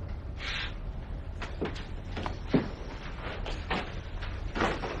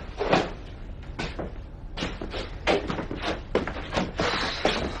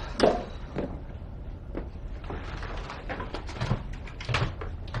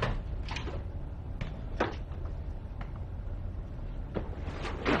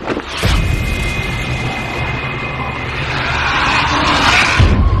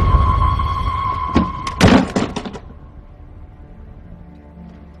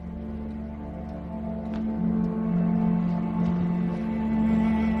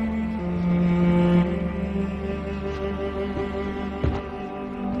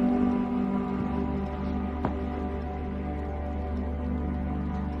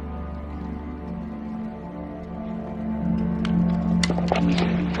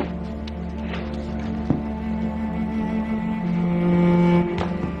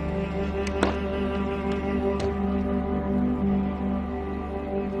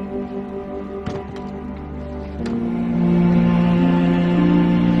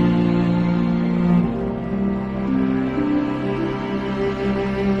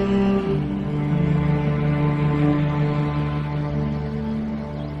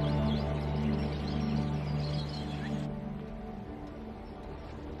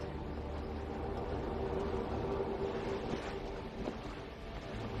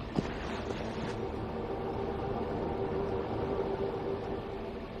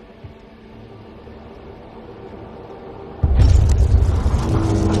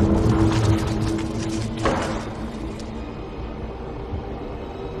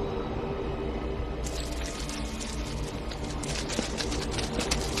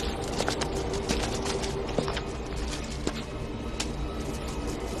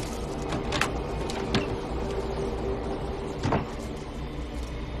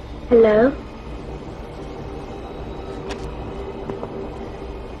 Hello?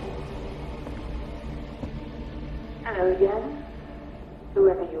 Hello again.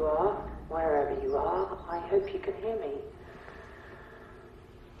 Whoever you are, wherever you are, I hope you can hear me.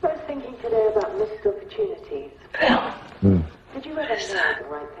 I was thinking today about missed opportunities. Did you ever know the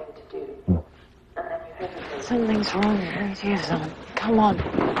right thing to do? And then you hesitated? Something's wrong with you, son. Come on.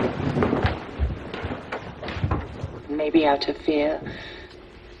 Maybe out of fear.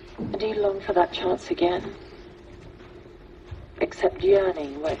 Do you long for that chance again? Except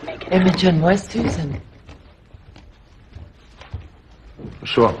yearning won't make it Imogen, where's Susan?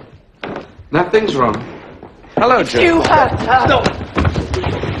 Sure. Nothing's wrong. Hello, Joe. You hurt her! No.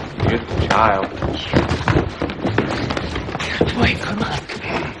 Good child. Get away from her.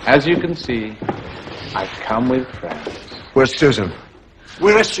 As you can see, I've come with friends. Where's Susan?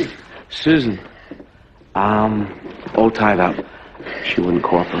 Where is she? Susan, all tied up. She wouldn't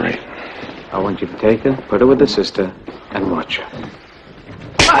cooperate. I want you to take her, put her with the sister, and watch her.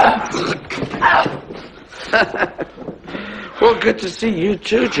 Well, good to see you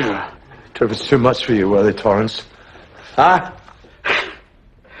too, Joe. Triffids too much for you, were they, Torrance? Huh?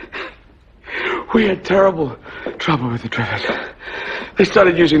 We had terrible trouble with the Triffids. They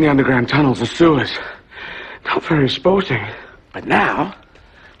started using the underground tunnels as sewers. Not very sporting. But now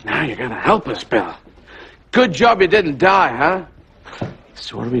you're gonna help us, Bill. Good job you didn't die, huh?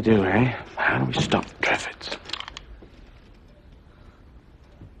 So what do we do, eh? How do we stop the Triffids?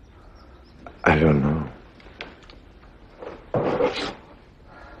 I don't know.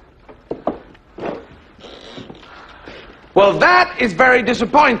 Well, that is very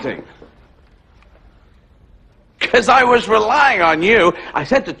disappointing. Because I was relying on you. I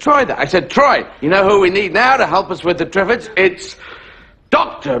said to Troy that. I said, Troy, you know who we need now to help us with the Triffids? It's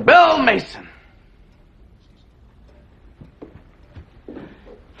Dr. Bill Mason.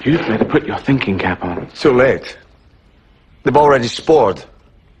 You'd better put your thinking cap on. It's too late. They've already spored.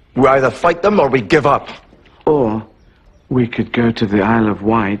 We either fight them or we give up. Or we could go to the Isle of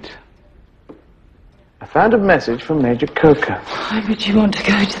Wight. I found a message from Major Coker. Why would you want to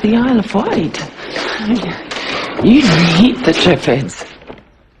go to the Isle of Wight? You need the Triffids.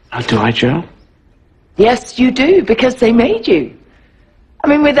 Oh, do I, Joe? Yes, you do, because they made you. I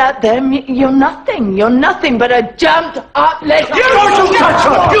mean, without them, you're nothing. You're nothing but a jumped up little... You don't touch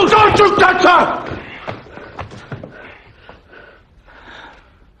her! You don't touch her!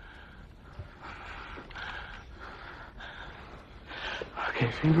 Okay,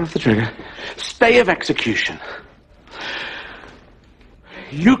 finger off the trigger. Stay of execution.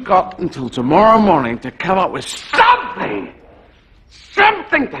 You got until tomorrow morning to come up with something!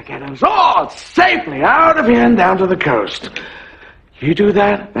 Something to get us all safely out of here and down to the coast. You do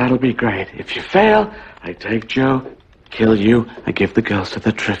that, that'll be great. If you fail, I take Joe, kill you, I give the girls to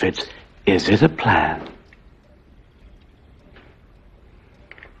the Triffids. Is it a plan?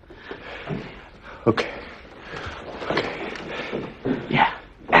 Okay. Yeah,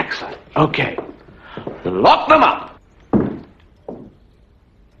 excellent. Okay. Lock them up!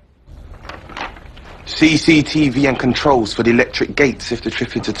 CCTV and controls for the electric gates if the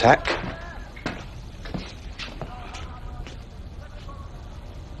Triffids attack.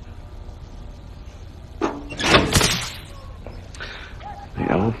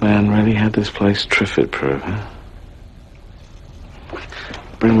 The old man really had this place Triffid-proof, huh?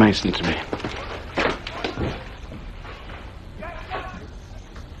 Bring Mason to me.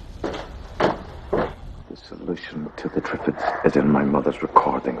 The solution to the Triffids is in my mother's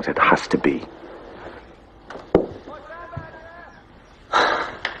recordings. It has to be.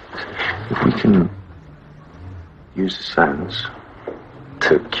 If we can use the sounds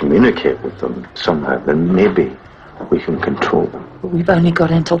to communicate with them somehow, then maybe we can control them. But we've only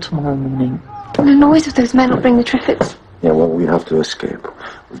got until tomorrow morning. And the noise of those men will bring the Triffids. Yeah, well, we have to escape.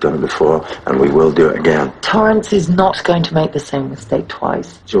 We've done it before, and we will do it again. Torrance is not going to make the same mistake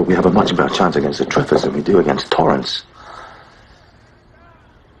twice. Joe, we have a much better chance against the Triffids than we do against Torrance.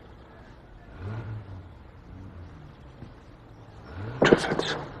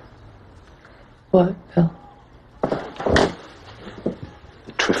 Triffids. What, Bill? The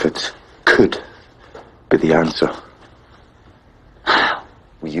Triffids could be the answer.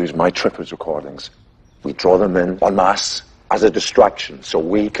 We use my Triffids recordings. We draw them in en masse as a distraction so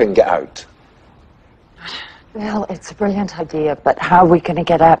we can get out. Well, it's a brilliant idea, but how are we going to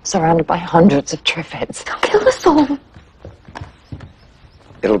get out surrounded by hundreds of Triffids? They'll kill us all.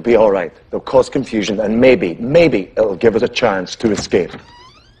 It'll be all right. They'll cause confusion, and maybe it'll give us a chance to escape.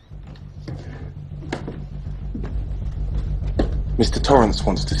 Mr. Torrance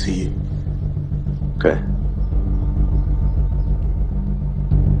wants to see you. Okay.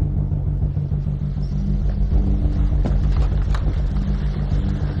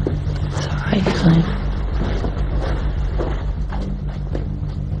 Sorry, Clive.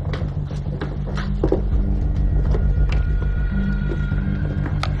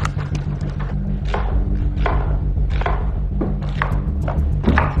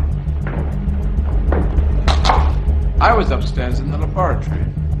 I was upstairs in the laboratory.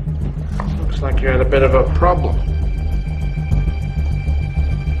 Looks like you had a bit of a problem.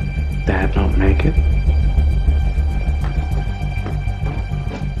 Dad don't make it.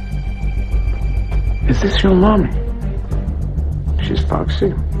 Is this your mommy? She's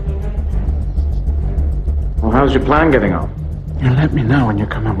foxy. Well, how's your plan getting on? You let me know when you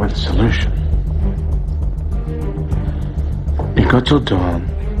come up with a solution. You got till dawn.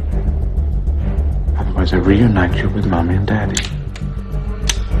 Otherwise, I reunite you with Mommy and Daddy.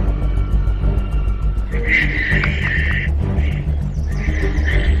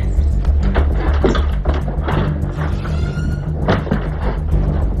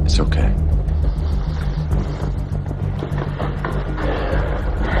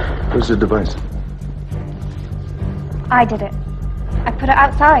 was the device? I did it. I put it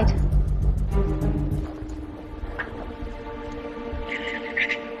outside.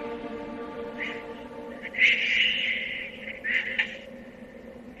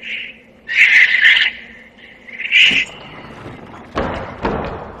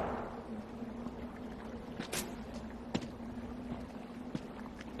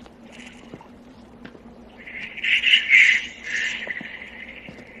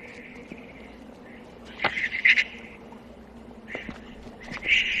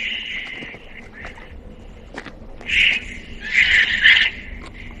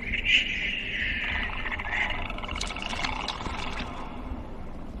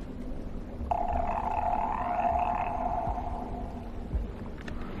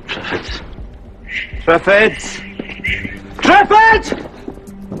 Triffids! Triffids!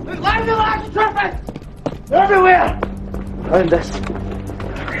 Light the lights, Triffids! They're everywhere! Find this.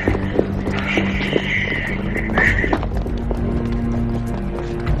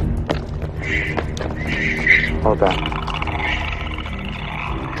 Hold on.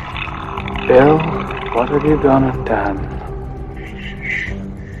 Bill, what have you gone and done?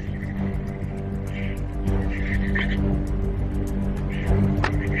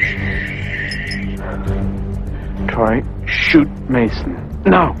 Troy, shoot Mason.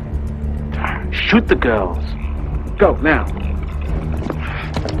 No! Shoot the girls. Go, now.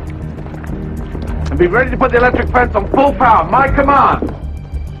 And be ready to put the electric fence on full power. My command.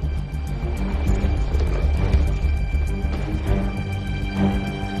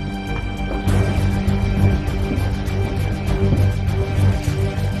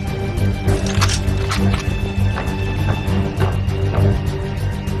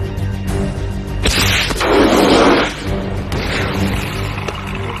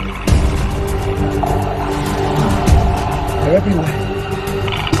 They're everywhere.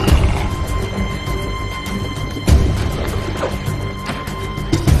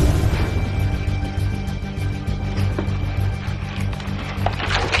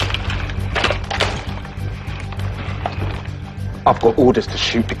 I've got orders to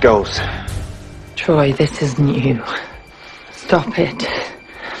shoot the girls. Troy, this is new. Stop it.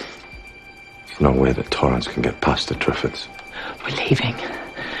 There's no way that Torrance can get past the Triffids. We're leaving.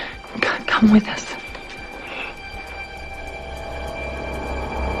 Come with us.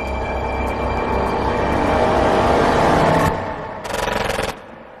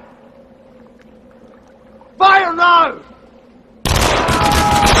 Fire now!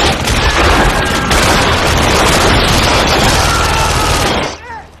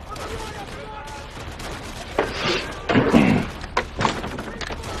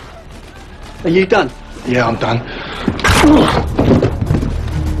 Are you done? Yeah, I'm done.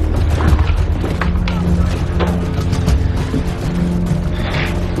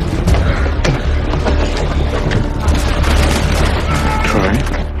 Troy?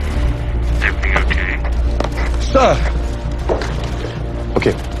 Sir!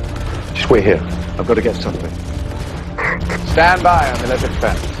 Okay, just wait here. I've got to get something. Stand by on the electric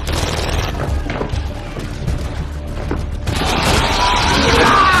fence.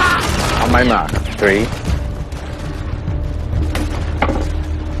 On my mark. 3.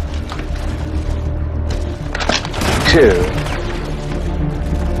 2.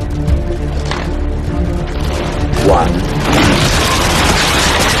 1.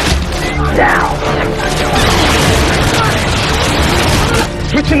 Now.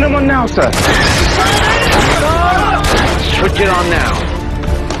 Switching them on now, sir. Switch it on now.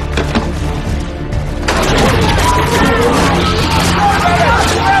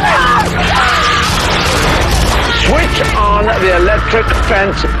 Switch on the electric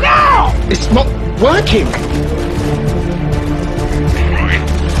fence now! It's not working.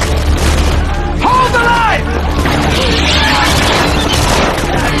 Hold the line!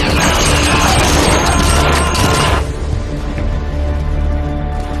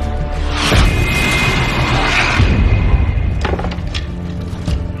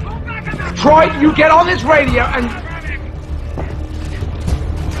 Troy, you get on this radio and...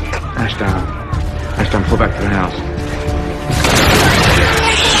 Ashdown, pull back to the house.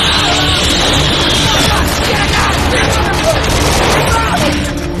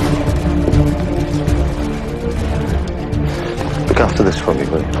 Look after this for me,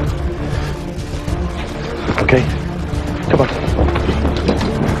 will you? Okay? Come on.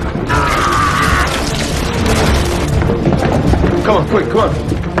 Come on, quick, come on.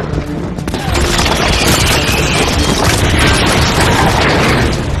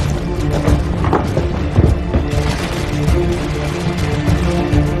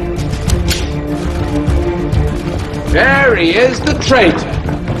 There he is, the traitor.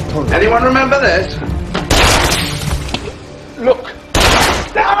 Anyone remember this? Look.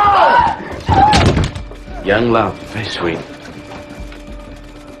 No! Young love, very sweet.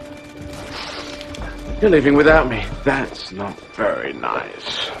 You're leaving without me. That's not very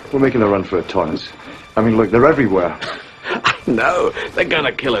nice. We're making a run for it, Torrance. I mean, look, they're everywhere. I know. They're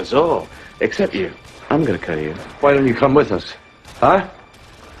gonna kill us all. Except you. I'm gonna kill you. Why don't you come with us? Huh?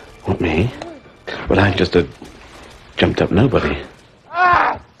 What, me? Well, I'm just a jumped up nobody.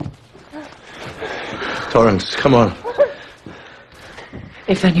 Torrance, come on.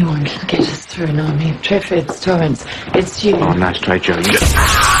 If anyone can get us through an army of Triffids, Torrance, it's you. Oh, nice try, Joe.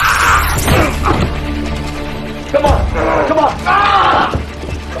 Come on! Come on!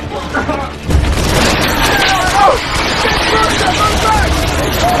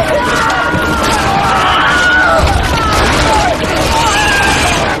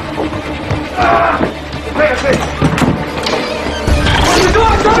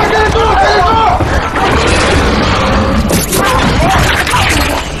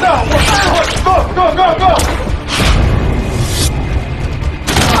 Go!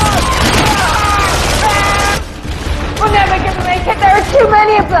 We're never gonna make it. There are too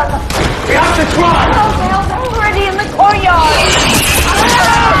many of them. We have to try! Oh, they're already in the courtyard.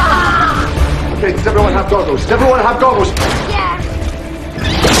 Okay, does everyone have goggles? Does everyone have goggles? Yeah.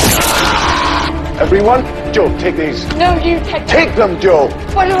 Everyone? Joe, take these. No, you take them. Take them, Joe!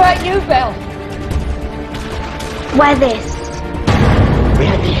 What about you, Bill? Wear this.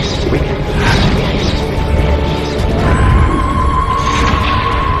 Wear this.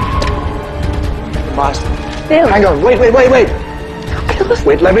 Mask. Bill. Hang on, wait.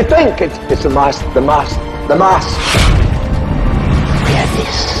 Wait, let me think. It's the mask. Wear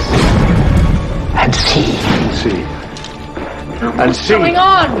this. And see. What's going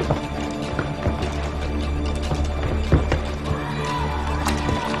on?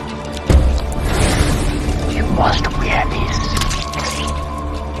 You must wear this.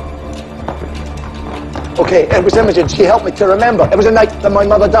 Okay, it was Imogen. She helped me to remember. It was the night that my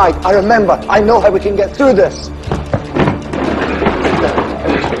mother died. I remember. I know how we can get through this.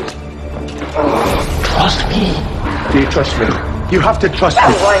 Trust me. Do you trust me? You have to trust me.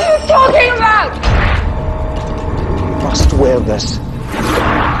 What are you talking about? You must wear this.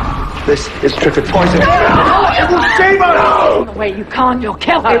 This is Triffid poison. It will save her! No! No way, you can't. You'll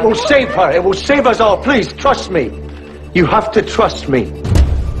kill her. It will save her. It will save us all. Please, trust me. You have to trust me.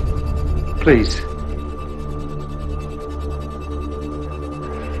 Please.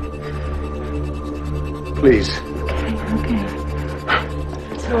 Please. Okay.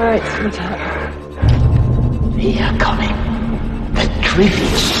 It's all right, sweetheart. They are coming. The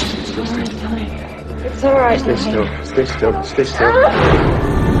Triffids. It's all right. Stay still.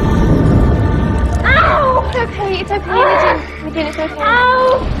 Ow! It's okay, Imogen. Imogen, it's okay.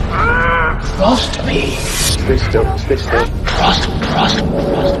 Ow! Trust me. Stay still. Trust.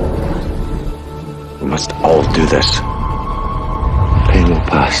 We must all do this. Pain will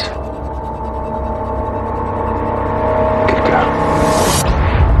pass. Good girl.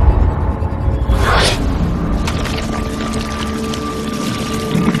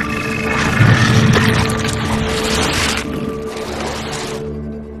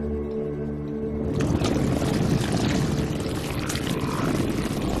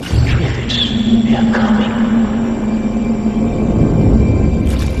 They are coming.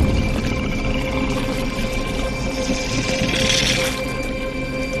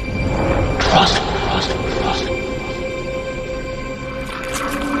 Trust.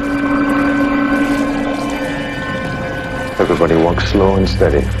 Everybody walk slow and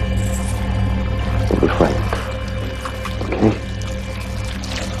steady. We'll be frightened. Okay?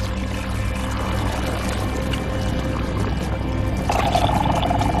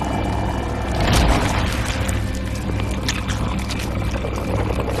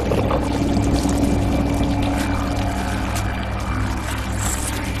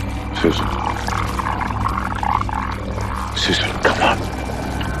 Susan, come on.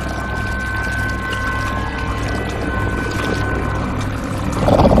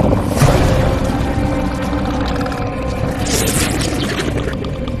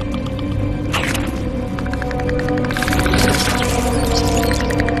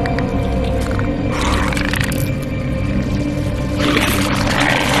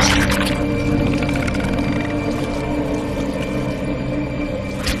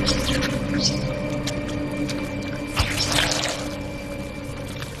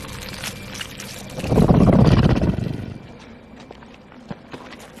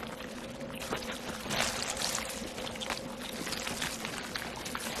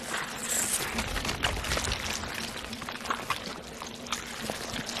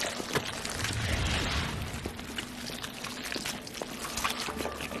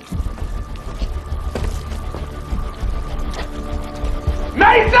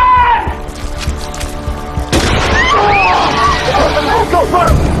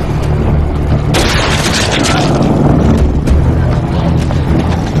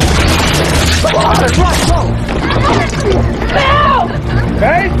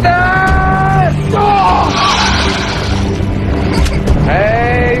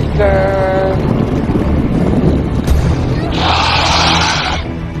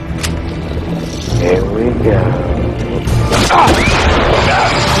 Here we go.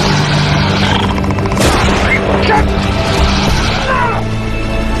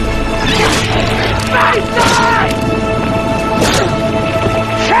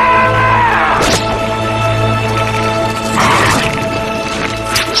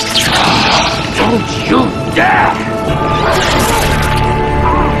 Don't you dare!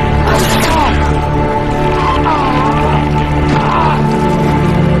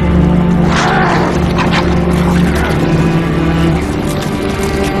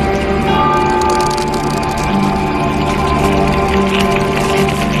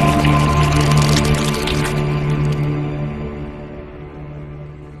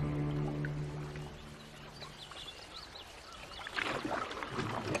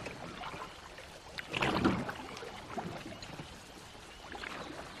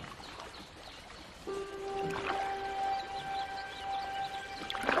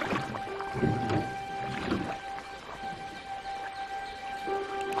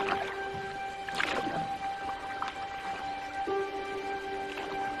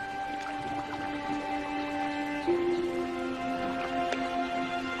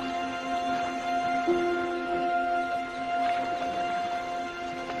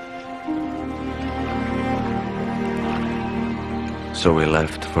 So we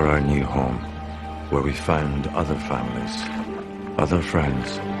left for our new home, where we found other families, other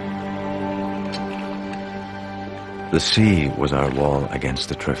friends. The sea was our wall against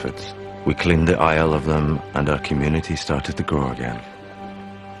the Triffids. We cleaned the Isle of them, and our community started to grow again.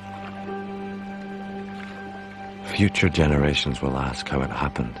 Future generations will ask how it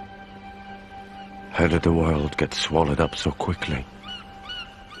happened. How did the world get swallowed up so quickly?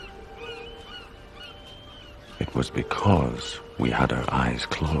 It was because we had our eyes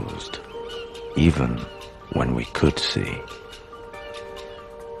closed, even when we could see.